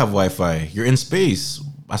should have Wi-Fi. You're in space.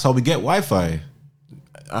 That's how we get Wi-Fi.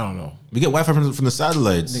 I don't know. We get Wi-Fi from the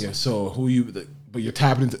satellites. Nigga, so who you? But you're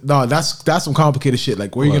tapping into. No, that's some complicated shit.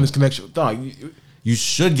 Like where you getting this connection? Dog, You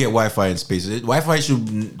should get Wi-Fi in space. Wi-Fi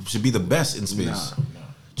should be the best in space. Nah.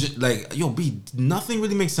 Just like nothing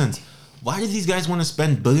really makes sense. Why do these guys want to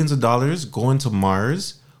spend billions of dollars going to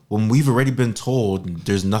Mars when we've already been told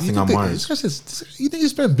there's nothing on Mars? You think he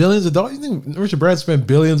spent billions of dollars? You think Richard Branson spent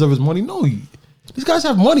billions of his money? No, these guys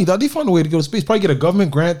have money. Dog. They found a way to go to space. Probably get a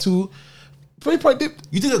government grant too. You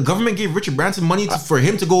think the government gave Richard Branson money for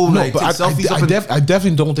him to go take selfies? I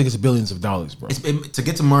definitely don't think it's billions of dollars, bro. To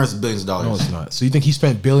get to Mars is billions of dollars. No, it's not. So you think he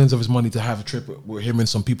spent billions of his money to have a trip with him and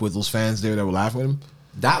some people with those fans there that were laughing at him?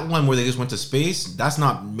 That one where they just went to space, that's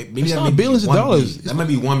not. Maybe It's that not may be billions of 1B. dollars. That might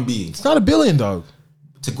be 1B. It's not $1 billion, dog.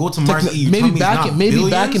 To go to Mars, Maybe back in the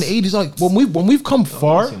 80s, like when we've come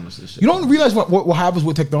far, you don't realize what happens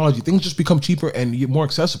with technology. Things just become cheaper and get more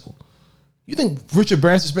accessible. You think Richard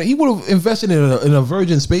Branson spent? He would have invested in a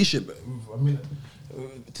Virgin spaceship. I mean,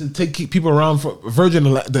 to keep people around for Virgin,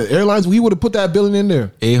 the airlines. He would have put that $1 billion in there.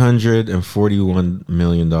 $841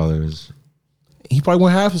 million. He probably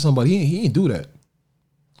went half for somebody. He ain't do that.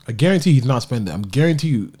 I guarantee he's not spending that. I guarantee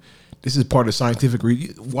you, this is part of scientific.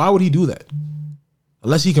 Why would he do that?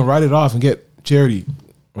 Unless he can write it off and get charity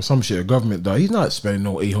or some shit, government. Dog. He's not spending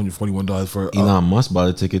no $841 for. Elon Musk bought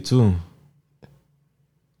a ticket too.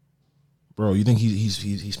 Bro, you think he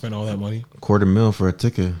spent all that money? $250,000 for a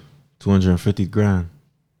ticket, $250,000.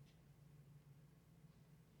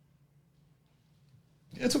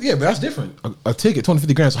 Yeah, but that's different. A ticket,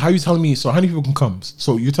 $250,000. So how are you telling me? So how many people can come?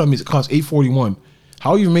 So you're telling me it costs $841.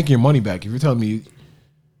 How are you making your money back? If you're telling me,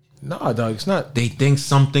 nah, dog, it's not. They think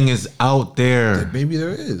something is out there. Maybe there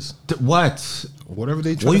is. What? Whatever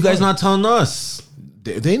they. What are you guys not telling us?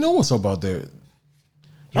 They know what's up out there.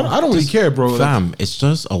 I don't really care, bro. Fam, it's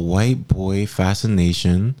just a white boy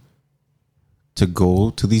fascination to go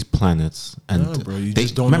to these planets. And Nah, bro, you they,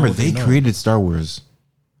 just don't remember, know what they they know. created Star Wars.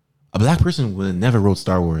 A black person would have never wrote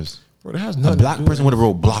Star Wars. Bro, that has A nothing black to do person would have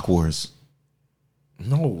wrote Block Wars,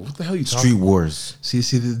 No, what the hell are you Street talking? Wars. See,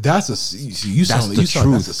 that's a. See, you That's sound. the You sound.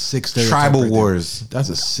 truth. That's a sick stereotype. Tribal right there. Wars. That's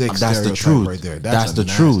a sick. That's the stereotype truth. right there. That's a the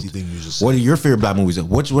nasty truth. Thing you just What are said. your favorite black movies?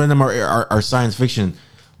 Which one of them are science fiction?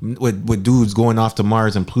 with dudes going off to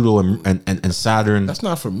Mars and Pluto and Saturn. That's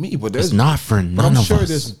not for me, but It's not for none I'm of sure us.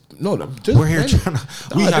 there's no. Just, We're here trying to.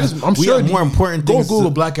 We have more important Go things.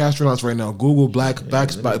 Google black astronauts right now. Google black people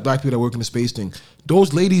that work in the space thing.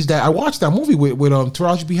 Those ladies that I watched that movie with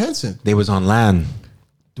Taraji P. Henson. They was on land.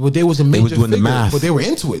 But they was a major was doing the figure, math. but they were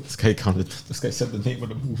into it. This guy counted. This guy said the name of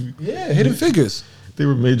the movie. Yeah, Hidden Figures. They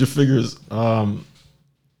were major figures.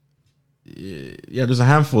 Yeah, there's a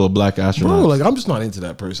handful of black astronauts. Bro, like I'm just not into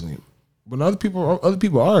that personally. But other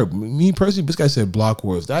people are. Me personally, this guy said Block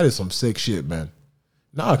Wars. That is some sick shit, man.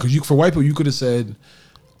 Nah, because for white people, you could have said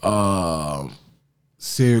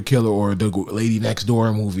serial killer or the Lady Next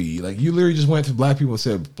Door movie. Like you literally just went to black people and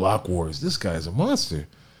said Block Wars. This guy's a monster.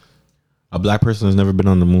 A black person has never been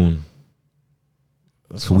on the moon,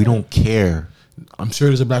 so we don't care. I'm sure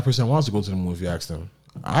there's a black person that wants to go to the moon if you ask them.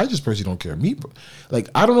 I just personally don't care. Me, like,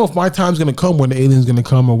 I don't know if my time's gonna come when the alien's gonna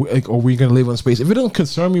come, or we're gonna live on space. If it don't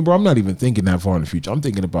concern me, bro, I'm not even thinking that far in the future. I'm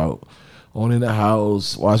thinking about owning a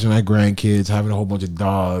house, watching my grandkids, having a whole bunch of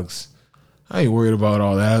dogs. I ain't worried about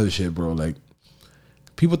all that other shit, bro. Like,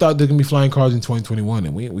 people thought they're gonna be flying cars in 2021,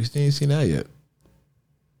 and we still ain't seen that yet.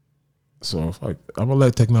 So fuck, I'm gonna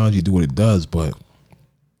let technology do what it does, but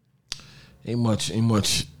ain't much, you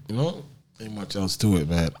know, ain't much else to it,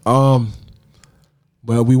 man.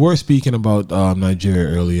 But we were speaking about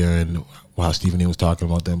Nigeria earlier, and while Stephen A was talking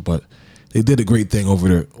about them, but they did a great thing over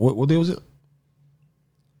there. What day was it?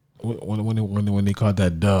 When they caught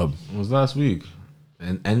that dub? It was last week,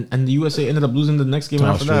 and the USA ended up losing the next game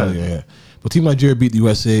after Australia, that. yeah. But Team Nigeria beat the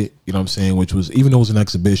USA. You know what I'm saying? Which was, even though it was an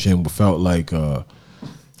exhibition, but felt like the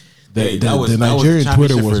Nigerian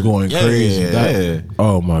Twitter was going crazy.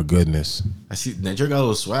 Oh my goodness! I see Nigeria got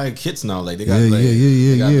those swag kits now. Like they got,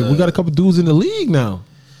 We got a couple dudes in the league now.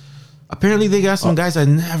 Apparently, they got some guys I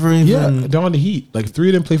never even. Yeah, they're on the Heat. Like 3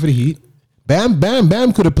 of them play for the Heat. Bam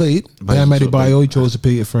could have played. Bam Adebayo, he chose to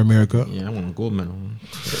play it for America. Yeah, I want a gold medal.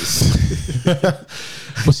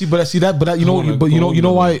 You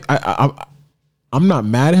know why I'm not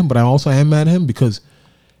mad at him, but I also am mad at him because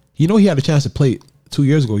he had a chance to play 2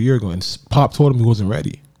 years ago, a year ago, and Pop told him he wasn't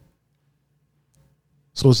ready.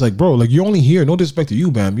 So it's like, bro, like you're only here. No disrespect to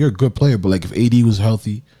you, Bam. You're a good player, but like if AD was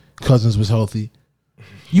healthy, Cousins was healthy,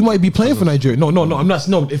 you might be playing for Nigeria. No, I'm not.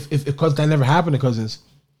 No, if Cousins, that never happened to Cousins,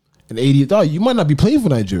 and AD, you might not be playing for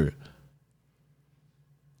Nigeria.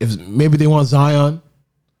 If maybe they want Zion.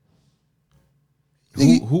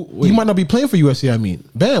 He might not be playing for USA. I mean,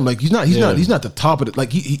 Bam, like he's not the top of it.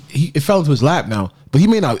 Like he it fell into his lap now, but he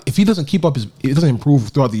may not. If he doesn't keep up it doesn't improve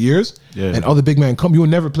throughout the years, and other big men come, you will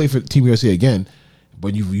never play for Team USA again.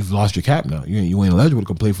 But you've lost your cap now. You ain't eligible to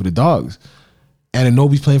come play for the Dogs. And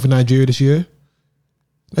nobody's playing for Nigeria this year.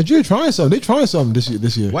 Nigeria trying something. They trying something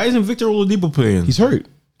this year. Why isn't Victor Oladipo playing? He's hurt.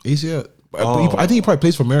 ACL. I think he probably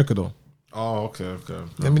plays for America though. Oh, okay.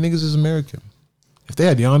 I mean, niggas is American. If they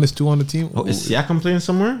had Giannis too on the team, is Siakam playing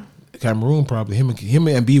somewhere? Cameroon probably. Him and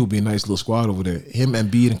Embiid would be a nice little squad over there. Him,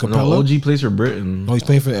 Embiid, and Capella. No, OG plays for Britain. No, he's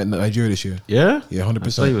playing for Nigeria this year. Yeah, 100%. I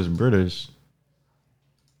thought he was British.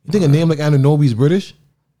 You think a name like Anunoby is British?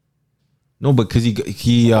 No, but because he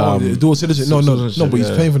dual citizen. No, but he's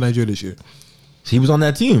playing for Nigeria this year. He was on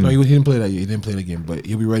that team. No, he didn't play that year. He didn't play the game, but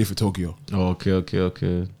he'll be ready for Tokyo. Oh,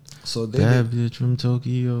 okay. So that bitch from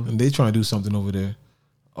Tokyo, and they trying to do something over there.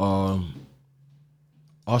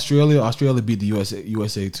 Australia beat the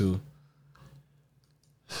USA too.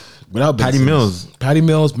 Without Patty Mills,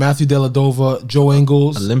 Matthew Dellavedova, Joe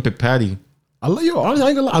Ingles, Olympic Patty. I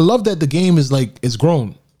love that the game is like it's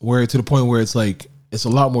grown where to the point where it's like it's a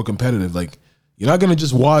lot more competitive. Like you're not gonna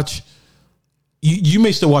just watch. You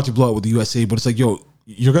may still watch it blow out with the USA, but it's like you're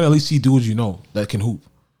gonna at least see dudes that can hoop.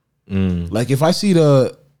 Like if I see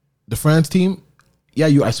the France team, I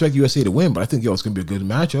expect USA to win, but I think it's gonna be a good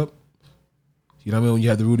matchup. You know what I mean? When you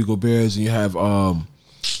have the Rudy Goberts and you have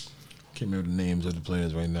can't remember the names of the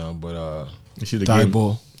players right now, but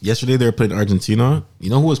Thibault. Yesterday they were playing Argentina. You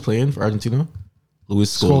know who was playing for Argentina?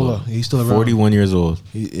 Luis Scola. He's still around. 41 years old.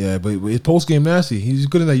 But his post game nasty. He's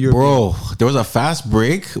good in that European. Bro, there was a fast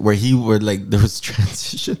break where there was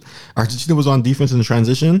transition. Argentina was on defense in the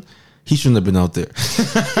transition. He shouldn't have been out there.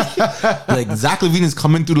 Like Zach LaVine is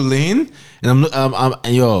coming through the lane, and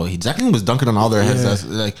Zach LaVine was dunking on all their heads. That's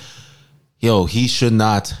like, he should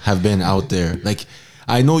not have been out there. Like,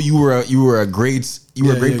 I know you were a great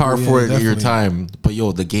power forward at your time, but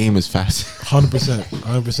the game is fast.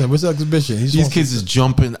 100%. What's the exhibition? These kids is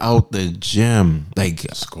jumping out the gym. Like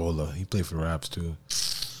Scola, he played for the Raps too.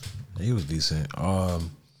 He was decent. But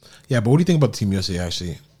what do you think about Team USA?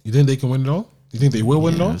 Actually, you think they can win it all? You think they will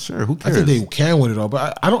win it all? Sure. Who cares? I think they can win it all,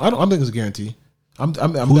 but I don't think it's a guarantee.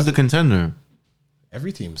 Who's the contender?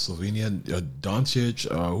 Every team, Slovenia, Doncic.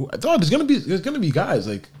 There's gonna be guys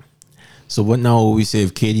like. So what now? Will we say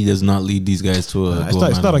if KD does not lead these guys to a It's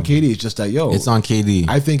not on KD. It's just that It's on KD.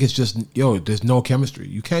 I think it's just there's no chemistry.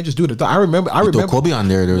 You can't just do it. I remember. Throw Kobe on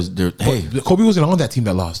there. Hey, Kobe wasn't on that team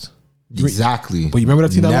that lost. Exactly. But you remember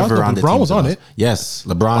that team that Never lost? on the LeBron team was that on lost. it. Yes,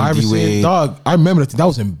 LeBron, Iverson, D-Wade. dog. I remember that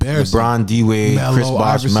was embarrassing. LeBron, D-Wade, Melo, Chris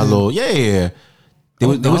Bosh, Iverson. Melo. Yeah. They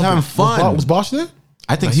was having fun. Was Bosh there?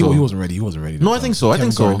 I think He so. wasn't ready. He wasn't ready. No, I think so. I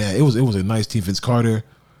think so. Garnett. It was a nice team. Vince Carter.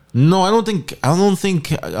 No, I don't think.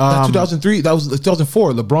 That 2003. That was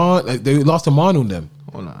 2004. LeBron. They lost to Manu and them.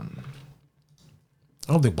 Hold on.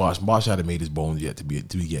 I don't think Bosh hadn't made his bones yet to be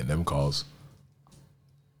getting them calls.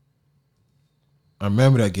 I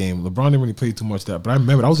remember that game. LeBron didn't really play too much that, but I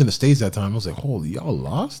remember I was in the States that time. I was like, holy, y'all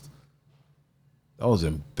lost? That was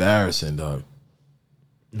embarrassing, dog.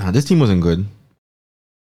 Nah, this team wasn't good.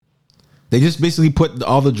 They just basically put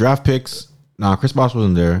all the draft picks. Nah, Chris Bosh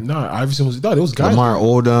wasn't there. Nah, Iverson was. Dog, there was guys. Lamar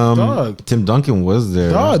Odom. Dog. Tim Duncan was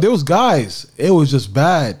there. Dog, there was guys. It was just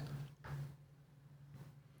bad.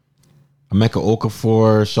 Emeka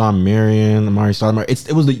Okafor, Sean Marion, Amari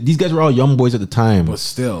Stoudemire. These guys were all young boys at the time. But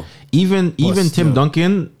still. Even Tim still.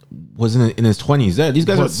 Duncan was in his 20s. Yeah, these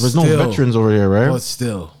guys there's no still. veterans over there, right? But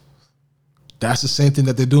still. That's the same thing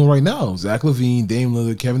that they're doing right now. Zach LaVine, Dame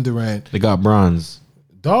Lillard, Kevin Durant. They got bronze.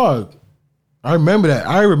 Dog. I remember that.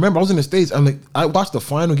 I was in the States. I watched the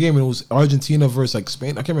final game and it was Argentina versus like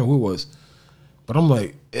Spain. I can't remember who it was. But I'm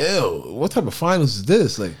like, ew, what type of finals is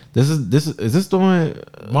this? Like, Is this the one?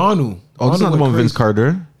 Manu. Oh, this is not the one with Vince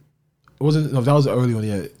Carter. It wasn't. No, that was the early one.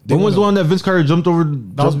 Yeah. When was the one that Vince Carter jumped over?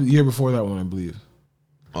 That was the year before that one, I believe.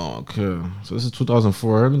 Oh, okay. So this is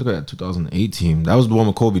 2004. Let me look at that 2008 team. That was the one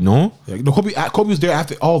with Kobe, no? Yeah, no, Kobe was there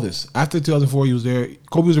after all this. After 2004, he was there.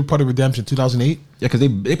 Kobe was a part of Redemption 2008. Yeah, because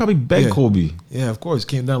they probably begged Kobe. Yeah, of course.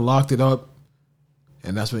 Came down, locked it up,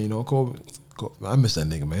 and that's when Kobe. I miss that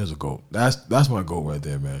nigga, man. He was a GOAT. That's my GOAT right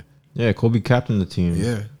there, man. Yeah, Kobe captained the team.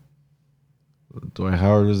 Yeah. Dwight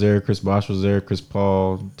Howard was there, Chris Bosh was there, Chris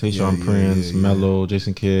Paul, Tayshaun Prince, Melo,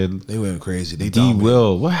 Jason Kidd. They went crazy. They D.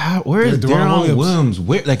 Will. Where is Deron Williams?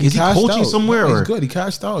 Where is he coaching somewhere? He's good. He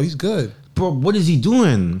cashed out. He's good. Bro, what is he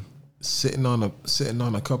doing? Sitting on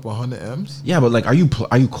a couple $100 M's. Yeah, but like, are you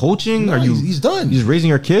coaching? No, he's done. He's raising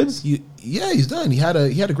your kids. Yeah, he's done. He had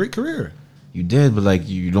a great career. You did, but like,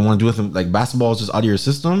 you don't want to do it. Like, basketball is just out of your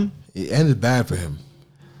system. It ended bad for him.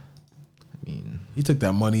 He took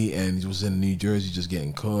that money and he was in New Jersey just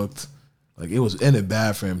getting cooked. Like, it ended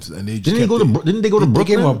bad for him. And they just didn't they go to Brooklyn? They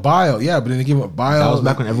gave him a buyout. Yeah, but then they gave him a buyout. That was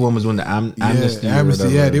back when everyone was doing the amnesty.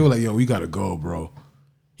 Yeah, they were like, yo, we got to go, bro.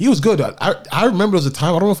 He was good. I remember there was a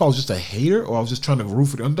time, I don't know if I was just a hater or I was just trying to root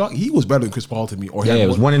for the underdog. He was better than Chris Paul to me. Or it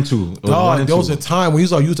was 1 and 2. There was a time when he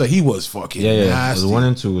was on Utah, he was fucking nasty. It was 1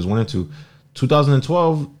 and 2. It was 1 and 2.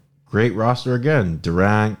 2012, great roster again.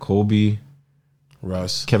 Durant, Kobe,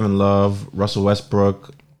 Russ, Kevin Love, Russell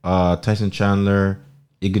Westbrook, Tyson Chandler,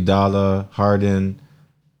 Iguodala, Harden,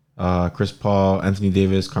 Chris Paul, Anthony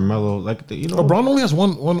Davis, Carmelo. Like, LeBron only has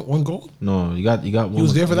one goal. No, you got one. He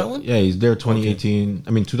was there for that one. Yeah, he's there 2018. Okay.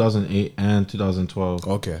 I mean 2008 and 2012.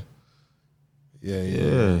 Okay.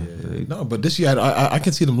 Yeah. No, but this year I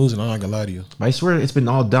can see them losing. I'm not gonna lie to you. But I swear it's been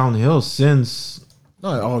all downhill since.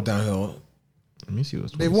 Not all downhill. Let me see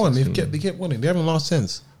what's. They won. They kept winning. They haven't lost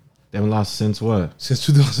since. They haven't lost since what? Since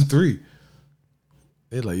 2003.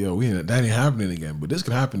 They're like, yo, that ain't happening again. But this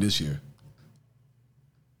could happen this year.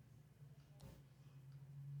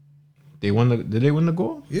 Did they win the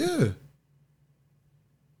goal? Yeah.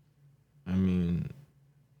 I mean.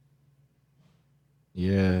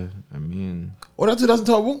 Yeah, I mean. Oh, that's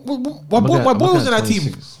 2012. My boy was in that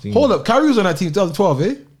team. Hold up, Kyrie was on that team 2012,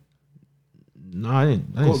 eh? No, I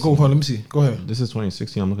didn't. Go on, let me see. Go ahead. This is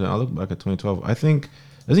 2016. I'll look back at 2012. I think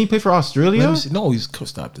doesn't he play for Australia? Let me see. No,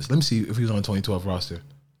 stop this. Let me see if he was on the 2012 roster.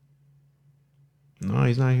 No,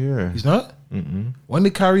 he's not here. He's not? When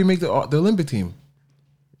did Kyrie make the Olympic team?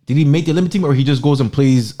 Did he make the Olympic team, or he just goes and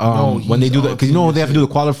plays when they do that? Because they have to do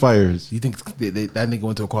the qualifiers. You think that nigga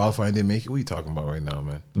went to a qualifier and didn't make it? What are you talking about right now,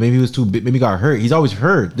 man? Maybe he was too big. Maybe he got hurt. He's always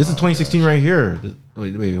hurt. This is 2016 right here.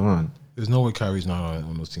 Wait, hold on. There's no way Kyrie's not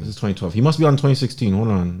on those teams. This is 2012. He must be on 2016. Hold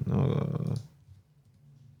on.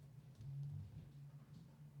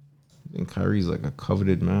 I think Kyrie's like a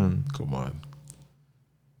coveted man. Come on.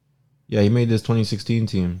 Yeah, he made this 2016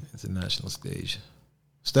 team. International stage.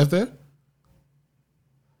 Steph there?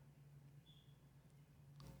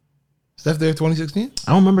 Steph there 2016?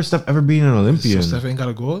 I don't remember Steph ever being an Olympian. So Steph ain't got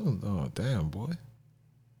a goal? Oh, damn, boy.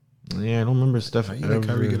 Yeah, I don't remember Steph How you ever. let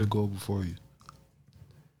Kyrie get a goal before you?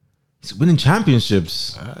 He's winning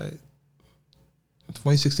championships. All right.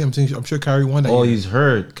 2016. I'm sure Kyrie won that Oh, year. he's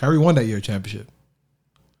hurt. Kyrie won that year championship.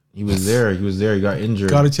 He was there. He got injured.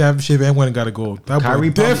 Got a championship and went and got a gold. That Kyrie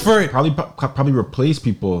boy different. Probably replaced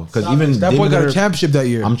people because even that boy got a Lillard- championship that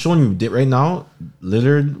year. I'm showing you right now.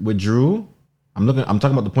 Lillard withdrew. I'm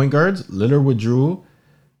talking about the point guards. Lillard withdrew.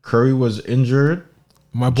 Curry was injured.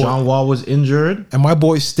 My boy John Wall was injured. and my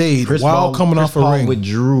boy stayed Chris while Paul, coming Chris off a Paul ring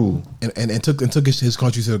withdrew. and took his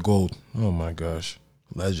country to the gold. Oh my gosh,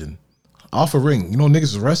 legend. Off a ring. You know niggas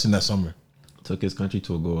was resting that summer. Took his country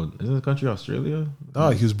to a gold. Isn't the country Australia? Oh,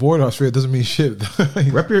 he was born in Australia. Doesn't mean shit.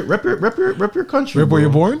 Rep your country. Right where bro. you're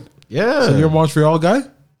born? Yeah. So you're a Montreal guy?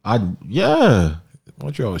 Yeah.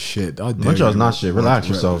 Montreal is shit. I dare Montreal's you. not shit. Relax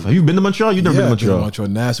yourself. Have you been to Montreal? You've never Yeah, been I've to been to Montreal.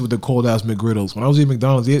 Montreal. Nasty with the cold ass McGriddles. When I was eating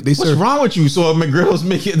McDonald's, they What's served. wrong with you? So McGriddles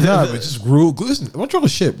make it. Nah, but just grew. Listen, Montreal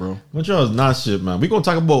is shit, bro. Montreal is not shit, man. We gonna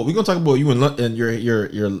talk about you and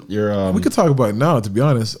your We could talk about it now, to be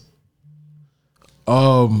honest.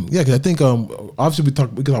 Yeah, because I think obviously we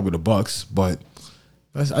can talk about the Bucks, but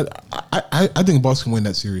I think Bucks can win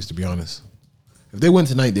that series. To be honest, if they win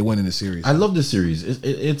tonight, they win in the series. I love this series.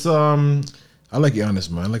 It's I like Giannis,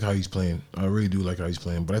 man. I like how he's playing. I really do like how he's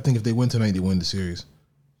playing. But I think if they win tonight, they win the series.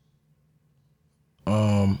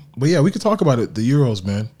 But yeah, we could talk about it. The Euros,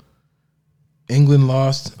 man. England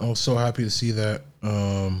lost. I was so happy to see that.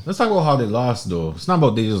 let's talk about how they lost though. It's not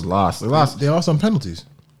about they just lost. They lost. They lost on penalties.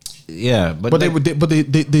 Yeah, But they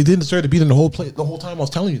didn't deserve to beat in the whole play. The whole time I was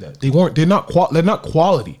telling you that they're not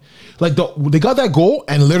quality. Like they got that goal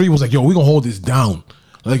and literally was like, yo, we gonna hold this down.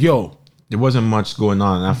 Like, yo, there wasn't much going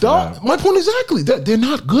on after that. my point exactly. They're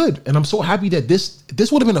not good, and I'm so happy that this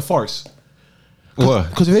would have been a farce. What?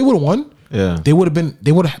 Because if they would have won, Yeah. they would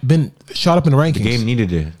have been shot up in the rankings. The game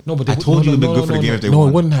needed it. No, but I told you it'd be good for the game if they won. No,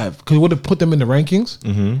 it wouldn't have, because it would have put them in the rankings,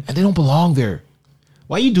 and they don't belong there.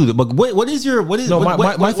 Why you do that? But what is No,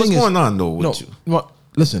 what's my thing is going on though? With No, you?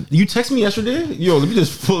 listen. You text me yesterday, yo. Let me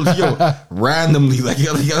just pull randomly. Like I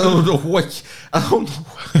don't know what I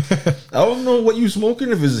don't know what you smoking.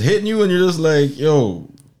 If it's hitting you and you're just like, yo,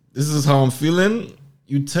 this is how I'm feeling.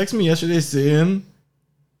 You text me yesterday saying,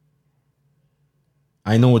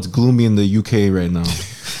 I know it's gloomy in the UK right now.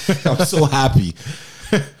 I'm so happy,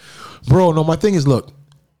 Bro, no, my thing is, look,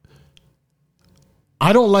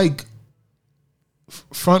 I don't like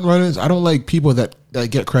front runners. I don't like people that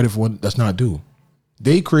get credit for what that's not due.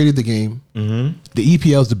 They created the game. Mm-hmm. The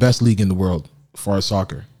EPL is the best league in the world as far as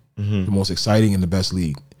soccer. The most exciting and the best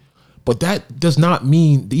league. But that does not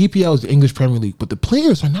mean the EPL is the English Premier League, but the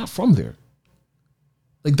players are not from there.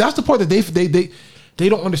 Like, that's the part that they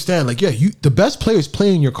don't understand. Like, yeah, the best players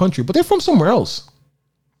play in your country, but they're from somewhere else.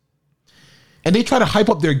 And they try to hype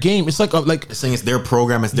up their game. It's like saying it's their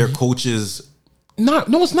program, it's their coaches. no,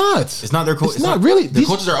 it's not. It's not their coach. It's not really. The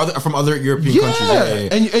coaches are from other European countries. Yeah.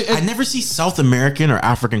 And I never see South American or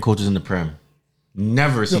African coaches in the Prem.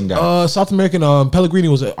 Never seen that. South American. Pellegrini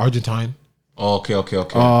was an Argentine. Oh, okay. Okay.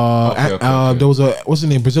 There was a what's his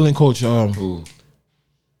name? Brazilian coach. Ooh.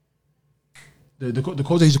 The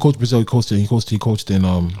coach that he's a coach Brazil. He coached in. He coached in.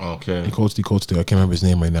 Okay. He coached there. I can't remember his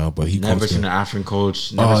name right now, but he Never coached seen in. an African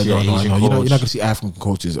coach. Never seen an Asian no. coach. You're not gonna see African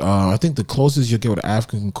coaches. I think the closest you'll get with an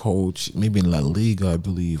African coach, maybe in La Liga, I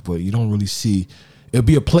believe, but you don't really see. It'll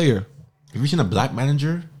be a player. Have you seen a black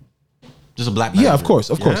manager? Just a black manager? Yeah, of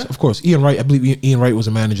course. Ian Wright. I believe Ian Wright was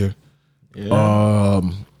a manager. Yeah.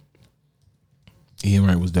 Ian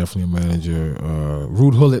Wright was definitely a manager.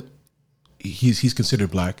 Ruud Gullit, he's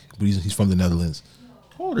considered black, but he's from the Netherlands.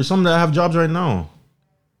 Oh, there's some that have jobs right now.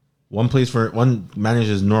 One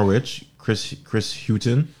manages Norwich, Chris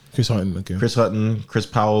Hutton. Chris Hutton, okay. Chris Hutton, Chris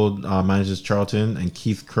Powell manages Charlton, and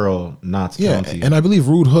Keith Curl, Notts Yeah, County. and I believe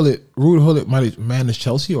Ruud Gullit might have managed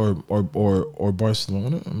Chelsea or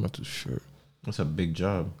Barcelona. I'm not too sure. That's a big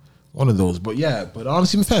job. One of those, but yeah. But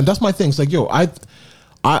honestly, fan, that's my thing. It's like, yo,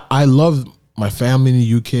 I love my family in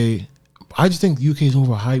the UK. I just think the UK is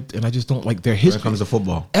overhyped, and I just don't like their history. When it comes to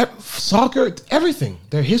football, soccer, everything,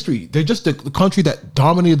 their history. They're just the country that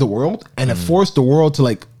dominated the world and it forced the world to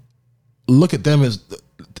like look at them as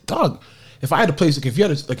dog. If I had a place, like if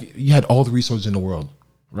you had all the resources in the world,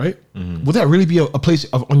 right? Would that really be a place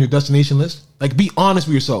on your destination list? Like, be honest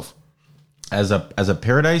with yourself. As a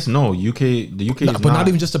paradise, no. The UK is but not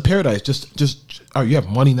even just a paradise. Just you have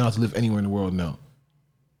money now to live anywhere in the world now.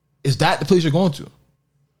 Is that the place you're going to?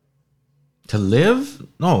 To live?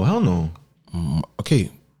 No, hell no.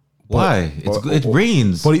 Okay. Why? It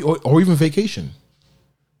rains. Or even vacation.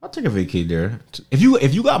 I'll take a vacay there. If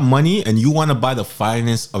you got money and you want to buy the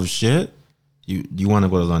finest of shit, you want to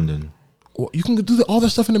go to London. Well, you can do all that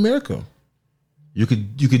stuff in America. You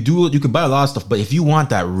could buy a lot of stuff, but if you want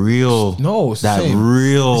that real, No, it's that the same.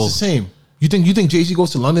 real, It's the same. You think Jay-Z goes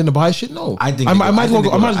to London to buy shit? No. I think I might as well go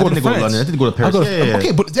to I think they France. London. I think they go to Paris. Yeah.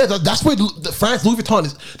 Okay, but that's where the France Louis Vuitton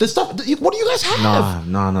is. The stuff. What do you guys have?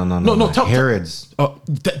 No. Harrods.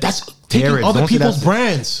 That's taking Harrods. other Don't say people's that's-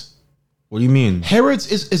 brands. What do you mean? Harrods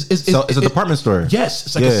is It's a department store. Yes,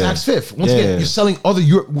 it's like a Yeah. Saks Fifth. Once Yeah. again, you're selling other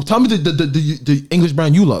Europe. Tell me the English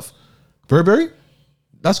brand you love. Burberry.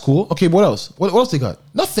 That's cool. Okay, what else? What else they got?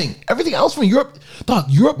 Nothing. Everything else from Europe. Dog,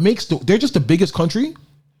 Europe they're just the biggest country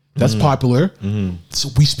that's popular. So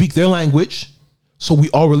we speak their language. So we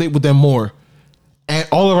all relate with them more. And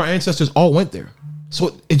all of our ancestors all went there.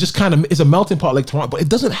 So it just kind of is a melting pot like Toronto, but it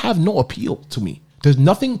doesn't have no appeal to me. There's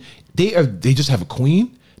nothing. They just have a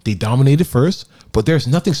queen. They dominated first, but there's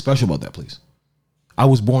nothing special about that place. I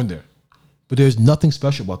was born there, but there's nothing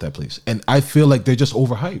special about that place. And I feel like they're just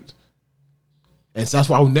overhyped. And so that's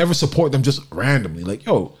why I would never support them just randomly. Like,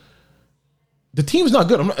 yo, the team's not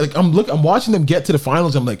good. I'm watching them get to the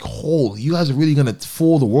finals. I'm like, holy, you guys are really gonna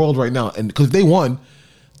fool the world right now. And because if they won,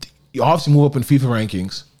 you obviously move up in FIFA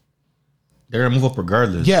rankings. They're gonna move up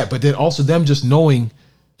regardless. Yeah, but then also them just knowing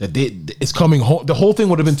that it's coming home. The whole thing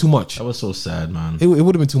would have been too much. That was so sad, man. It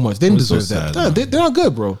would have been too much. They didn't was so deserve that. sad, They're not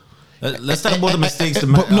good, bro. Let's talk about the mistakes.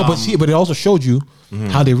 But it also showed you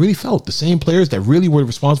how they really felt. The same players that really were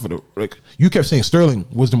responsible for like you kept saying Sterling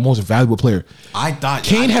was the most valuable player. I thought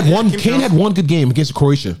Kane had one good game against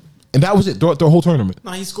Croatia, and that was it. The whole tournament.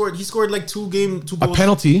 No, he scored like two goals. A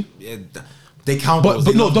penalty. Yeah, they count.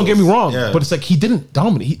 But no, don't get me wrong. Yeah. But it's like he didn't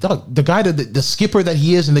dominate. The guy that the skipper that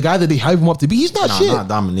he is, and the guy that they hype him up to be, he's not shit. Not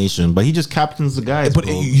domination, but he just captains the guys. But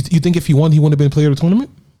bro. you think if he won, he wouldn't have been player of the tournament?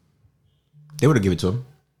 They would have given it to him.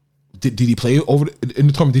 Did he play in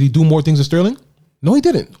the tournament? Did he do more things than Sterling? No, he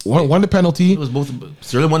didn't. Won the penalty. It was both.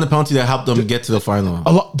 Sterling won the penalty that helped them get to the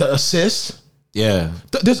final. The assist. Yeah,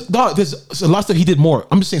 There's a lot that he did more.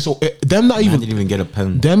 I'm just saying. So them not even didn't even get a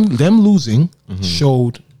pen. them losing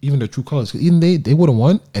showed even their true colors. 'Cause even they would have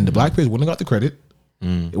won, and the black players wouldn't have got the credit.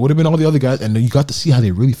 It would have been all the other guys, and then you got to see how they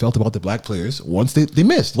really felt about the black players once they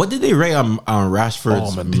missed. What did they rate on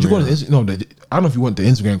Rashford's? Oh man, did you go to I don't know if you went to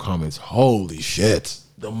Instagram comments. Holy shit,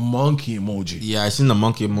 the monkey emoji, Yeah, I seen the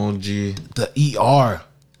monkey emoji. the ER,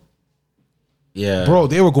 Yeah, bro,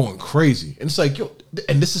 they were going crazy, and it's like yo,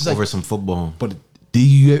 and this is like over some football. But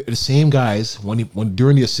the same guys when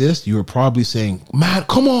during the assist, you were probably saying, "Man,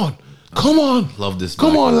 come on, Love this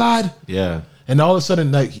come black on, guy." lad." Yeah, And all of a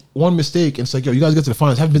sudden, like one mistake, and it's like, yo, you guys get to the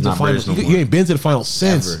finals. Haven't been to the Not finals. British no You more. ain't been to the finals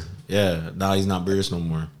since. ever. Yeah, now he's not British no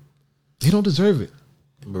more, They don't deserve it.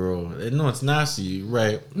 bro. No, it's nasty,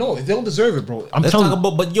 right? No, they don't deserve it, bro. I'm Let's telling talk you.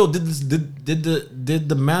 about. But yo, did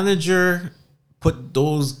the manager put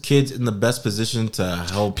those kids in the best position to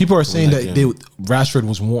help? People are win saying that game? Rashford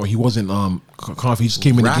was more. He wasn't confident. He just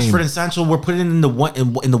came in the game. Rashford and Sancho were put in the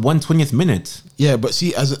 120th minute. Yeah, but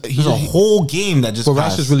see, he's There's a whole game that just But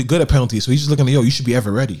passed. Rashford's really good at penalties, so he's just looking at, yo, you should be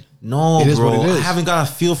ever ready. No, It is bro. what it is. I haven't got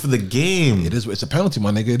a feel for the game. It is. It's a penalty,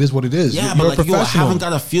 my nigga. It is what it is. Yeah, You're but a like, yo, I professional. haven't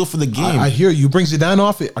got a feel for the game. I hear you. Bring Zidane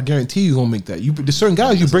off it. I guarantee you gonna make that. There's certain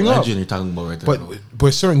guys you bring up. Legend you're talking about right there.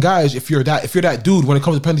 But certain guys, if you're that dude, when it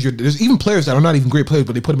comes to penalties, there's even players that are not even great players,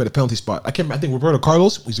 but they put him at a penalty spot. I think Roberto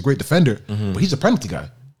Carlos, he's a great defender, but he's a penalty guy.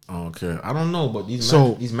 Okay, I don't know, but these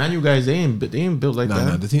So- these Man U guys, they ain't built like that.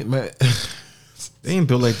 Nah, the team, man, They ain't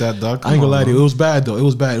built like that, dog. I ain't gonna lie to you. It was bad though. It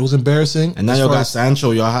was bad. It was embarrassing. And now As y'all far got as-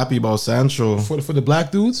 Sancho. Y'all happy about Sancho? for the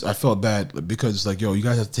black dudes, I felt bad because it's like, yo, you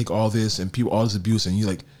guys have to take all this and people all this abuse, and you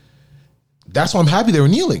like. That's why I'm happy they were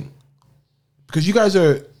kneeling, because you guys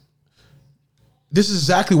are. This is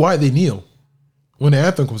exactly why they kneel when the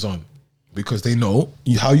anthem comes on, because they know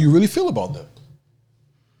how you really feel about them.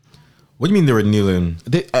 What do you mean they were kneeling?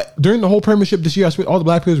 They during the whole Premiership this year, I swear all the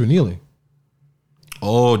black players were kneeling.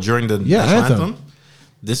 Oh, during the Yeah, national anthem.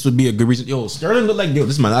 This would be a good reason. Yo, Sterling looked like, yo,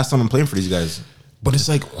 this is my last time I'm playing for these guys. But it's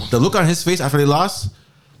like, The look on his face after they lost,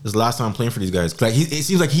 this is the last time I'm playing for these guys. Like it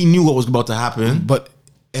seems like he knew what was about to happen. but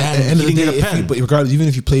And at the end of he the didn't day, get a pen. but regardless, even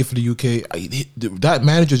if you play for the UK, that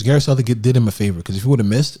manager Gareth Southgate did him a favor, because if he would have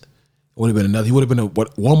missed, it would have been another. He would have been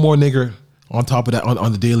one more nigger on top of that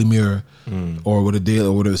on the Daily Mirror or with the Daily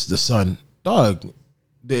or with the Sun. Dog,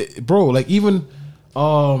 bro, like even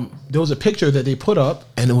there was a picture that they put up,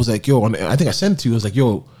 and it was like, yo, I think I sent it to you. It was like,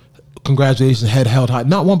 yo, congratulations, head held high.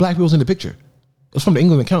 Not one black person was in the picture. It was from the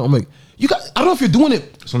England account. I'm like, you got. I don't know if you're doing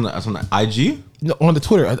it. It's on the IG. No, on the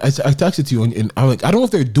Twitter, I texted to you, and I'm like, I don't know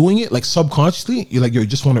if they're doing it like subconsciously. You're like, you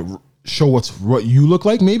just want to show what you look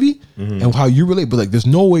like, maybe, and how you relate. But like, there's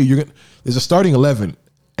no way you're gonna. There's a starting 11,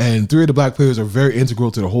 and 3 of the black players are very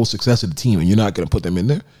integral to the whole success of the team, and you're not gonna put them in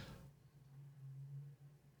there,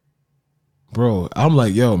 bro. I'm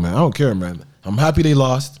like, yo, man, I don't care, man. I'm happy they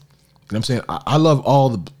lost. what I'm saying? I love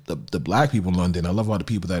all the black people in London. I love all the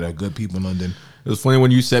people that are good people in London. It was funny when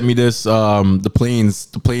you sent me this. The planes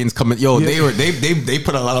coming. Yo, they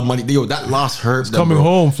put a lot of money. Yo, that loss hurt. Them, Coming bro.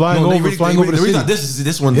 home, flying over the city.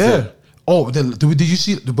 This one. Yeah. Oh, did you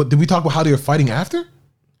see? But did we talk about how they were fighting after?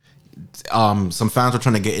 Some fans were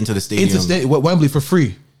trying to get into the stadium. Wembley for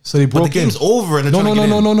free. So they broke the game's over and they're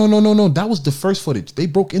no. No. That was the first footage. They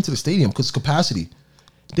broke into the stadium because capacity.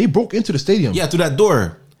 They broke into the stadium. Yeah, through that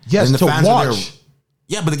door. Yes, and the to fans are there. watch.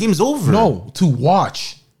 Yeah, but the game's over. No, to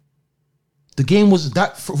watch. The game was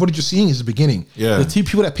that footage you're seeing is the beginning. Yeah. The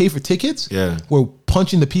people that paid for tickets Yeah. were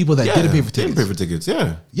punching the people that didn't pay for tickets. Didn't pay for tickets,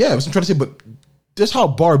 yeah. Yeah, that's what I'm trying to say. But that's how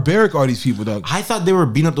barbaric are these people, dog. I thought they were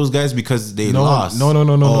beating up those guys because they lost. No.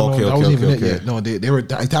 Oh, okay, that okay, wasn't even okay. it yet. No, they were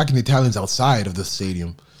attacking the Italians outside of the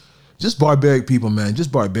stadium. Just barbaric people, man.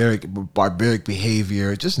 Just barbaric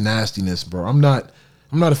behavior. Just nastiness, bro. I'm not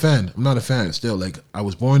a fan. I'm not a fan. Still, like, I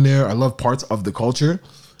was born there. I love parts of the culture,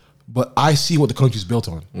 but I see what the country's built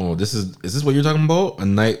on. Oh, is this what you're talking about? A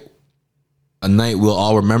night we'll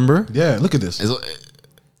all remember. Yeah, look at this.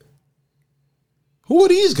 Who are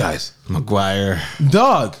these guys? Maguire,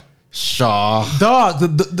 Dog, Shaw, dog.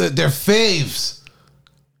 They're faves.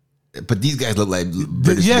 but these guys look like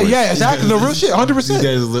British Yeah, boys. yeah, exactly. The real shit, 100%. These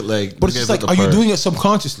guys look like. But it's just like, are you doing it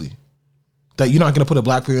subconsciously? That you're not gonna put a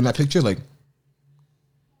black player in that picture, like.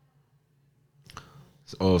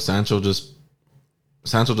 Oh, Sancho just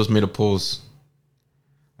made a post.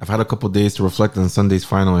 I've had a couple days to reflect on Sunday's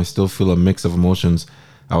final. I still feel a mix of emotions.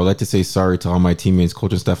 I would like to say sorry to all my teammates,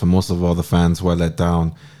 coaching staff, and most of all the fans who I let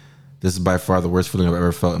down. This is by far the worst feeling I've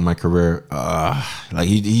ever felt in my career. Like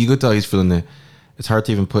you could tell he's feeling it. It's hard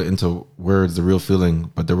to even put into words the real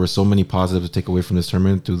feeling, but there were so many positives to take away from this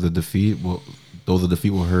tournament through the defeat. Though the defeat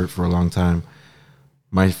will hurt for a long time.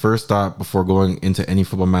 My first thought before going into any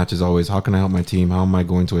football match is always, how can I help my team? How am I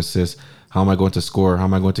going to assist? How am I going to score? How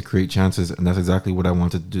am I going to create chances? And that's exactly what I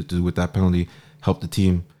wanted to do with that penalty, help the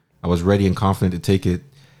team. I was ready and confident to take it.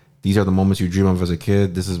 These are the moments you dream of as a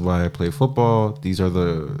kid. This is why I play football. These are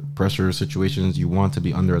the pressure situations you want to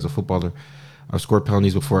be under as a footballer. I've scored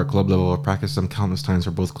penalties before at club level. I've practiced them countless times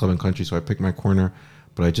for both club and country, so I picked my corner,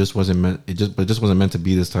 but it just wasn't meant to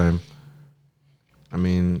be this time. I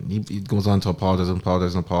mean, he goes on to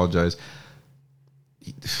apologize.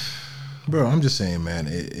 Bro, I'm just saying, man,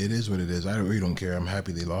 it is what it is. I really don't care. I'm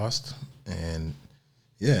happy they lost. And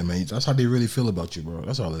yeah, man, that's how they really feel about you, bro.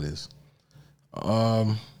 That's all it is.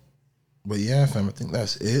 But yeah, fam, I think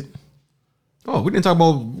that's it. Oh, we didn't talk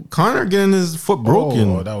about Connor getting his foot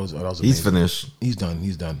broken. Oh, that was amazing. He's finished. He's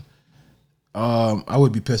done. I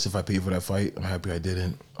would be pissed if I paid for that fight. I'm happy I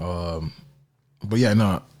didn't. But yeah,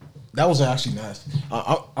 no, that was actually nasty.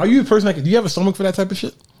 Are you a person do you have a stomach for that type of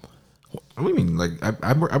shit? What do you mean? Like,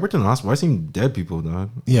 I worked in the hospital. I seen dead people,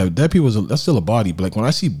 dog. Yeah, dead people that's still a body. But like when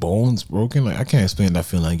I see bones broken, like I can't explain that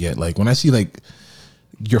feeling I get. Like when I see like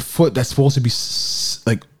your foot that's supposed to be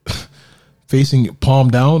like facing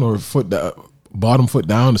palm down or bottom foot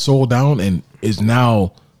down, the sole down, and is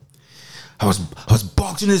now. I was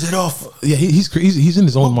boxing his head off. Yeah, he's in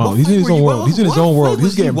his own world. He's in his own world. He's in his own world.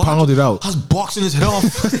 He's getting pounded out. I was boxing his head off.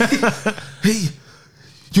 Hey.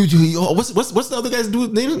 What's the other guy's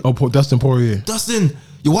name? Oh, Dustin Poirier. Dustin,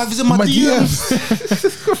 your wife is in my DMs.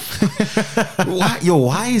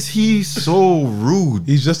 Why is he so rude?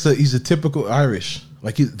 He's a typical Irish.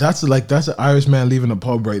 Like that's an Irish man leaving a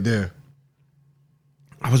pub right there.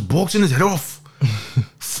 I was boxing his head off.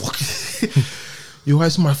 Fuck. Yo,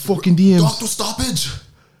 wife's in my fucking DMs. Doctor stoppage.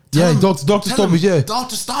 Yeah, doctor stoppage. Yeah,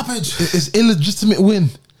 doctor stoppage. It's illegitimate win.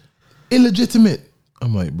 Illegitimate.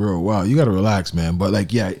 I'm like, bro, wow, you gotta relax, man. But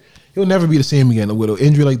like, yeah, he'll never be the same again. With an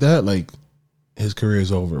injury like that, like his career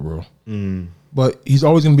is over, bro. But he's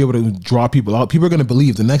always gonna be able to draw people out. People are gonna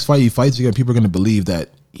believe the next fight he fights again. People are gonna believe that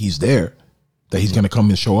he's there, that he's gonna come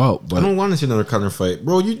and show out. But I don't want to see another Conor fight,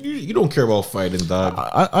 bro. You don't care about fighting, dog.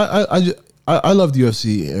 I love the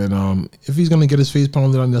UFC, and if he's gonna get his face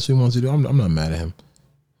pounded on, that's what he wants to do. I'm not mad at him.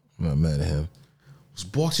 I was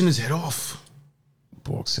boxing his head off.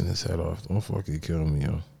 Boxing his head off. Don't fucking kill me,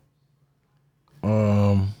 yo.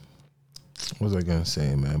 What was I gonna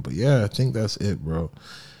say, man? But yeah, I think that's it, bro.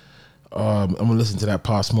 I'm gonna listen to that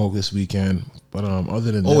Pop Smoke this weekend. But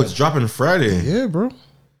other than that, it's dropping Friday. Yeah, bro.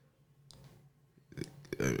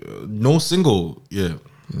 No single, yeah.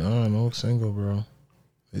 No single, bro.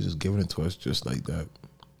 They're just giving it to us just like that.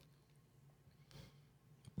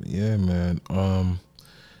 But yeah, man.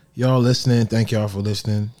 Y'all listening, thank y'all for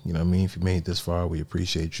listening. You know what I mean? If you made it this far, we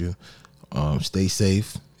appreciate you. Stay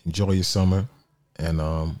safe. Enjoy your summer. And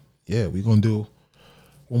yeah,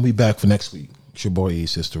 we'll be back for next week. It's your boy E,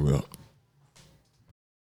 Sister Real.